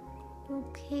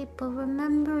 Okay, but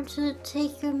remember to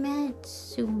take your meds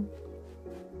soon.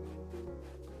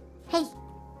 Hey!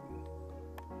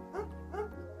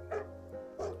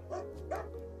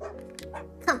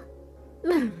 Come.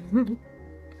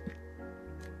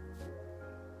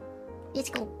 Let's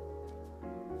go.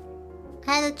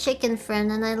 I had a chicken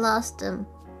friend and I lost him.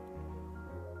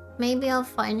 Maybe I'll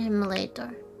find him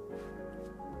later.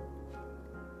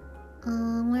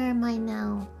 Where am I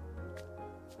now?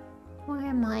 Where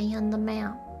am I on the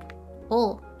map?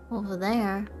 Oh, over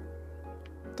there.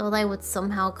 Thought I would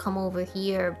somehow come over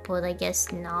here, but I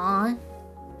guess not.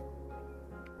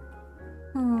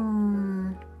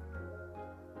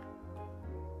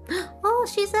 Oh,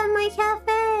 she's at my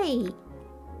cafe!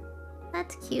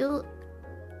 That's cute.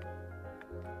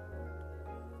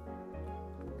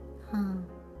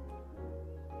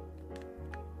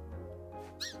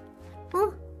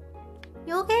 Oh,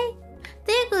 you okay?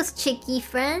 There goes Chicky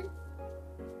friend.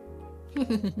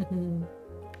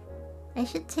 I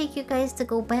should take you guys to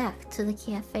go back to the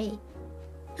cafe.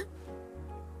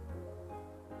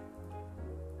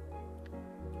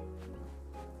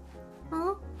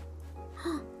 Oh?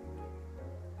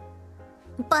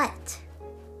 But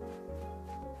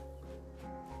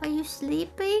are you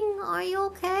sleeping? Are you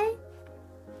okay?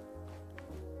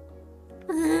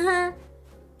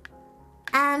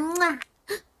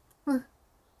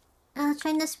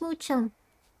 Trying to smooch him.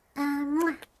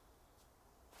 Are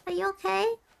you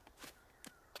okay?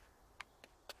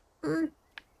 Oh.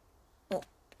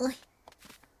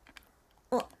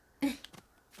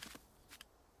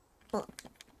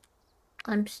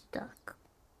 I'm stuck.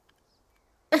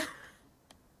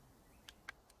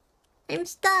 I'm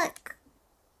stuck.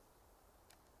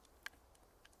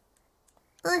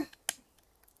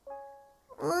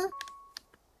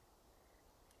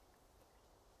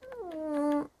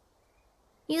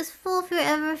 Useful if you're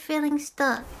ever feeling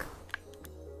stuck.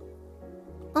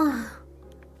 Oh.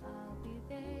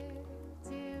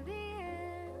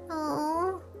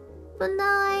 Oh. Good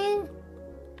night.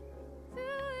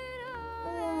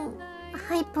 Oh.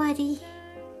 Hi, buddy.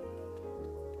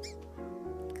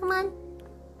 Come on.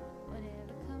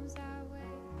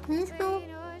 Let's go.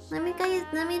 Let me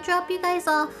drop you guys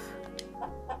off.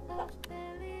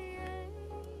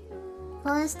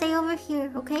 Well, let's stay over here,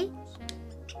 okay?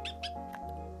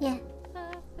 Yeah.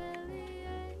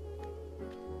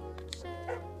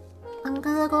 I'm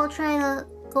gonna go try to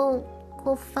go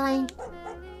find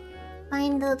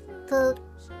the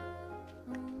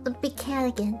big cat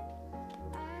again.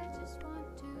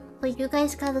 But you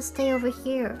guys gotta stay over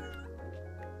here.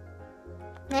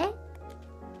 Okay?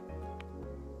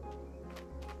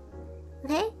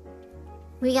 Okay?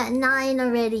 We got 9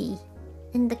 already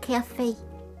in the cafe.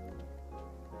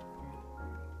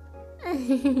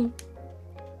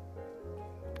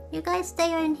 You guys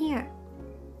stay in here.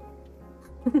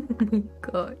 Oh my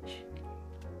gosh.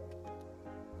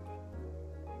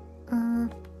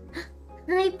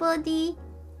 Hi, buddy.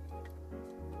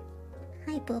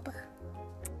 Hi, Bubba.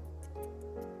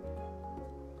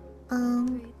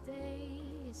 Oh.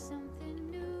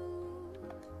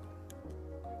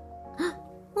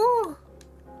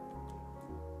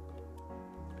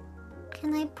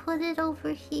 Can I put it over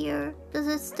here? Does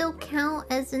it still count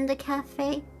as in the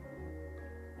cafe?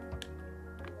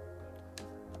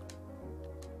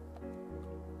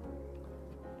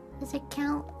 Does it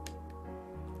count?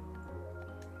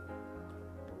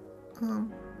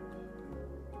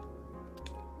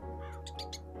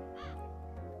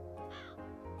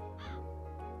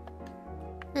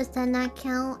 Does that not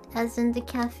count as in the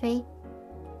cafe?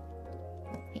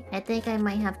 Okay, I think I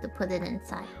might have to put it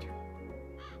inside.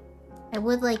 I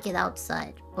would like it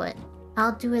outside, but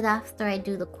I'll do it after I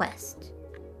do the quest.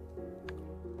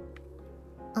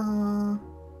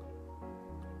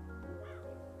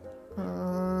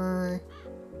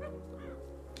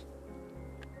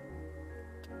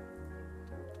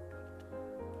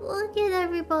 Look at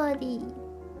everybody.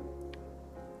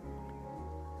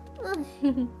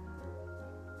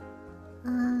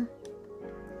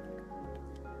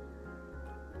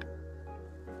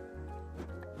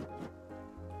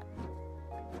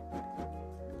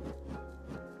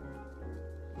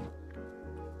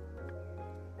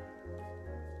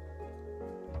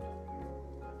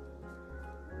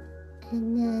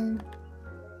 And then...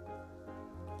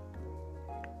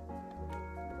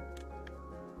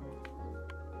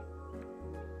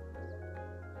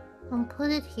 I'll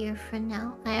put it here for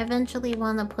now. I eventually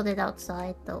want to put it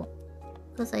outside though,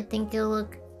 because I think it'll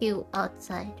look cute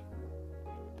outside.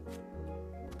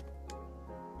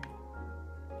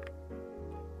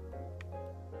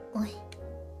 Oi.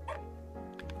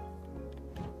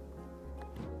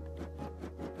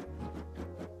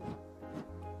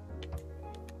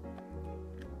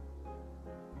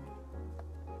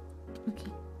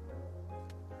 Okay.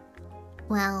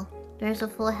 Wow, there's a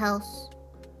full house.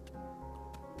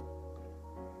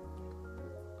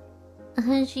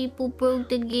 Sheeple broke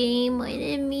the game. I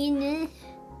didn't mean it.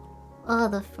 All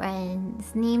the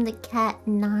friends. Name the cat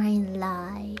 9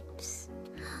 lives.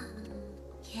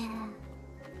 Yeah.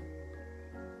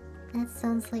 That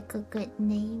sounds like a good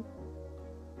name.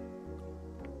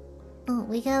 Oh,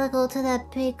 we gotta go to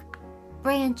that big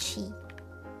branchy.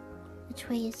 Which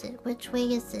way is it? Which way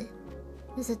is it?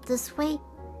 Is it this way?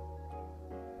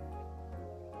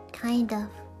 Kind of.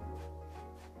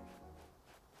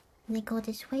 Can they go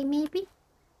this way, maybe?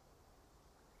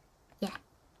 Yeah.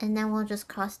 And then we'll just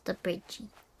cross the bridge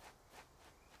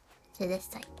to this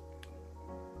side.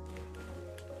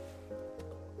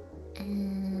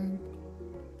 And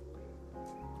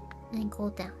go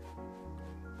down.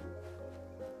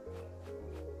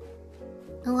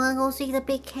 I wanna go see the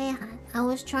big cat. I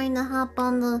was trying to hop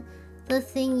on the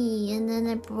thingy and then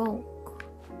it broke.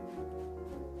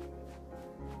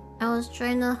 I was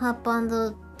trying to hop on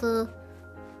the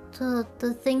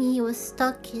thing he was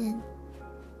stuck in.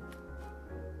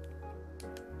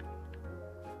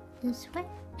 This way?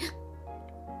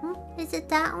 Is it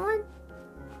that one?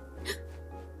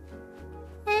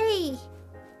 Hey!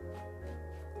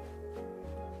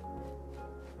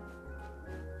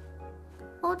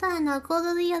 Hold on, I'll go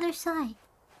to the other side.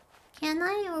 Can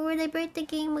I? Or will they break the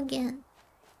game again?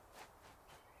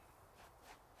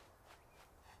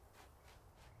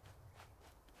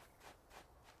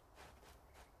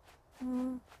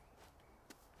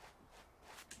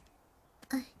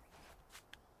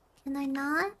 Can I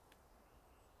not?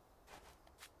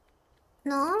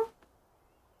 No?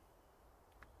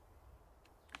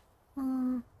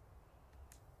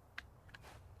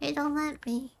 They don't let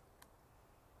me.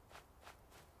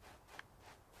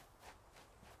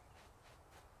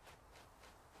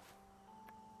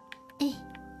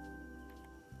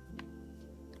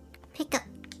 Pick up.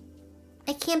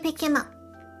 I can't pick him up.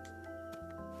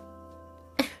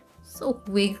 So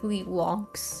wiggly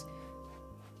wonks.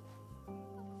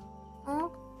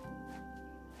 Oh.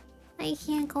 I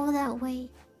can't go that way.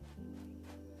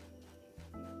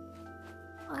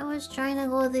 I was trying to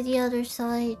go to the other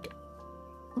side,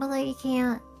 but I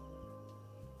can't.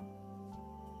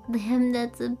 Damn,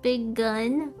 that's a big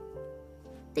gun.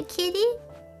 The kitty?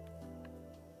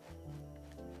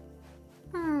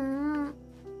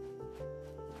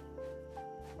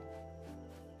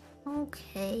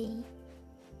 Okay.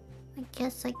 I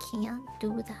guess I can't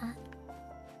do that.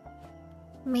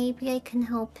 Maybe I can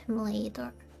help him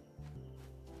later.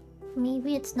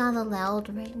 Maybe it's not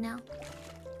allowed right now.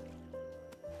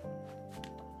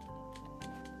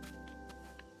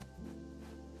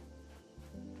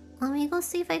 Let me go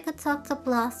see if I could talk to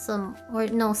Blossom. Or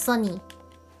no, Sunny.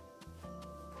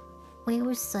 Wait,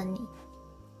 where's Sunny?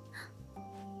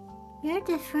 You're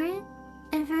different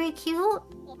and very cute.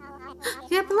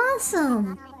 You're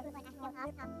Blossom!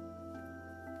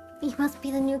 He must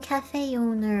be the new cafe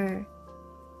owner.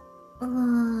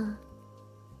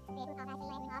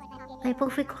 I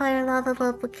both require a lot of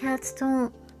love, but cats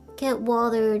don't get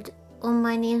watered. Oh,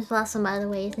 my name's Blossom, by the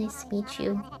way. It's nice to meet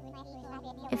you.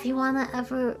 If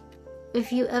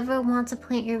you ever want to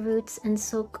plant your roots and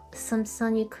soak some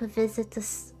sun, you could visit the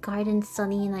garden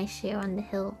Sunny and I share on the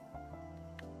hill.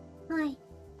 Hi.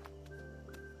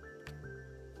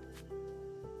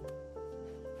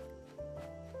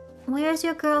 Where's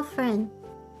your girlfriend?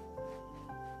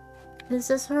 Is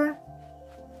this her?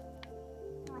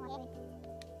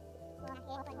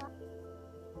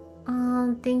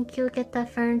 Thank you. Get that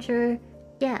furniture.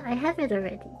 Yeah, I have it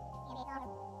already.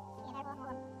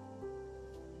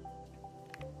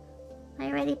 I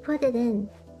already put it in.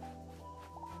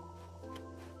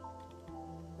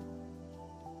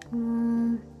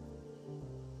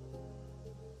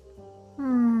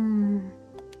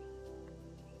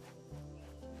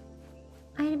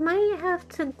 I might have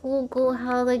to Google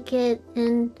how to get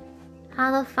in,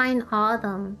 how to find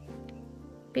Autumn.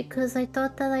 Because I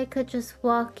thought that I could just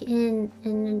walk in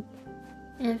and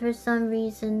for some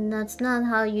reason that's not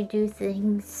how you do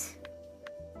things.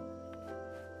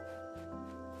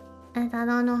 And I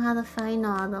don't know how to find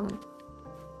Autumn.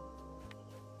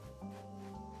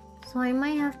 So I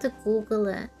might have to Google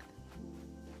it.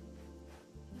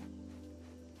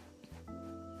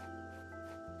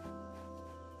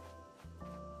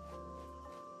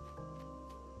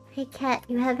 Hey cat,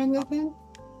 you have anything?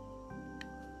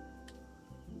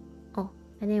 Oh,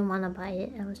 I didn't want to buy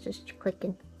it. I was just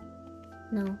clicking.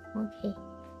 No, okay.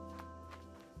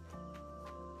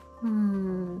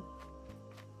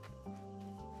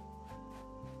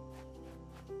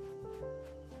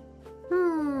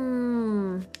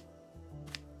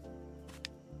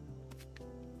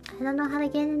 I don't know how to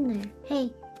get in there.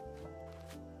 Hey.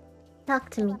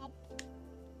 Talk to me.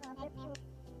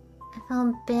 I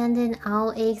found abandoned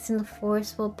owl eggs in the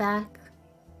forest well back.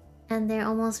 And they're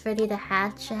almost ready to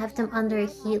hatch. I have them under a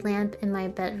heat lamp in my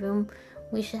bedroom.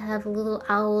 We should have little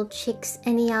owl chicks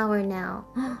any hour now.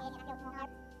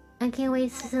 I can't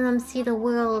wait to see them see the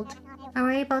world. I'm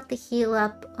worried about the heat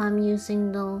lamp I'm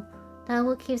using though. That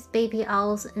will keep baby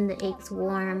owls and the eggs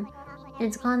warm.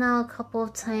 It's gone out a couple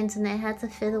of times and I had to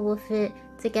fiddle with it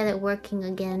to get it working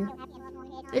again.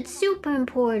 It's super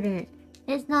important.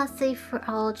 It's not safe for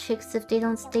owl chicks if they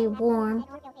don't stay warm.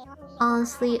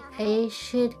 Honestly, I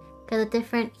should get a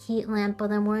different heat lamp,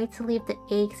 but I'm worried to leave the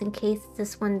eggs in case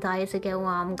this one dies again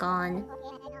while I'm gone.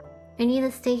 I need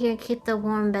to stay here and keep them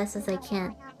warm best as I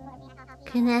can.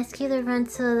 Can I ask you to run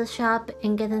to the shop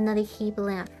and get another heat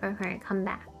lamp for her and come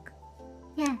back?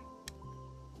 Yeah.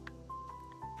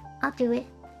 I'll do it.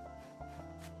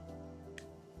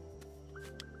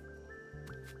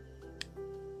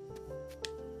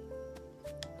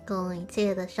 Going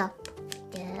to the shop,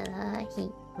 get a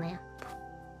heat lamp.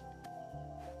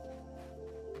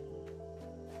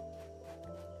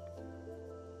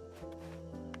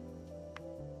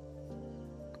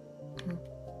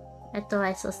 I thought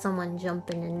I saw someone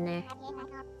jumping in there.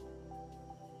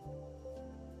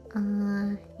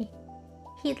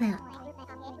 Heat lamp.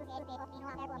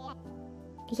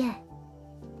 Yeah.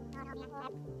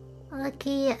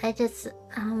 Lucky, I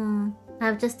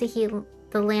have just the heat.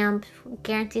 The lamp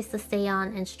guarantees to stay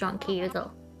on and strong. Here you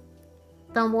go.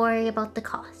 Don't worry about the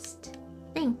cost.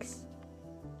 Thanks.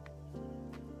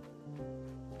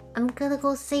 I'm gonna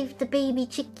go save the baby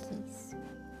chickies.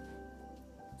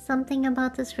 Something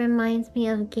about this reminds me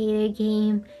of Gator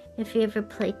Game, if you ever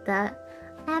played that.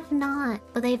 I have not,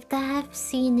 but I have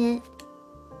seen it.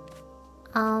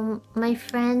 My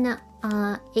friend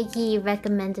Iggy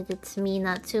recommended it to me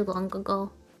not too long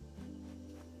ago.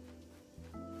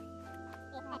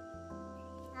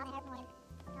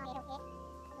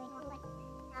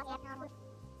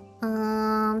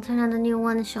 Turn on the new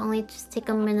one. It should only just take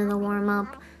a minute to warm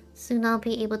up. Soon I'll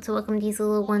be able to welcome these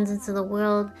little ones into the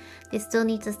world. They still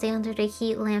need to stay under the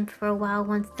heat lamp for a while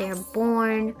once they're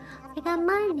born. I got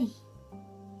money.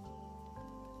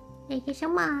 Thank you so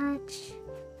much.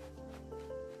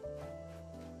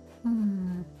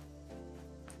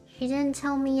 She didn't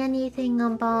tell me anything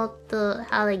about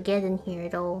how to get in here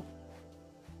though.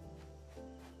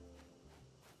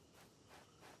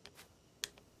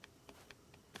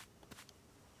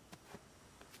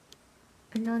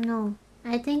 I don't know.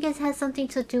 I think it has something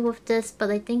to do with this, but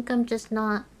I think I'm just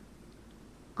not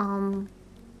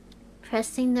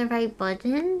pressing the right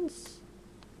buttons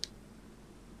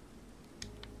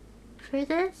for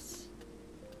this.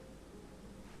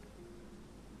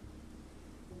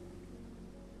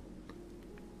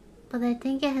 But I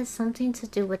think it has something to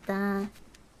do with that.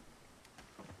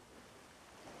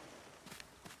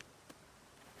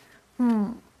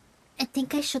 I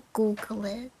think I should Google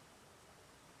it.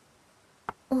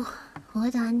 Oh,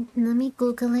 hold on. Let me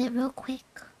Google it real quick.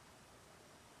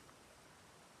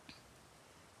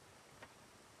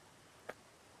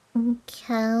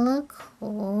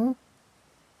 Calico.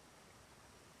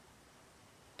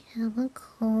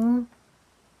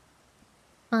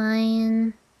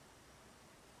 Fine.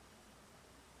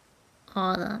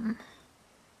 Autumn.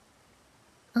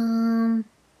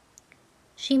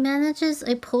 She manages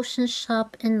a potion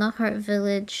shop in the Heart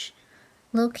Village,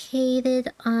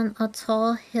 located on a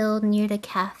tall hill near the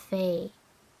cafe.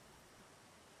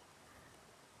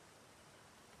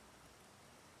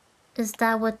 Is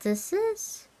that what this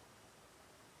is?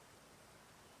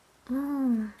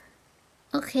 Oh,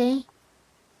 okay.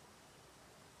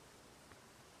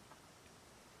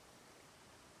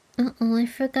 Uh-oh, I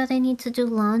forgot I need to do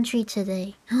laundry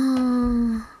today.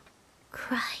 Oh,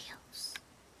 Cryos.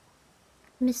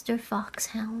 Mr.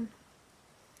 Foxhound.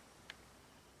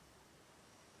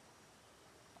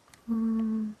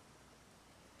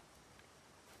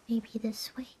 Maybe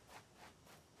this way.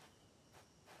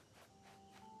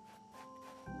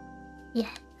 Yeah,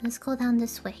 let's go down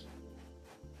this way.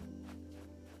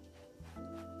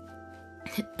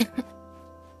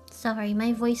 Sorry,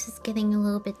 my voice is getting a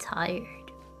little bit tired.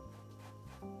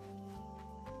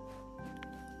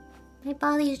 My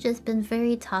body's just been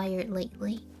very tired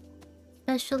lately.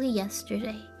 Especially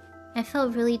yesterday. I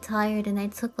felt really tired and I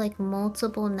took like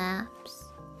multiple naps.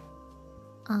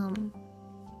 And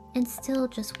still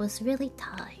just was really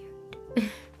tired.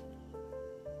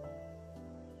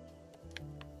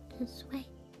 This way.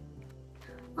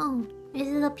 Oh, is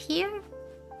it up here?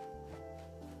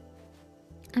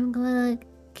 I'm gonna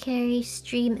carry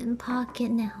Stream in Pocket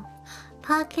now.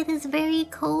 Pocket is very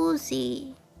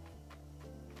cozy.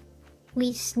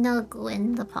 We snuggle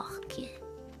in the pocket.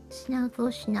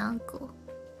 Snuggle, snuggle.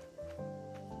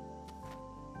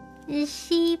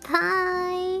 Sheep,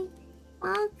 hi!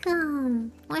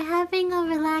 Welcome! We're having a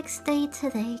relaxed day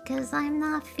today because I'm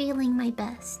not feeling my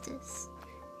bestest.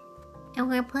 And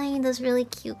we're playing this really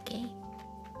cute game.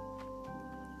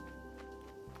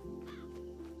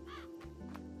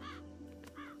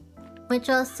 Which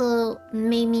also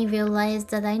made me realize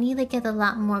that I need to get a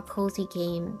lot more cozy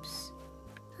games.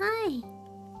 Hi!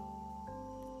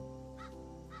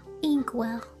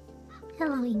 Inkwell.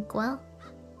 Hello, Inkwell.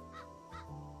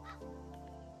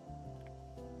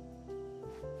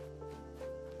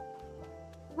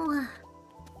 Wow.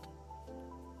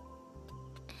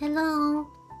 Hello.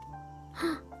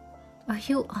 Are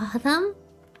you Autumn?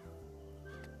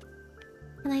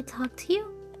 Can I talk to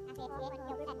you?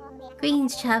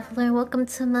 Greetings, traveler. Welcome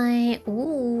to my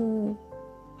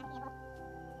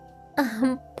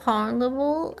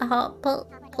Carnival.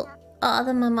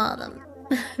 Autumn, I'm Autumn.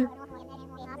 I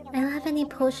don't have any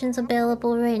potions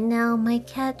available right now. My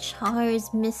cat Char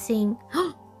is missing.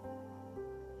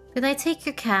 Did I take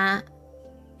your cat?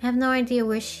 I have no idea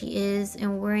where she is,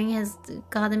 and worrying has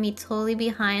gotten me totally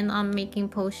behind on making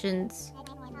potions.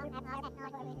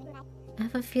 I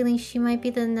have a feeling she might be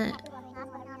the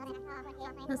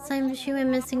last time she went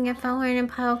missing, I found her in a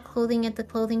pile of clothing at the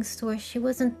clothing store. She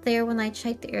wasn't there when I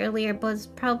checked earlier, but it's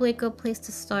probably a good place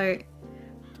to start.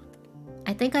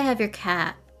 I think I have your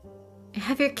cat. I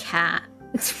have your cat.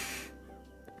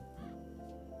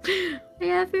 I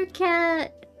have your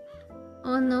cat.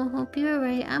 Oh no, hope you're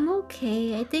right. I'm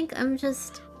okay. I think I'm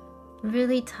just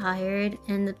really tired,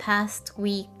 and the past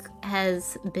week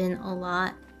has been a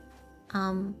lot.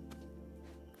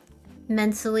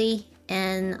 Mentally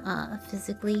and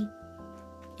physically.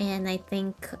 And I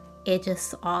think it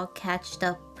just all catched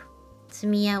up to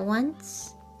me at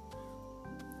once.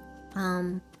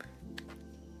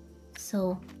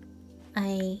 So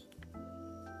I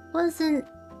wasn't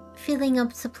feeling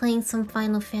up to playing some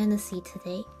Final Fantasy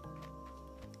today.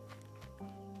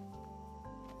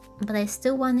 But I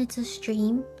still wanted to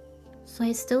stream. So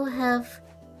I still have...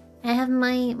 I have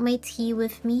my tea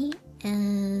with me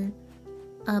and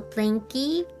a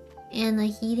blankie and a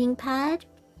heating pad,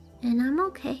 and I'm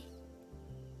okay.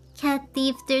 Cat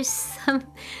thief, there's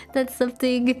that's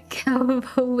something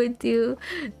Calico would do.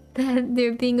 That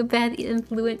they're being a bad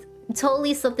influence.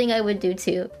 Totally something I would do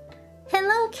too.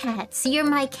 Hello, cats. You're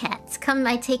my cats. Come,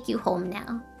 I take you home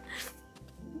now.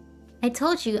 I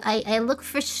told you, I look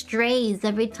for strays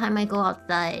every time I go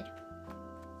outside.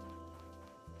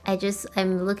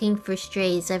 I'm looking for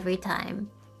strays every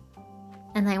time.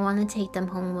 And I want to take them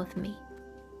home with me.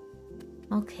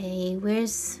 Okay,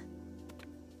 where's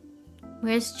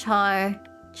Char?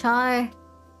 Char,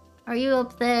 are you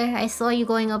up there? I saw you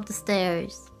going up the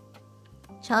stairs.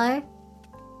 Char?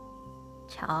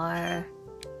 Char,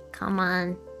 come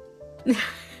on.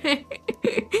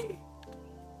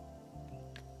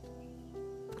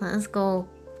 Let's go.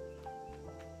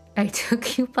 I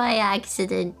took you by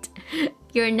accident.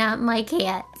 You're not my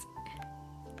cat.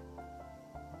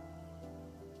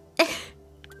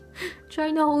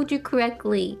 Trying to hold you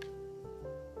correctly.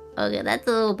 Okay, that's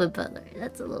a little bit better.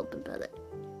 That's a little bit better.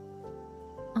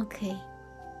 Okay.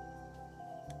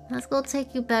 Let's go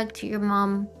take you back to your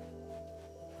mom.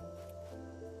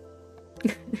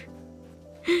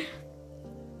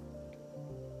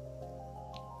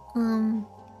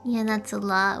 Yeah, that's a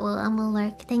lot. Well, I'm a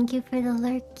lurk. Thank you for the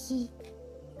lurky.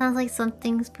 Sounds like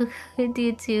something Spook would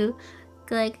do too.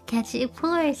 Like, catch it. Of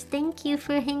course. Thank you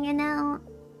for hanging out.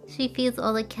 She feeds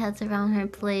all the cats around her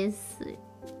place.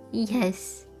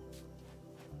 Yes.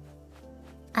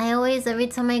 Every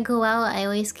time I go out, I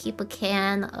always keep a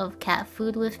can of cat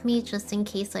food with me just in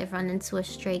case I run into a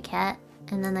stray cat,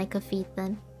 and then I could feed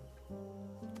them.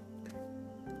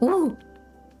 Ooh!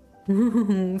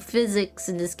 Physics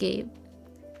in this game.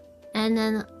 And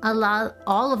then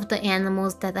all of the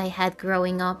animals that I had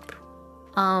growing up,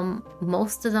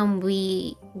 most of them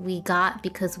we got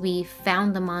because we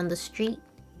found them on the street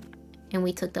and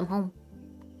we took them home.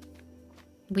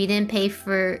 We didn't pay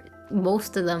for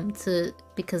most of them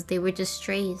because they were just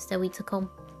strays that we took home.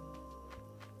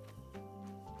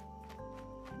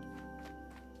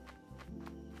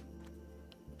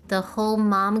 The whole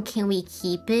mom can we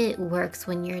keep it works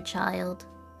when you're a child.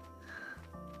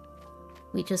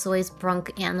 We just always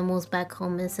brunk animals back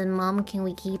home and said, Mom, can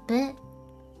we keep it?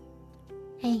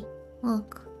 Hey,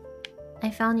 look. I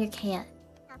found your cat.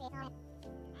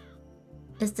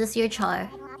 Is this your char?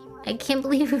 I can't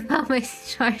believe you found my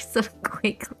char so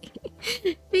quickly.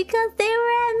 Because they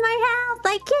were at my house.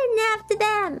 I kidnapped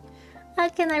them. How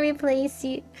can I replace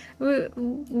you?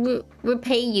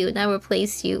 Repay you, not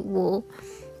replace you. Wool.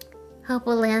 Help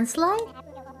a landslide?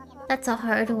 That's a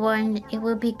hard one. It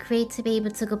would be great to be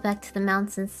able to go back to the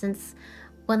mountains since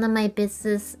one of my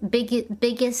biggest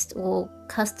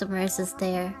customers is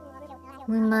there.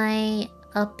 My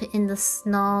up in the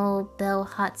Snowbell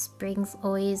Hot Springs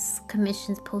always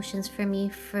commissions potions for me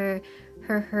for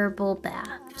her herbal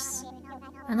baths.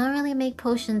 I don't really make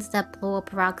potions that blow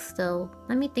up rocks though.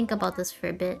 Let me think about this for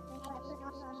a bit.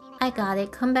 I got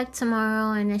it. Come back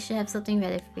tomorrow and I should have something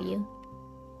ready for you.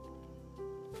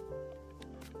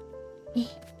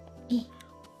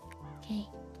 Okay.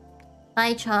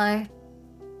 Bye, Char.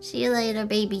 See you later,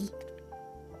 baby.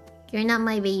 You're not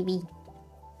my baby.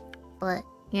 But,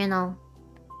 you know.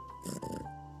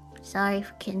 Sorry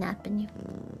for kidnapping you.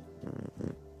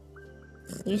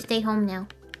 You stay home now.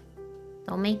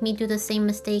 Don't make me do the same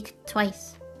mistake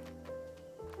twice.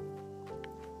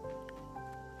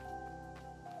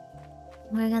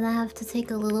 We're gonna have to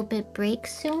take a little bit break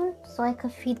soon so I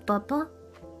could feed Bubba.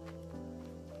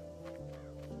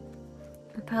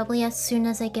 Probably as soon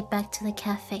as I get back to the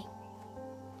cafe.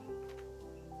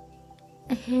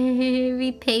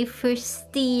 We pay for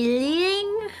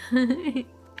stealing?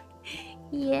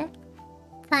 Yeah.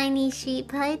 Tiny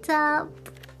sheep, hi top.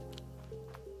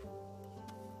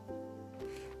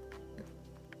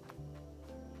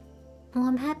 Well,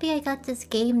 I'm happy I got this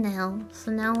game now.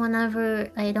 So now whenever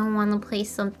I don't want to play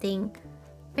something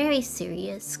very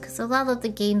serious, because a lot of the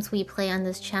games we play on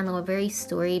this channel are very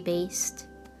story-based.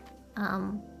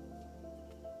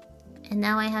 And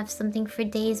now I have something for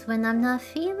days when I'm not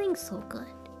feeling so good.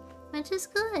 Which is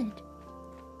good.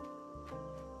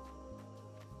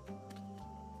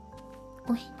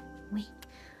 Wait.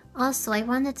 Also, I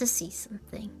wanted to see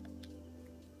something.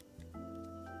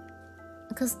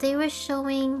 Because they were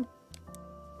showing,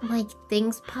 like,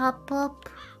 things pop up.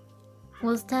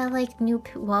 Was that, like, new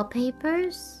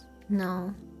wallpapers?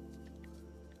 No.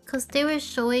 Because they were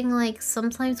showing, like,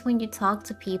 sometimes when you talk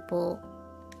to people,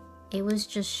 it was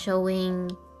just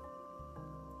showing,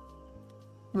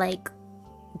 like,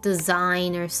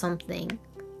 design or something.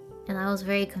 And I was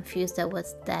very confused at what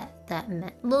that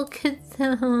meant. Look at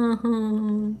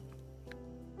them!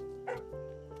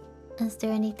 Is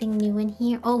there anything new in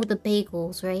here? Oh, the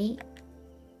bagels, right?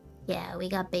 Yeah, we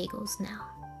got bagels now.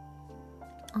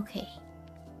 Okay.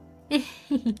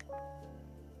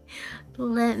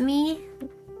 Let me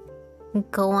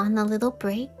go on a little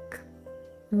break.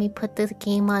 Let me put this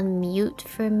game on mute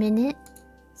for a minute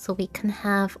so we can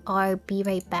have our be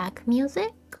right back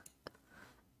music.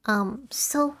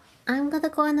 So I'm gonna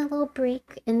go on a little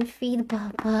break and feed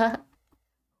Baba,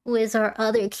 who is our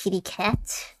other kitty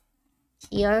cat.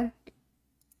 Here.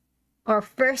 Our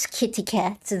first kitty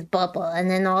cat is Bubba, and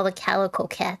then all the Calico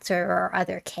cats are our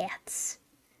other cats.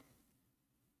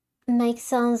 Mic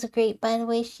sounds great, by the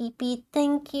way, Sheepy.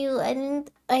 Thank you.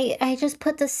 I just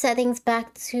put the settings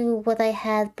back to what I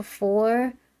had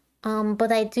before.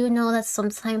 But I do know that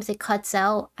sometimes it cuts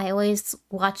out. I always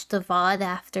watch the VOD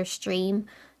after stream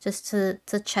just to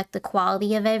check the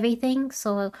quality of everything.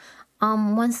 So,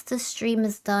 once the stream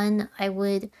is done, I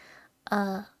would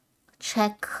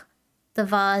check the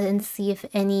VOD and see if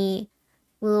any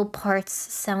little parts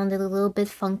sounded a little bit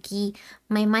funky.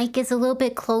 My mic is a little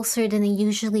bit closer than it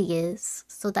usually is,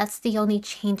 so that's the only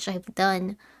change I've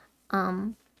done.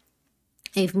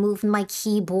 I've moved my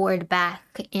keyboard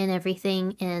back and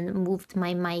everything and moved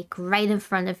my mic right in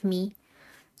front of me.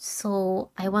 So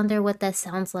I wonder what that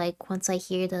sounds like once I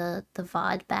hear the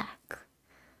VOD back.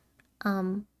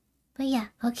 But yeah,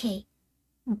 okay.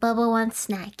 Bubba wants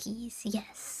snackies.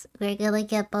 Yes, we're gonna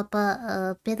get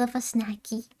Bubba a bit of a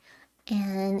snacky.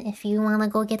 And if you want to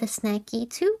go get a snacky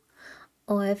too,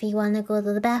 or if you want to go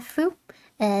to the bathroom,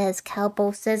 as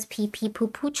Calbo says, pee pee poo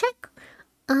poo check,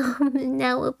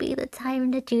 now will be the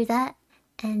time to do that.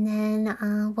 And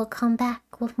then we'll come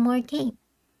back with more game.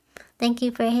 Thank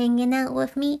you for hanging out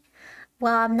with me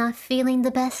while I'm not feeling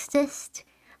the bestest.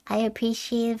 I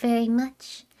appreciate it very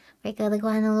much. We're gonna go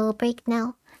on a little break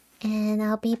now, and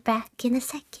I'll be back in a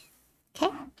second.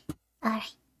 Okay?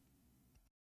 Alright.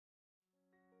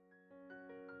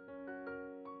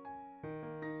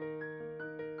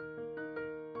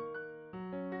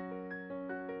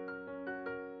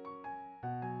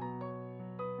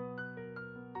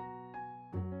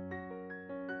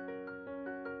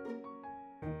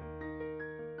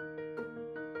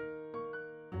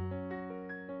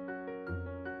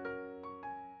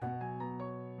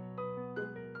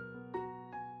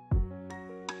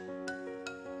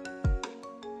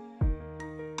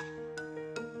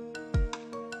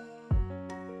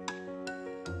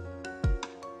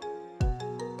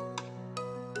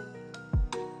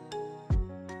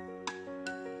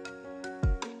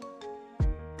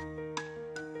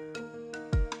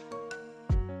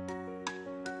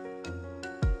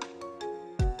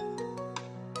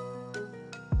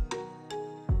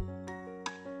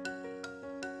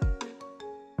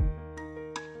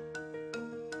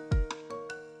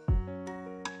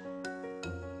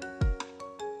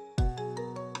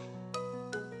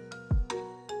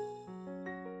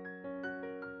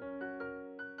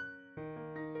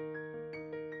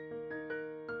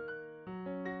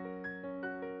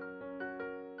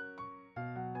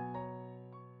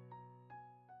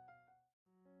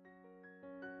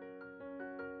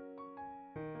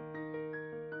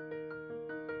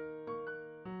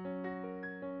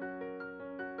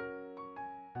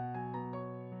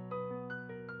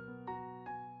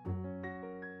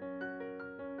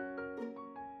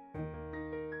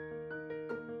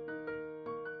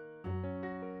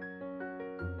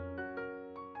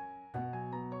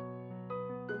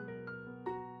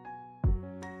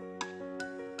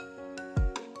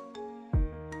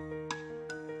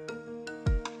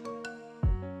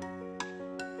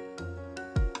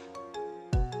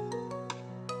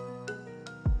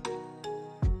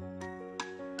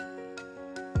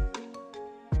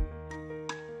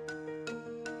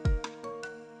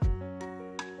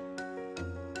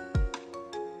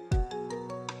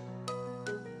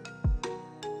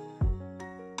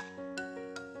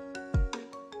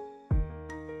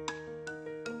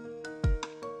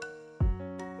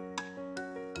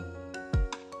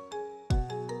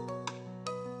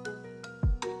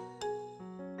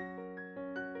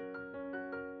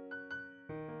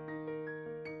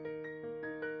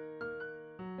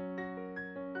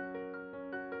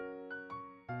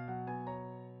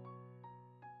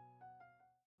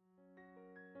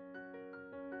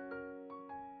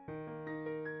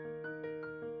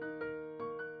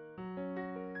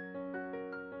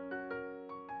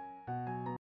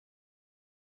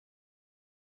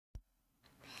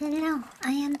 Hello,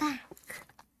 I am back.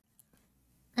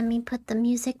 Let me put the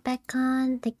music back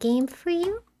on the game for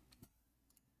you.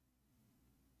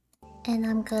 And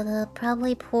I'm gonna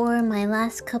probably pour my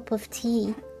last cup of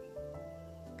tea.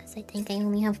 Because I think I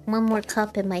only have one more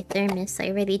cup in my thermos. I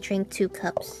already drank 2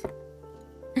 cups.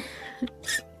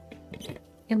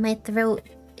 And my throat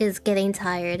is getting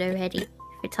tired already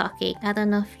for talking. I don't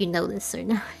know if you know this or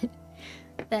not.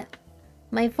 But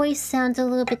my voice sounds a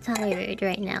little bit tired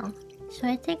right now. So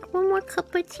I think one more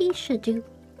cup of tea should do.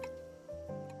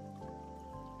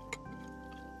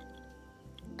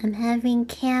 I'm having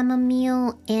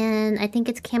chamomile and I think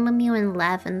it's chamomile and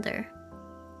lavender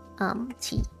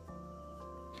tea.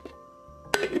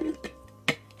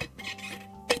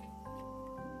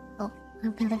 Oh,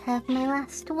 I'm gonna have my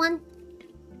last one.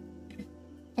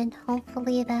 And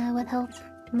hopefully that would help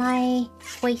my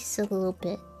voice a little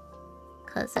bit.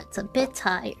 Cause it's a bit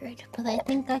tired, but I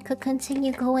think I could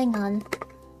continue going on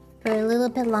for a little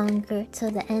bit longer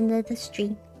till the end of the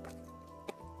stream.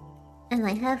 And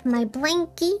I have my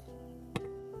blankie.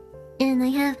 And I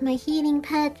have my heating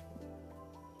pad.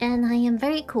 And I am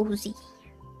very cozy.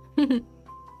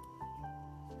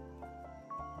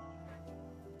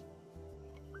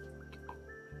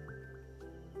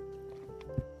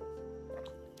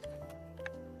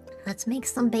 Let's make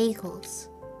some bagels.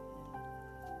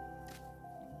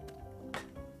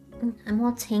 I'm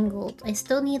all tangled. I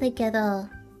still need to get a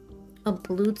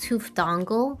Bluetooth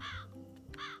dongle.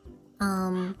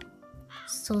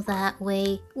 So that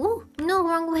way... Ooh, no,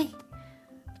 wrong way.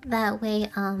 That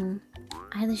way,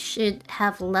 I should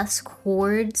have less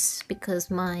cords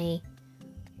because my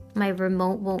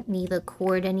remote won't need a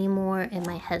cord anymore and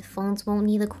my headphones won't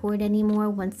need a cord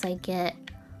anymore once I get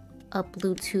a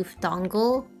Bluetooth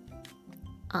dongle.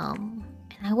 And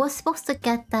I was supposed to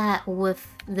get that with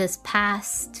this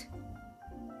past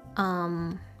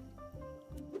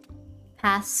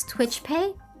Twitch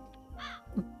Pay,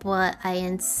 but I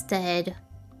instead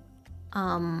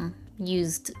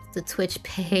used the Twitch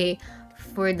Pay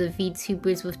for the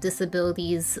VTubers with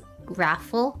Disabilities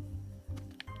raffle.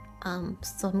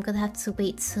 So I'm gonna have to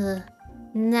wait to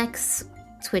next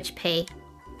Twitch Pay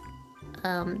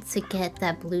to get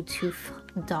that Bluetooth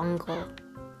dongle.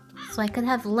 So I could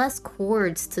have less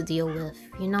cords to deal with,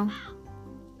 you know?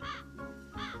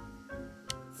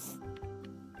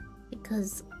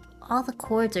 Because all the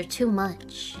cords are too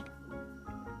much.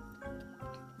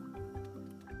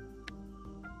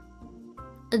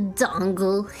 A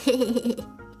dongle.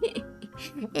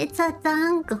 It's a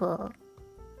dongle.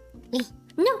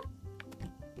 No!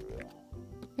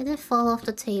 Did it fall off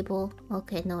the table?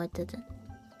 Okay, no it didn't.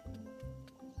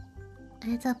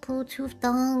 It's a Bluetooth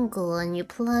dongle and you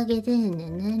plug it in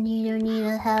and then you don't need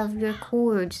to have your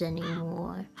cords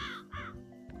anymore.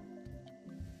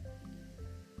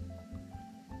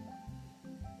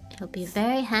 It'll be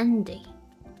very handy.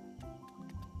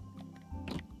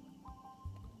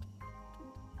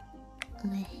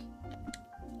 Okay.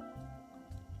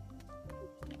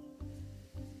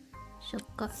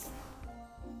 Sugar.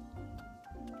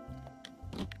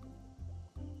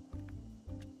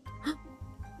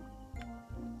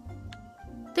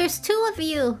 There's 2 of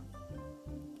you!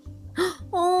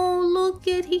 Oh, look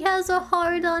it! He has a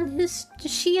heart on his...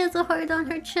 She has a heart on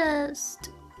her chest.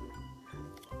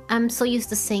 I'm so used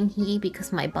to saying he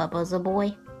because my Bubba's a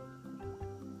boy.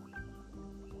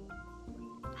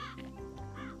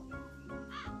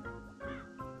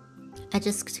 I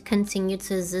just continue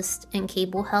to exist in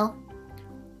cable hell.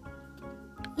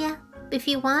 Yeah, if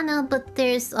you wanna, but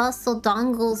there's also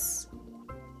dongles.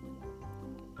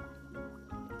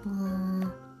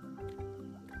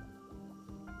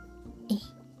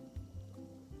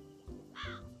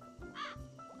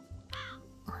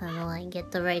 How do I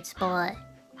get the right spot?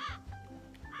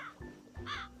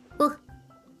 Ooh.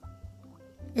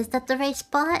 Is that the right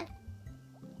spot?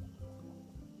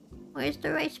 Where's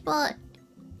the right spot?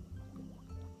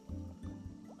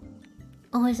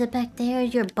 Oh, is it back there?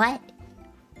 Your butt?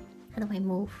 How do I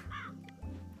move?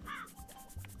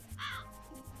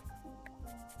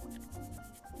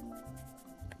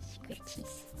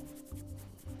 Scratchies.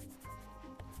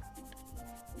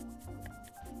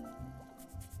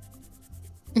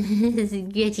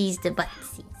 Scratchies the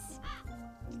buttsies.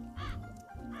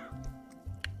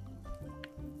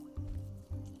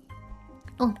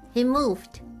 Oh, it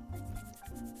moved.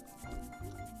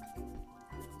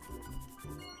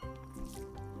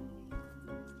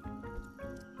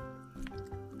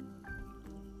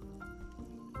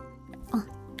 Oh.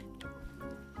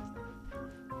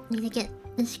 Need to get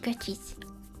the scratchies.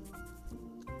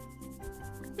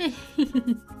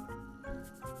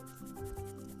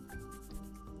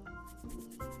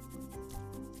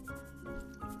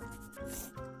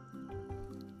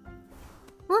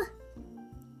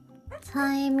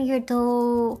 Time your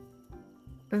dough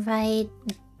right.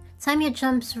 Time your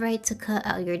jumps right to cut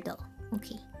out your dough.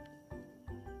 Okay.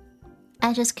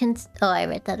 I just can. Oh, I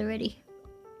read that already.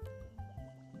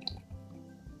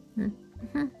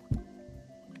 Mm-hmm.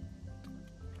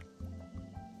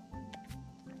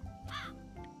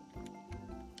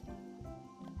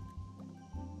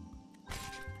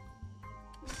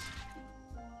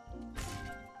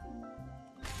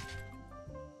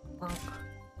 Bonk.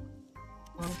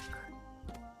 Bonk.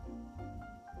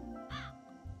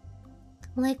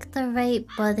 Click the right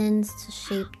buttons to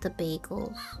shape the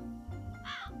bagels.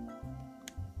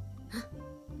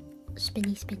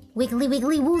 Spinny, spinny. Wiggly,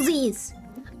 wiggly woozies!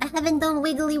 I haven't done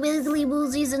wiggly, wiggly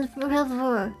woozies in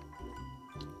forever.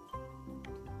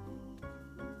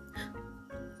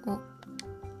 Oh.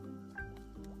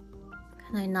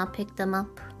 Can I not pick them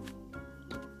up?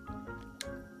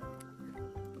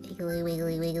 Wiggly,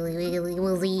 wiggly, wiggly, wiggly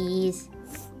woozies.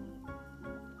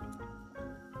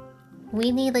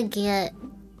 We need to get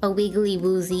a wiggly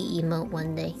woozy emote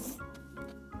one day.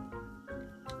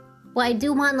 Well, I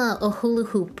do want a hula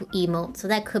hoop emote, so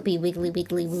that could be wiggly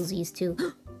wiggly woozies too.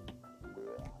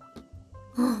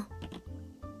 Oh,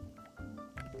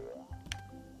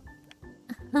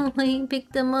 I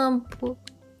picked them up.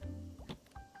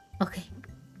 Okay.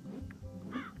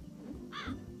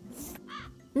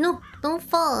 No, don't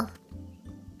fall.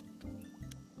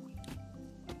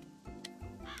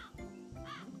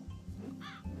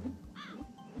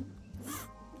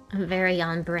 I'm very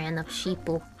on brand of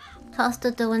sheeple. Toss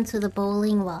the dough into the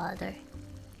boiling water.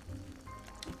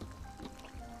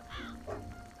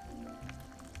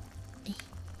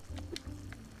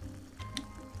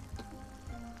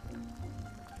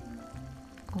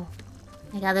 Oh,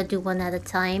 I gotta do one at a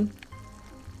time.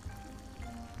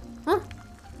 Huh?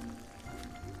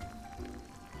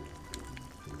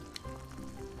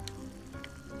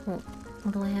 Oh,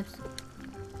 what do I have?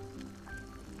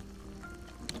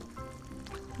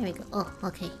 Here we go. Oh,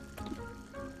 okay.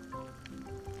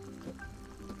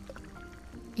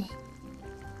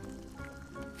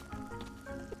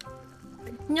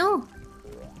 No!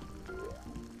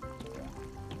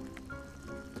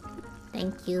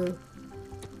 Thank you.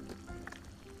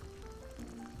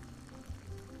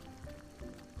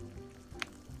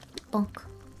 Bonk.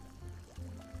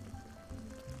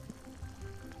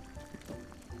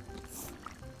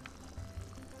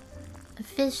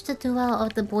 Fish the dough out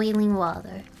of the boiling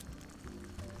water.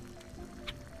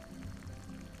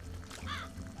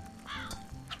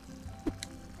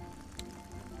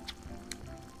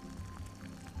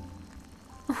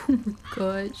 Oh my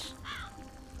gosh.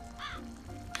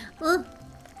 Oh.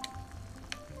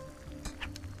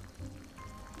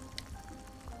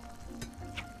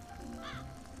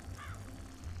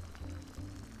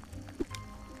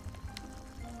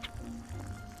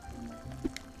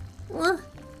 Oh.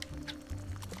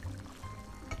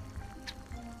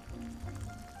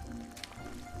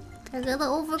 I gotta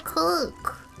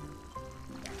overcook.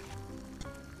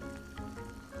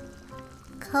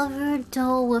 Cover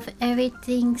dough with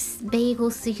everything's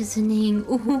bagel seasoning.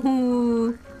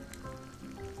 Ooh.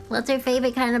 What's your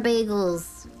favorite kind of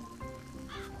bagels?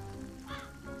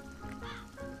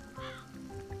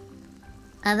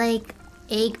 I like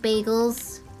egg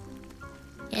bagels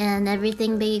and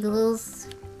everything bagels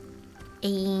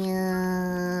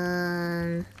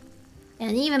and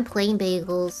even plain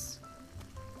bagels.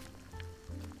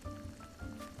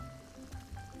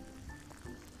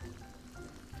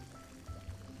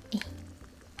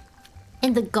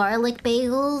 And the garlic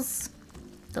bagels,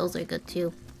 those are good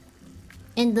too.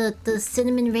 And the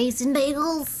cinnamon raisin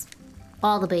bagels,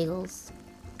 all the bagels.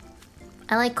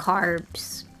 I like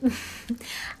carbs.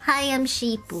 Hi, I'm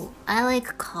Sheepy. I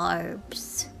like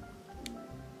carbs.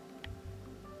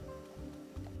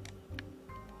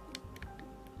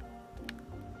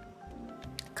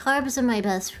 Carbs are my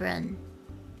best friend.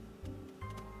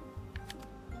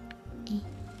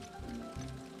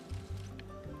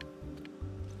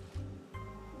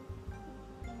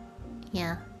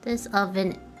 Yeah, this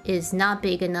oven is not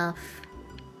big enough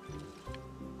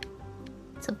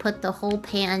to put the whole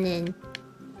pan in.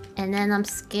 And then I'm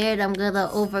scared I'm gonna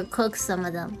overcook some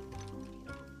of them.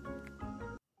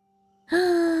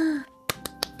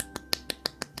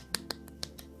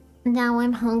 Now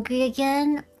I'm hungry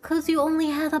again. Cause you only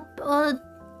had a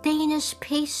Danish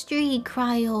pastry,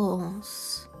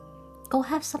 Cryos. Go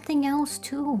have something else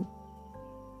too.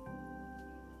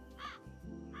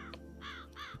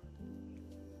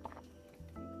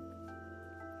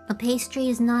 A pastry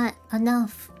is not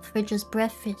enough for just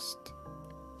breakfast.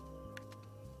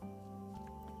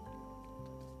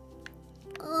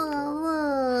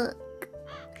 Oh, look.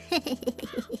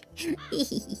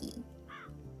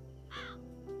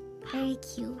 Very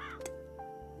cute.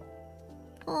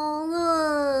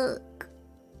 Oh, look.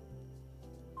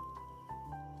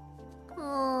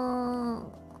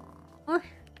 Oh.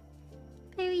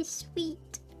 Very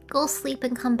sweet. Go sleep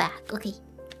and come back. Okay.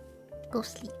 Go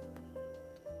sleep.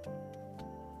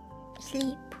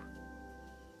 Sleep.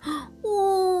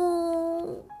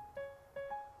 Oh.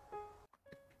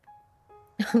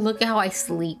 Look at how I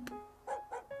sleep.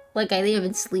 Like I didn't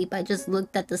even sleep. I just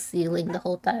looked at the ceiling the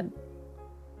whole time.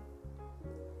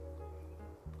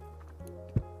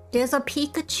 There's a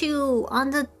Pikachu on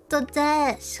the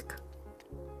desk.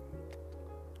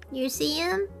 You see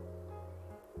him?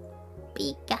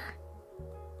 Pika.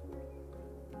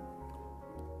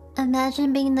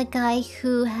 Imagine being the guy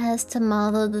who has to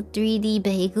model the 3D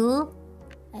bagel.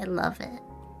 I love it.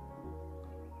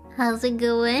 How's it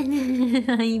going?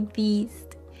 Hi,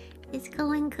 Beast. It's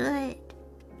going good.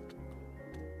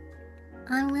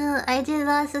 I did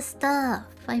lots of stuff.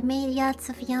 I made lots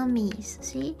of yummies.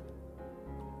 See?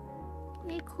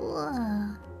 Very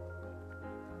cool.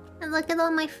 And look at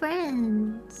all my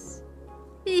friends.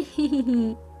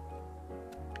 Okay.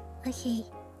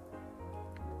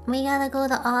 We gotta go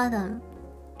to Autumn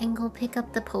and go pick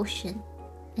up the potion.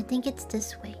 I think it's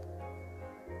this way.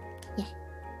 Yeah.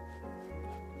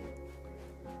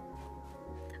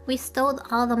 We stole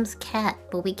Autumn's cat,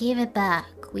 but we gave it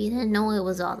back. We didn't know it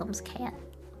was Autumn's cat.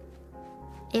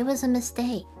 It was a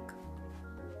mistake.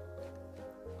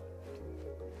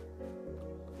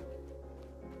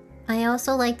 I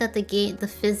also like that the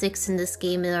physics in this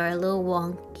game are a little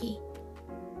wonky.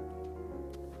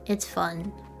 It's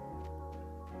fun.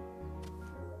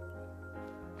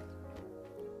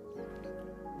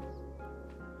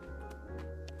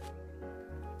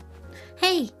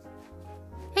 Hey!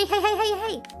 Hey, hey, hey, hey,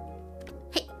 hey!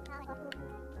 Hey!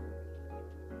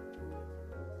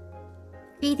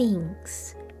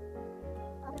 Greetings.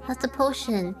 How's the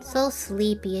potion? So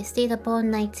sleepy. I stayed up all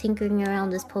night tinkering around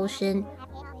this potion.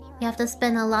 You have to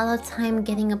spend a lot of time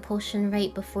getting a potion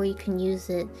right before you can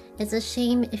use it. It's a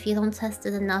shame if you don't test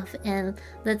it enough and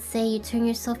let's say you turn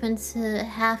yourself into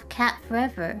half cat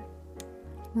forever.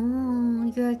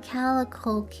 Oh, you're a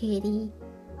Calico kitty.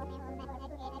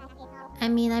 I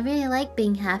mean, I really like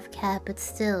being half cat, but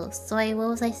still. Sorry, what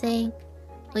was I saying?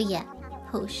 But yeah,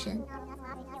 potion.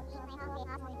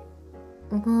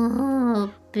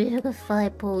 Oh, butterfly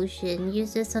potion.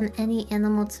 Use this on any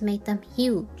animal to make them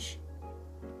huge.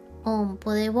 Oh,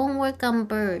 but it won't work on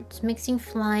birds. Mixing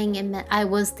flying and I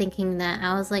was thinking that.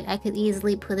 I was like, I could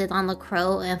easily put it on the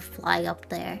crow and fly up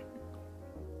there.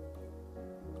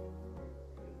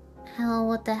 Hell,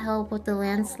 what the hell with the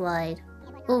landslide?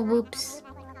 Oh, whoops.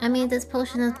 I mean, this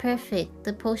potion is perfect.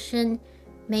 The potion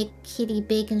make Kitty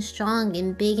big and strong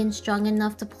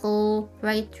enough to pull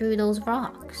right through those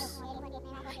rocks.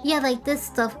 Yeah, like this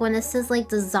stuff when it says like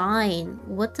design.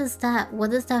 What is that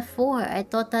for? I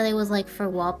thought that it was like for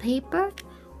wallpaper.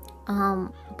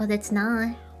 But it's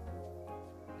not.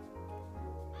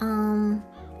 I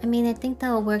mean, I think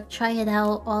that'll work. Try it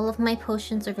out. All of my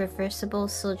potions are reversible,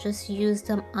 so just use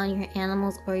them on your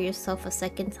animals or yourself a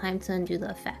second time to undo the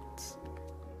effects.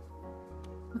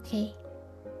 Okay.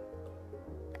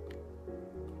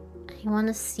 I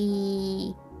wanna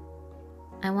see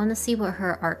what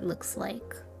her art looks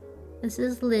like. This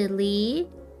is Lily.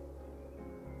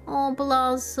 Oh,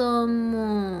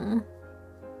 Blossom.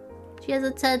 She has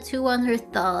a tattoo on her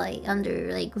thigh,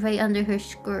 right under her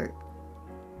skirt.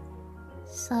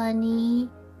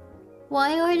 Sunny.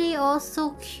 Why are they all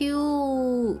so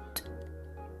cute?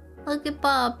 Look at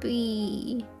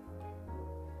Poppy.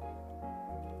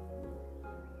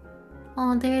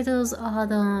 Oh, there goes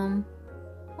Autumn.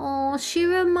 Oh, she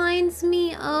reminds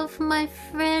me of my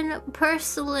friend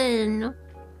Purslane.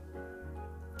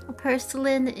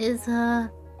 Purslane is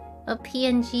a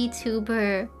PNG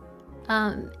tuber,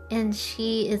 and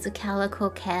she is a calico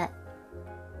cat.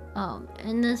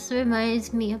 And this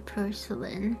reminds me of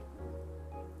Purslane.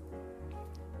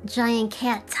 Giant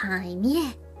cat time,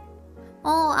 yeah.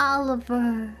 Oh,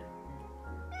 Oliver.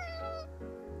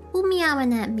 Who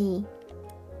meowing at me?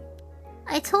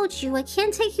 I told you I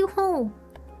can't take you home.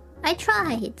 I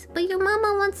tried, but your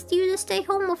mama wants you to stay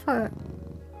home with her.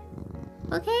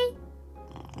 Okay?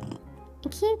 I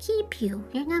can't keep you.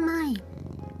 You're not mine.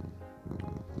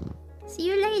 See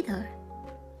you later.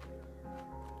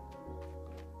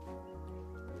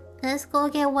 Let's go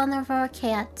get one of our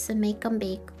cats and make them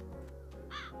big.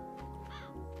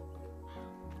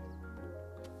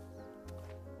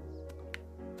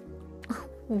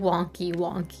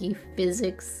 Wonky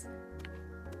physics.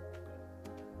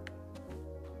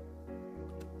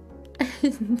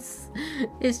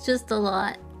 It's just a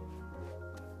lot.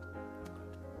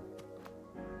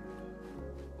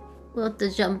 with the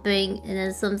jumping, and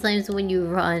then sometimes when you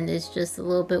run, it's just a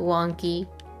little bit wonky.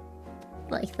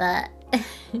 Like that.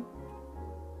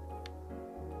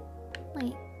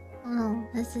 Wait. Oh,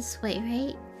 it's this way,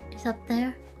 right? It's up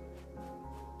there?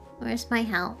 Where's my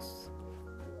house?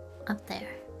 Up there.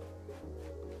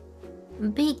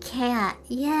 Big cat,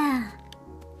 yeah.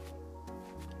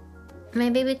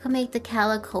 Maybe we could make the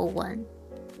Calico one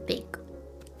big.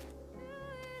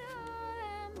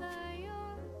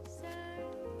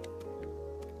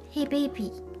 Hey,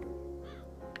 baby.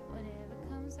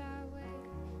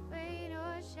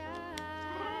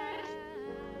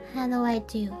 How do I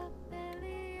do?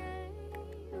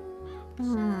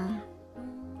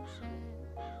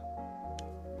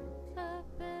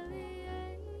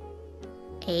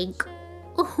 Egg.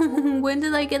 When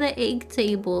did I get an egg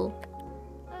table?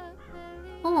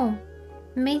 Oh,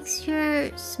 makes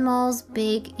your smalls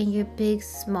big and your big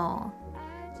small.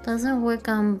 Doesn't work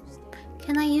on...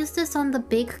 Can I use this on the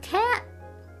big cat?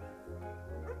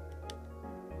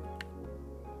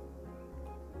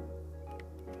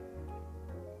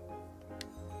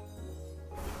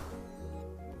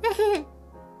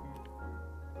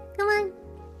 Come on,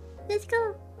 let's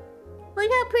go.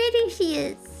 Look how pretty she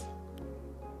is.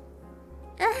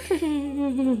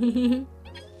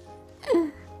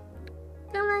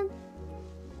 Come on.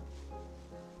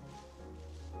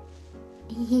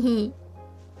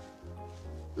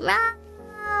 Roar!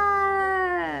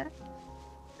 Roar!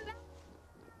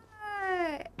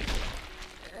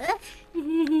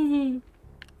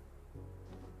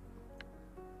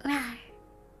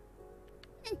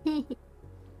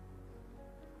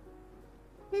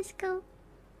 Let's go.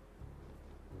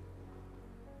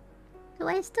 Do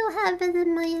I still have it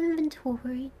in my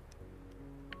inventory?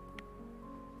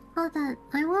 Hold on,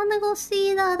 I wanna go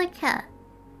see the other cat.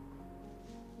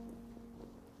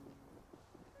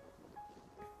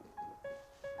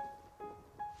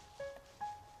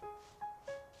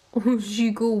 Oh,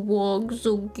 she could walk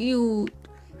so cute.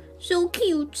 So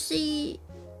cutesy.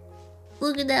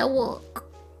 Look at that walk.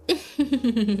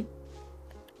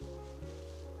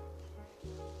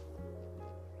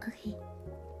 Okay.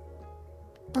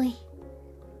 Wait.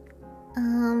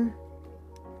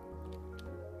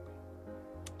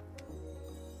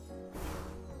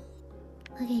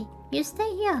 Okay, you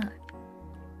stay here.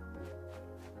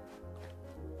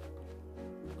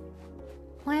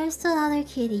 Where's the other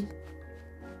kitty?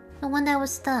 The one that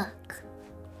was stuck.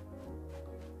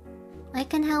 I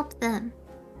can help them.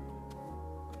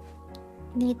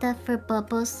 Need that for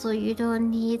Bubbles so you don't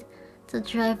need to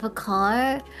drive a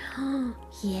car?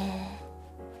 Yeah.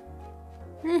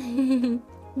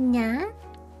 Yeah?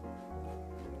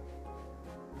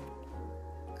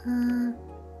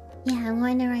 Yeah, I'm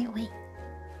going the right way.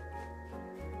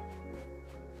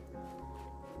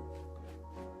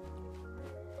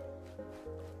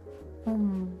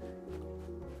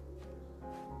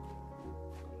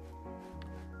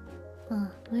 Oh,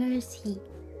 where is he?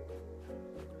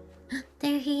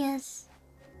 There he is.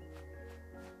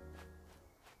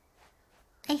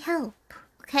 I help,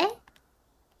 okay?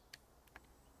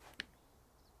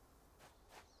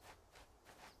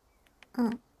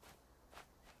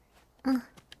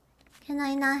 Can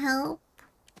I not help?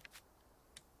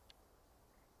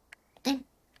 Can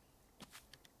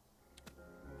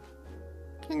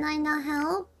I not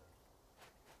help?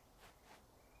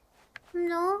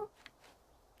 No?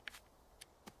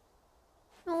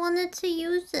 I wanted to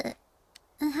use it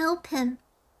and help him.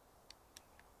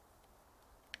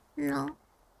 No.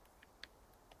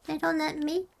 They don't let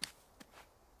me.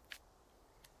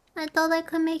 I thought I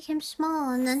could make him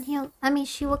small and then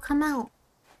she would come out.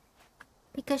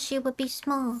 Because she would be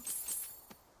small.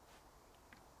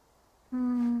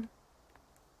 You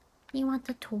want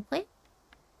the toy?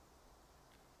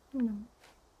 No.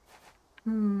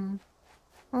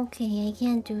 Okay, I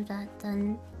can't do that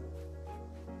then.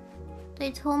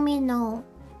 They told me no.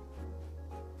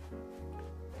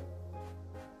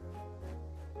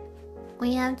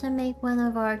 We have to make one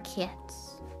of our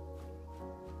kits.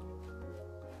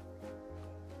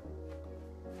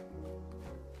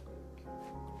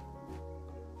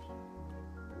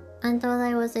 I thought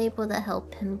I was able to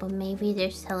help him, but maybe they're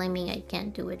telling me I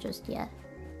can't do it just yet.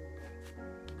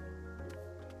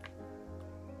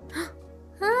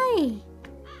 Hi!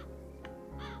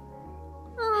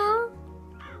 Aww.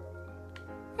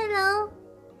 Hello.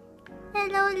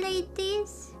 Hello,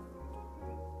 ladies.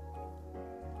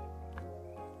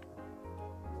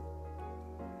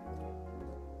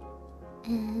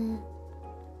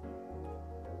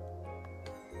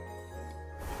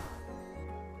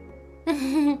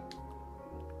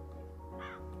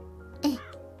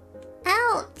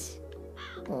 Ouch!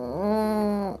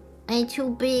 Oh, I'm too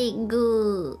big.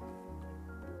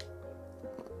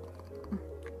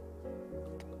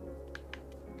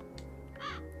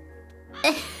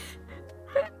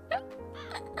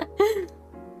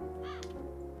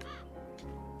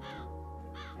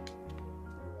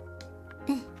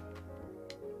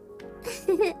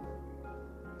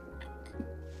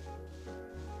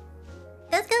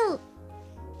 Let's go!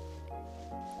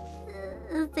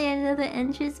 Is there another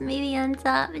entrance maybe on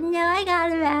top? No, I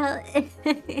got it out.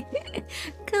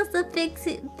 Because the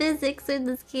physics in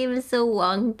this game is so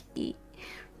wonky.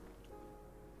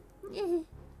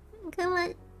 Come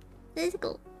on, let's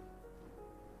go.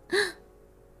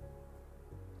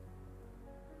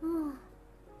 Oh.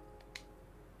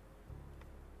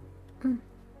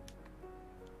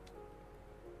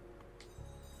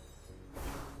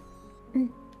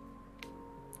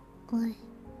 What?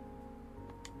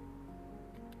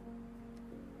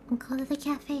 I'll call it a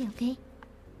cafe, okay?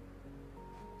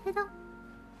 Hello.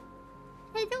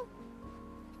 Hello.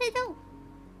 Hello.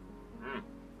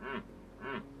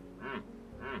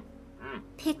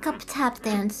 Pick up tap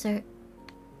dancer.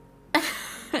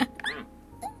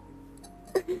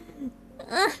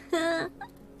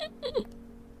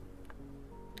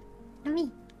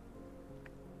 Me.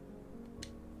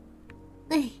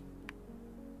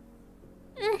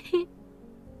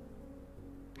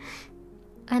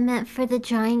 I meant for the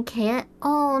giant cat.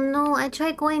 Oh no, I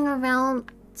tried going around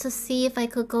to see if I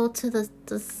could go to the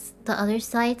other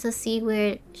side to see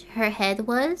where her head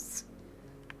was.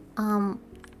 And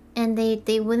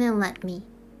they wouldn't let me.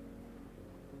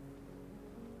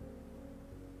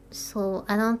 So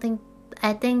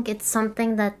I think it's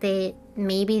something that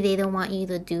maybe they don't want you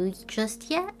to do just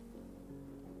yet.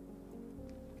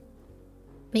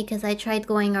 Because I tried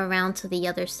going around to the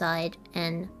other side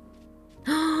and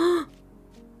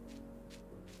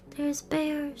there's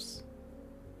bears.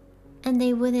 And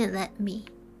they wouldn't let me.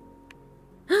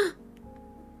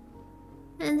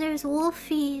 And there's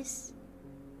wolfies.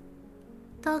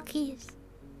 Doggies.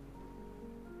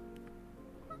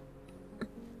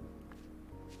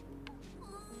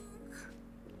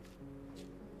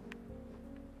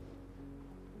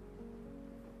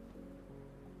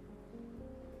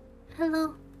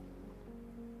 Hello.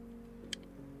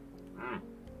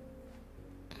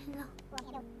 Hello.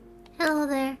 Hello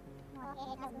there.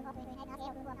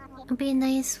 It'll be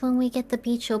nice when we get the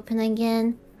beach open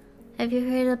again. Have you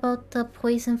heard about the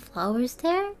poison flowers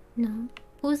there? No.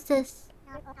 Who's this?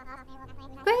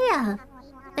 Freya!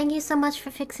 Thank you so much for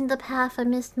fixing the path. I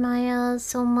missed Maya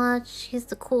so much. She's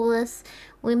the coolest.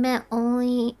 We met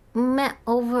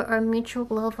over our mutual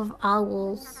love of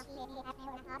owls.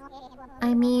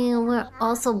 I mean, we're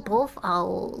also both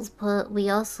owls, but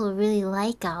we also really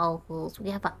like owls.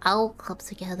 We have an owl club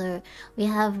together. We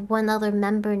have one other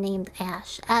member named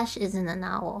Ash. Ash isn't an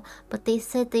owl, but they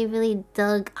said they really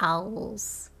dug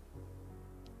owls.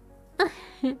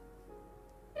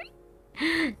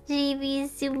 GB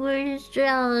is super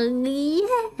strong.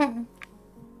 Yeah.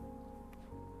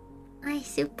 I'm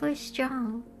super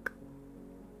strong.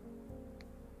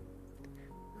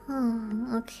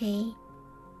 Oh, okay.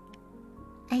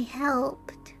 I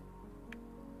helped.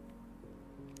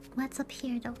 What's up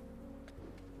here though?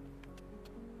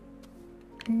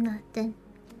 Nothing.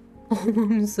 Oh,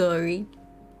 I'm sorry.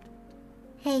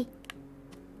 Hey.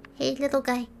 Hey, little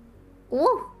guy.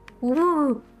 Woo!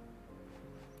 Woo!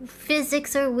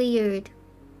 Physics are weird.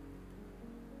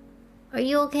 Are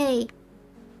you okay?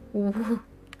 Woo.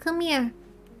 Come here.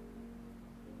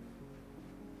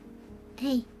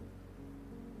 Hey.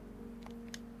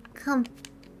 Come.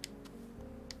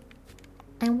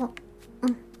 I won't.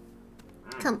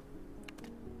 Come.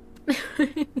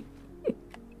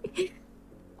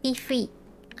 Be free.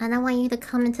 I don't want you to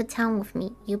come into town with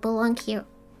me. You belong here.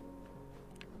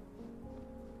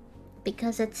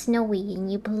 Because it's snowy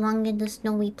and you belong in the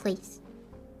snowy place.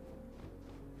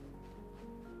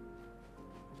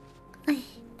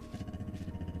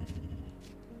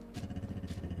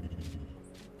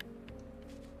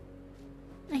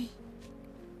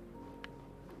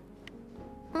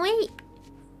 Wait.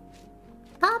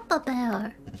 Papa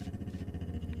Bear.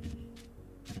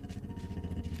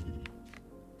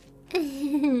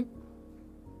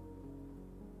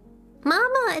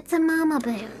 Mama, it's a mama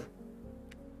bear.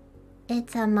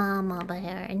 It's a mama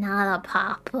bear, not a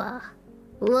papa.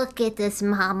 Look at this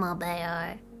mama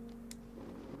bear.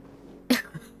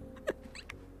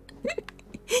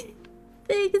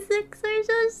 Big six are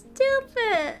so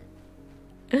stupid.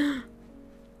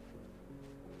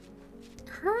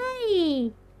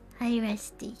 Hi. Hi,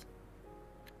 Rusty.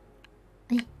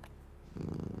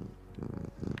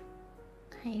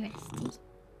 Hi, Rusty.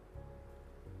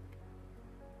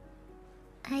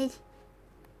 Hi.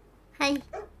 Hi.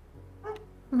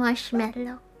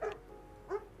 Marshmallow.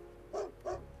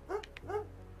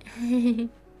 I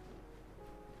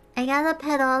gotta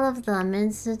pet all of them.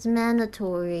 It's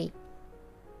mandatory.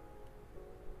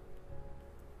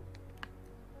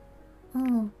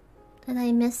 Oh, did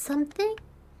I miss something?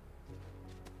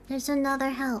 There's another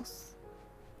house.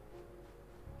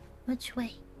 Which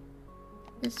way?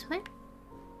 This way?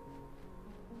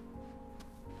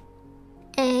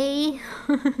 Hey!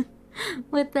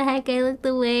 What the heck? I looked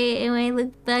away and when I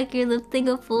looked back, you're lifting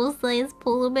a full-size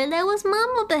polar bear. That was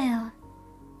Mama Bear!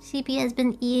 Sheepy has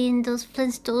been eating those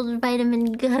Flintstone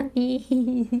vitamin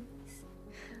gummies.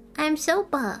 I'm so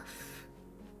buff.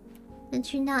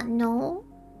 Did you not know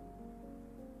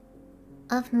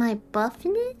of my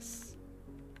buffness?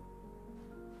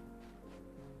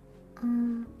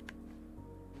 Oh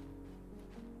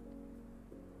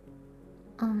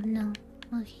no.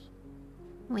 Okay.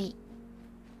 Wait.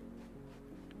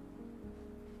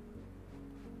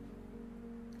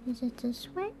 Is it this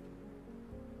way?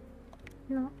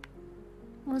 No.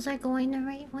 Was I going the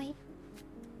right way?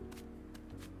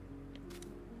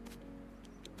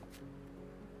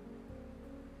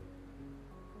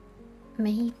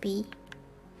 Maybe.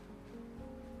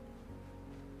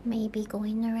 Maybe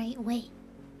going the right way.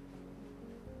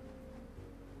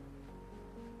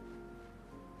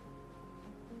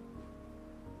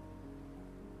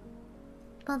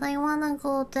 But I wanna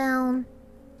go down.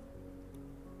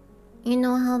 You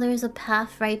know how there's a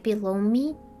path right below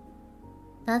me?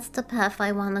 That's the path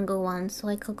I wanna go on, so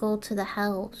I could go to the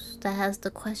house that has the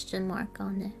question mark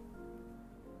on it.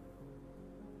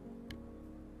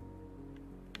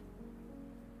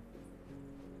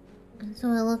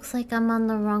 So it looks like I'm on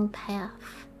the wrong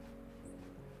path.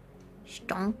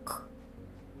 Stonk.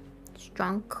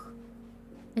 Strunk.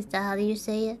 Is that how you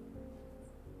say it?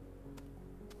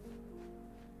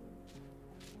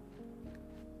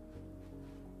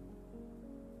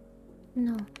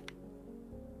 No.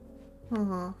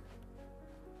 Oh.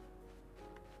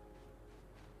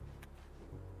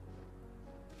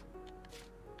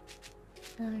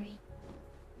 Sorry.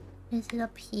 Is it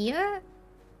up here?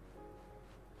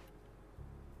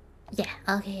 Yeah,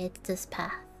 okay, it's this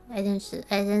path. I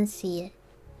didn't see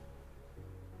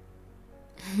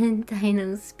it.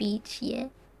 Dino speech, yeah.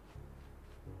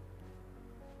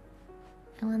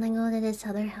 I wanna go to this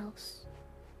other house.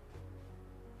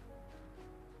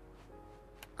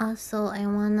 Also, I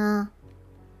wanna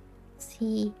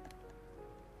see.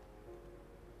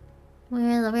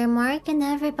 We're marking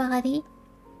everybody.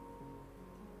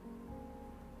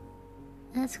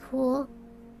 That's cool.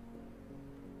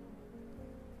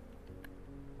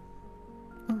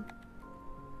 Oh.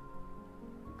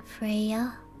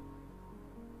 Freya.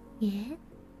 Yeah.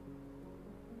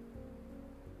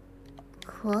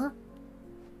 Cool.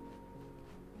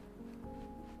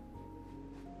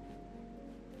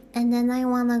 And then I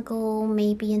wanna go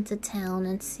maybe into town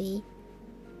and see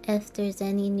if there's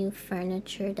any new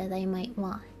furniture that I might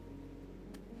want.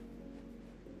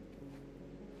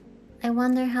 I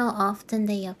wonder how often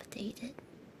they update it.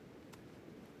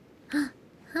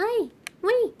 Hi!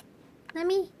 Wait! Let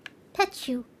me pet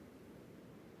you.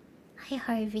 Hi,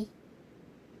 Harvey.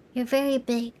 You're very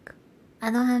big. I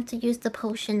don't have to use the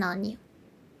potion on you.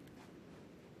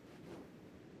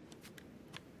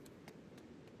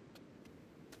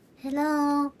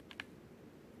 Hello?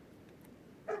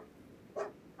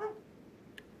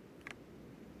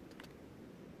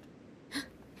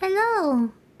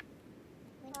 Hello!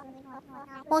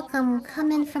 Welcome,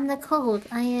 come in from the cold.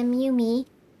 I am Yumi.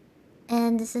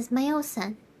 And this is my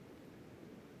Osen.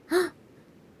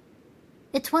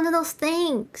 It's one of those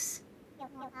things! I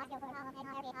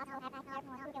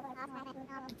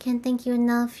can't thank you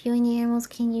enough. You and your animals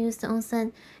can use the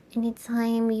onsen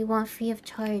anytime you want free of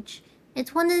charge.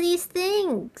 It's one of these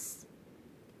things!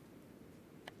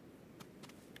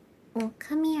 Oh,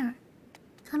 come here.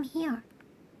 Come here.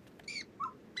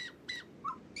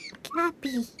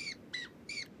 Cappy.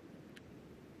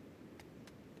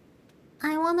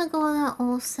 I wanna go to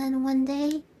onsen one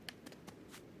day.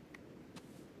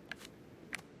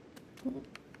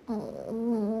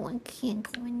 Oh, I can't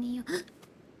go in here.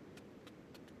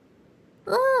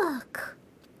 Look!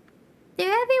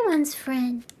 They're everyone's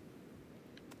friend.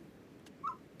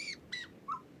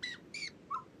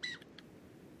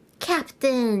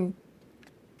 Captain!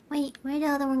 Wait, where'd the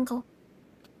other one go?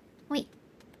 Wait.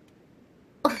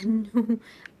 Oh no,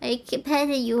 I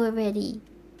petted you already.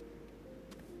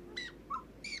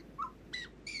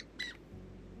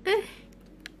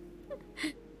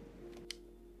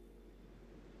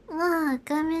 Look,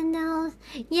 I'm in those.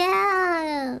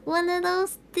 Yeah! One of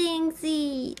those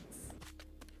thingsies.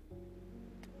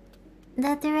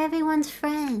 that they're everyone's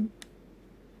friend.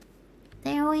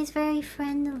 They're always very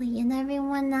friendly and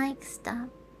everyone likes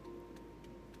them.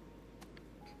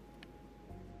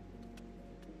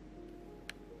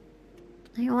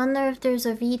 I wonder if there's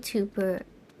a VTuber,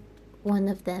 one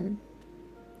of them.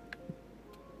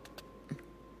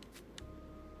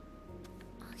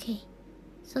 Okay,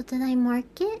 so did I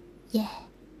mark it? Yeah.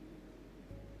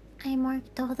 I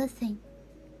marked all the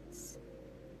things.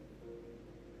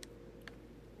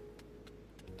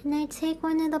 And I take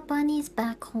one of the bunnies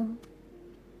back home.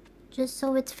 Just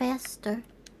so it's faster.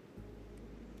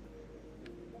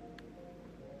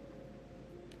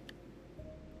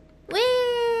 Whee!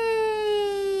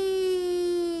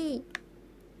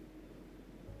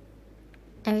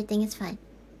 Everything is fine.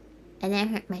 I didn't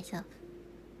hurt myself.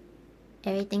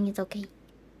 Everything is okay.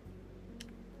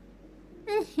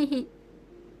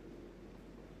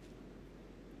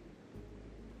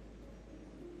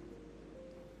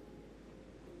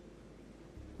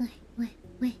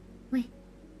 Wait.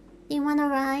 You wanna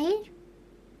ride?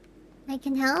 I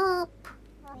can help.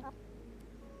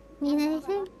 Need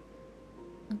anything?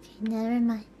 Okay, never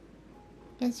mind.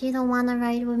 Guess you don't wanna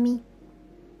ride with me.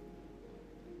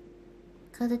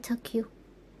 Cause it took you.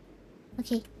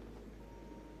 Okay.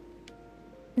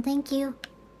 Thank you.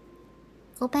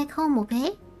 Go back home,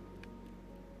 okay?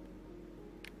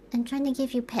 I'm trying to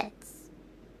give you pets.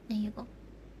 There you go.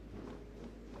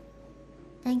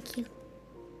 Thank you.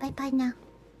 Bye-bye now.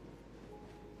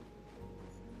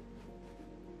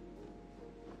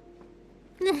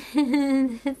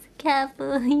 That's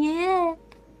careful, yeah.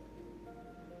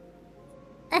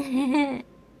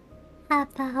 How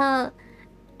about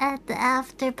at the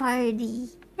after party?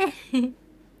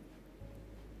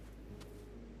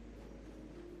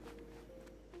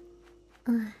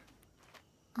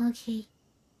 Okay.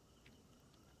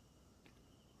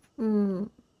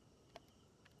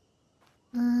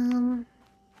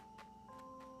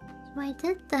 So I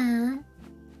did that.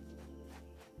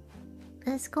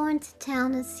 Let's go into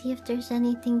town and see if there's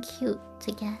anything cute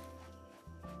to get.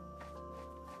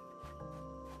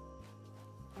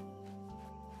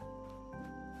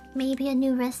 Maybe a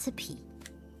new recipe.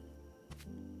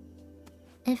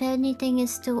 If anything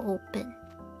is still open.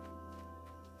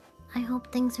 I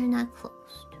hope things are not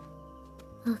closed.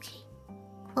 Okay.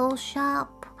 Close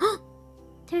shop.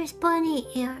 There's bunny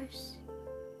ears.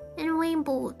 And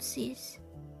rainbow oopsies.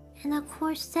 And a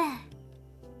corset.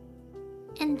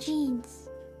 And jeans.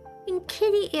 And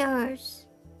kitty ears.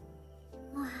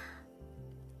 Wow.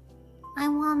 I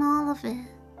want all of it.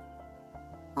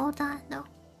 Hold on though.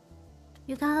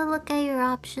 You gotta look at your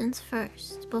options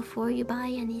first before you buy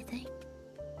anything.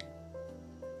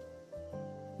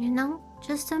 You know?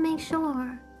 Just to make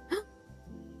sure.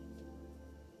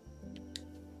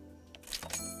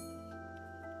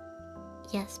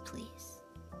 Yes, please.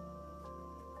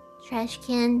 Trash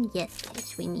can? Yes,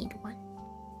 please. We need one.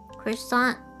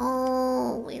 Croissant?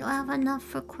 Oh, we don't have enough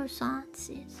for croissants,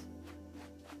 sis.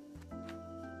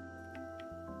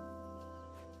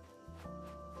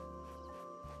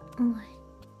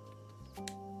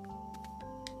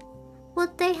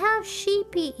 Would they have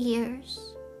sheepy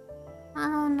ears? I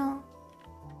don't know.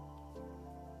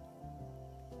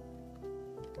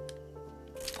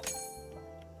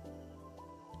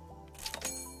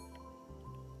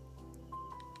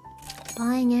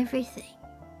 Buying everything.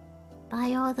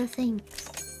 Buy all the things.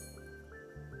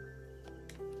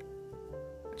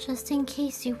 Just in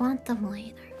case you want them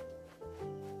later.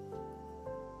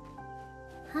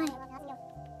 Hi.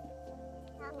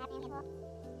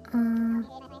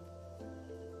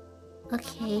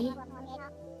 Okay.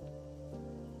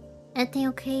 Everything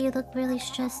okay? You look really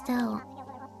stressed out.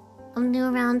 I'm new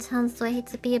around town, so I hate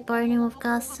to be a burden with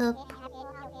gossip.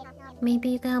 Maybe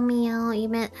you got me out. You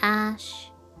met Ash.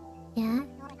 Yeah?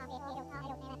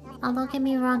 Oh, don't get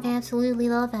me wrong, I absolutely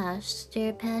love Ash.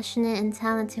 They're passionate and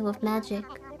talented with magic.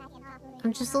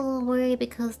 I'm just a little worried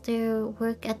because their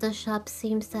work at the shop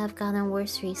seems to have gotten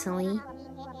worse recently.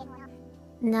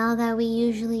 Now that we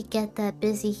usually get that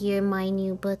busy here, mind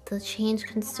you, but the change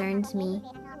concerns me.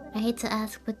 I hate to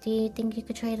ask, but do you think you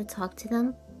could try to talk to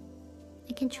them?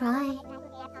 I can try.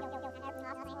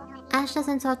 Ash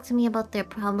doesn't talk to me about their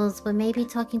problems, but maybe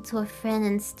talking to a friend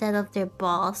instead of their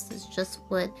boss is just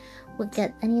what would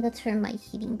get... I need to turn my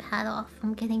heating pad off.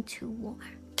 I'm getting too warm.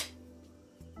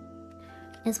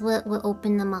 Is what will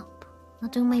open them up. I'll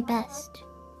do my best.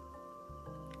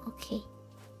 Okay.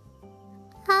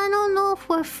 I don't know if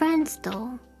we're friends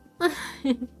though.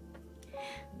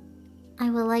 I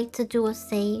would like to do a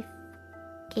save.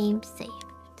 Game saved.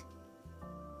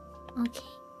 Okay.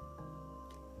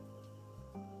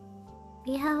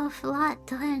 We have a lot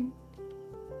done.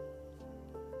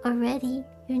 already,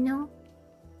 you know?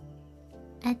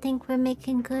 I think we're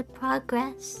making good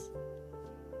progress.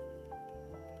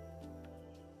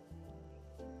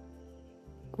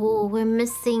 Oh, we're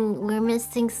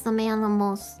missing some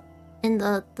animals in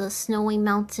the snowy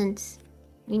mountains.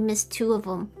 We missed 2 of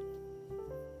them.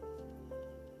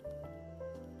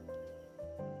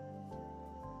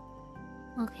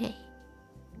 Okay.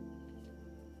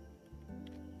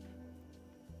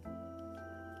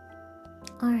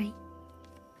 Alright.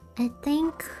 I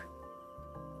think...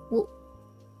 Oh.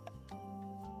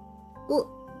 Oh.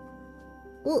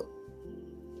 Oh.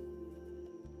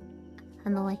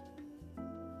 Hanoi.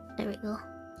 There we go.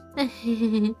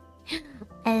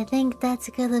 I think that's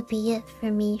gonna be it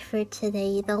for me for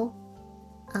today, though.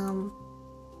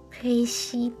 Pretty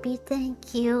Sheepy,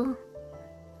 thank you.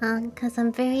 Cause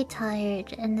I'm very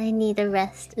tired and I need a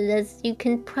rest. As you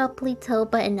can probably tell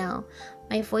by now,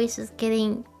 my voice is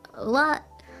getting a lot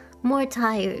more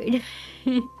tired.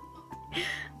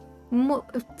 More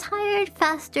tired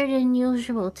faster than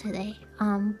usual today.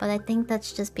 But I think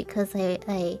that's just because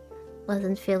I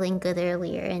wasn't feeling good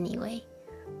earlier anyway.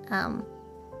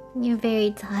 You're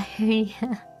very tired,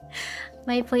 yeah.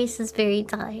 My voice is very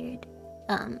tired.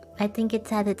 I think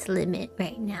it's at its limit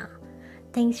right now.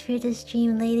 Thanks for the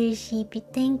stream later, Sheepy.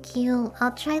 Thank you.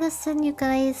 I'll try to send you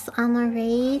guys on a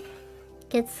raid.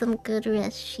 Get some good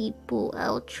rest, Sheepu.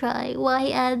 I'll try.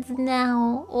 Why ads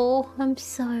now? Oh, I'm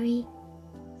sorry.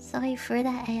 Sorry for the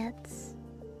ads.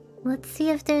 Let's see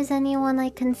if there's anyone I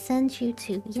can send you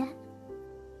to. Yeah?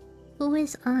 Who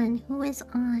is on? Who is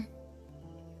on?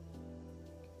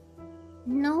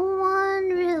 No one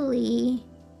really.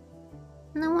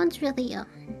 No one's really on.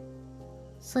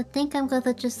 So I think I'm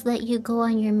gonna just let you go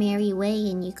on your merry way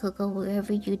and you could go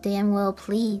wherever you damn well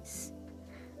please.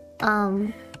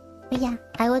 But yeah,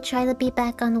 I will try to be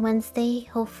back on Wednesday.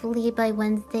 Hopefully by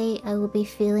Wednesday I will be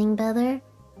feeling better.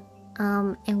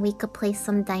 And we could play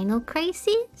some Dino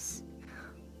Crises.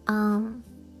 And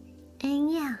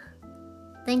yeah.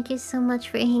 Thank you so much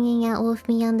for hanging out with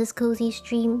me on this cozy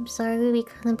stream. Sorry we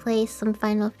couldn't play some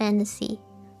Final Fantasy.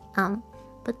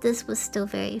 But this was still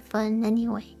very fun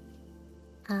anyway.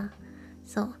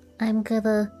 So I'm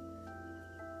gonna,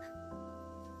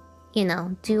 you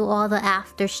know, do all the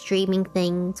after streaming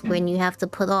things when you have to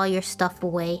put all your stuff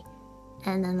away.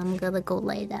 And then I'm gonna go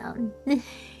lay down.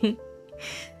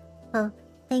 Well,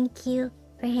 thank you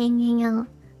for hanging out.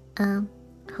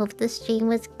 Hope the stream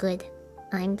was good.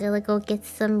 I'm gonna go get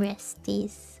some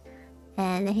resties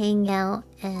and hang out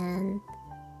and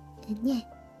yeah.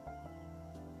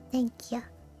 Thank you.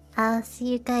 I'll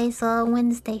see you guys on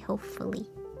Wednesday, hopefully.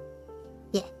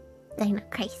 Yeah, Dino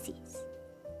Crises.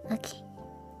 Okay.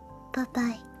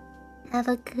 Bye-bye. Have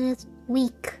a good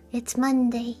week. It's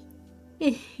Monday.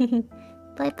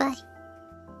 Bye-bye.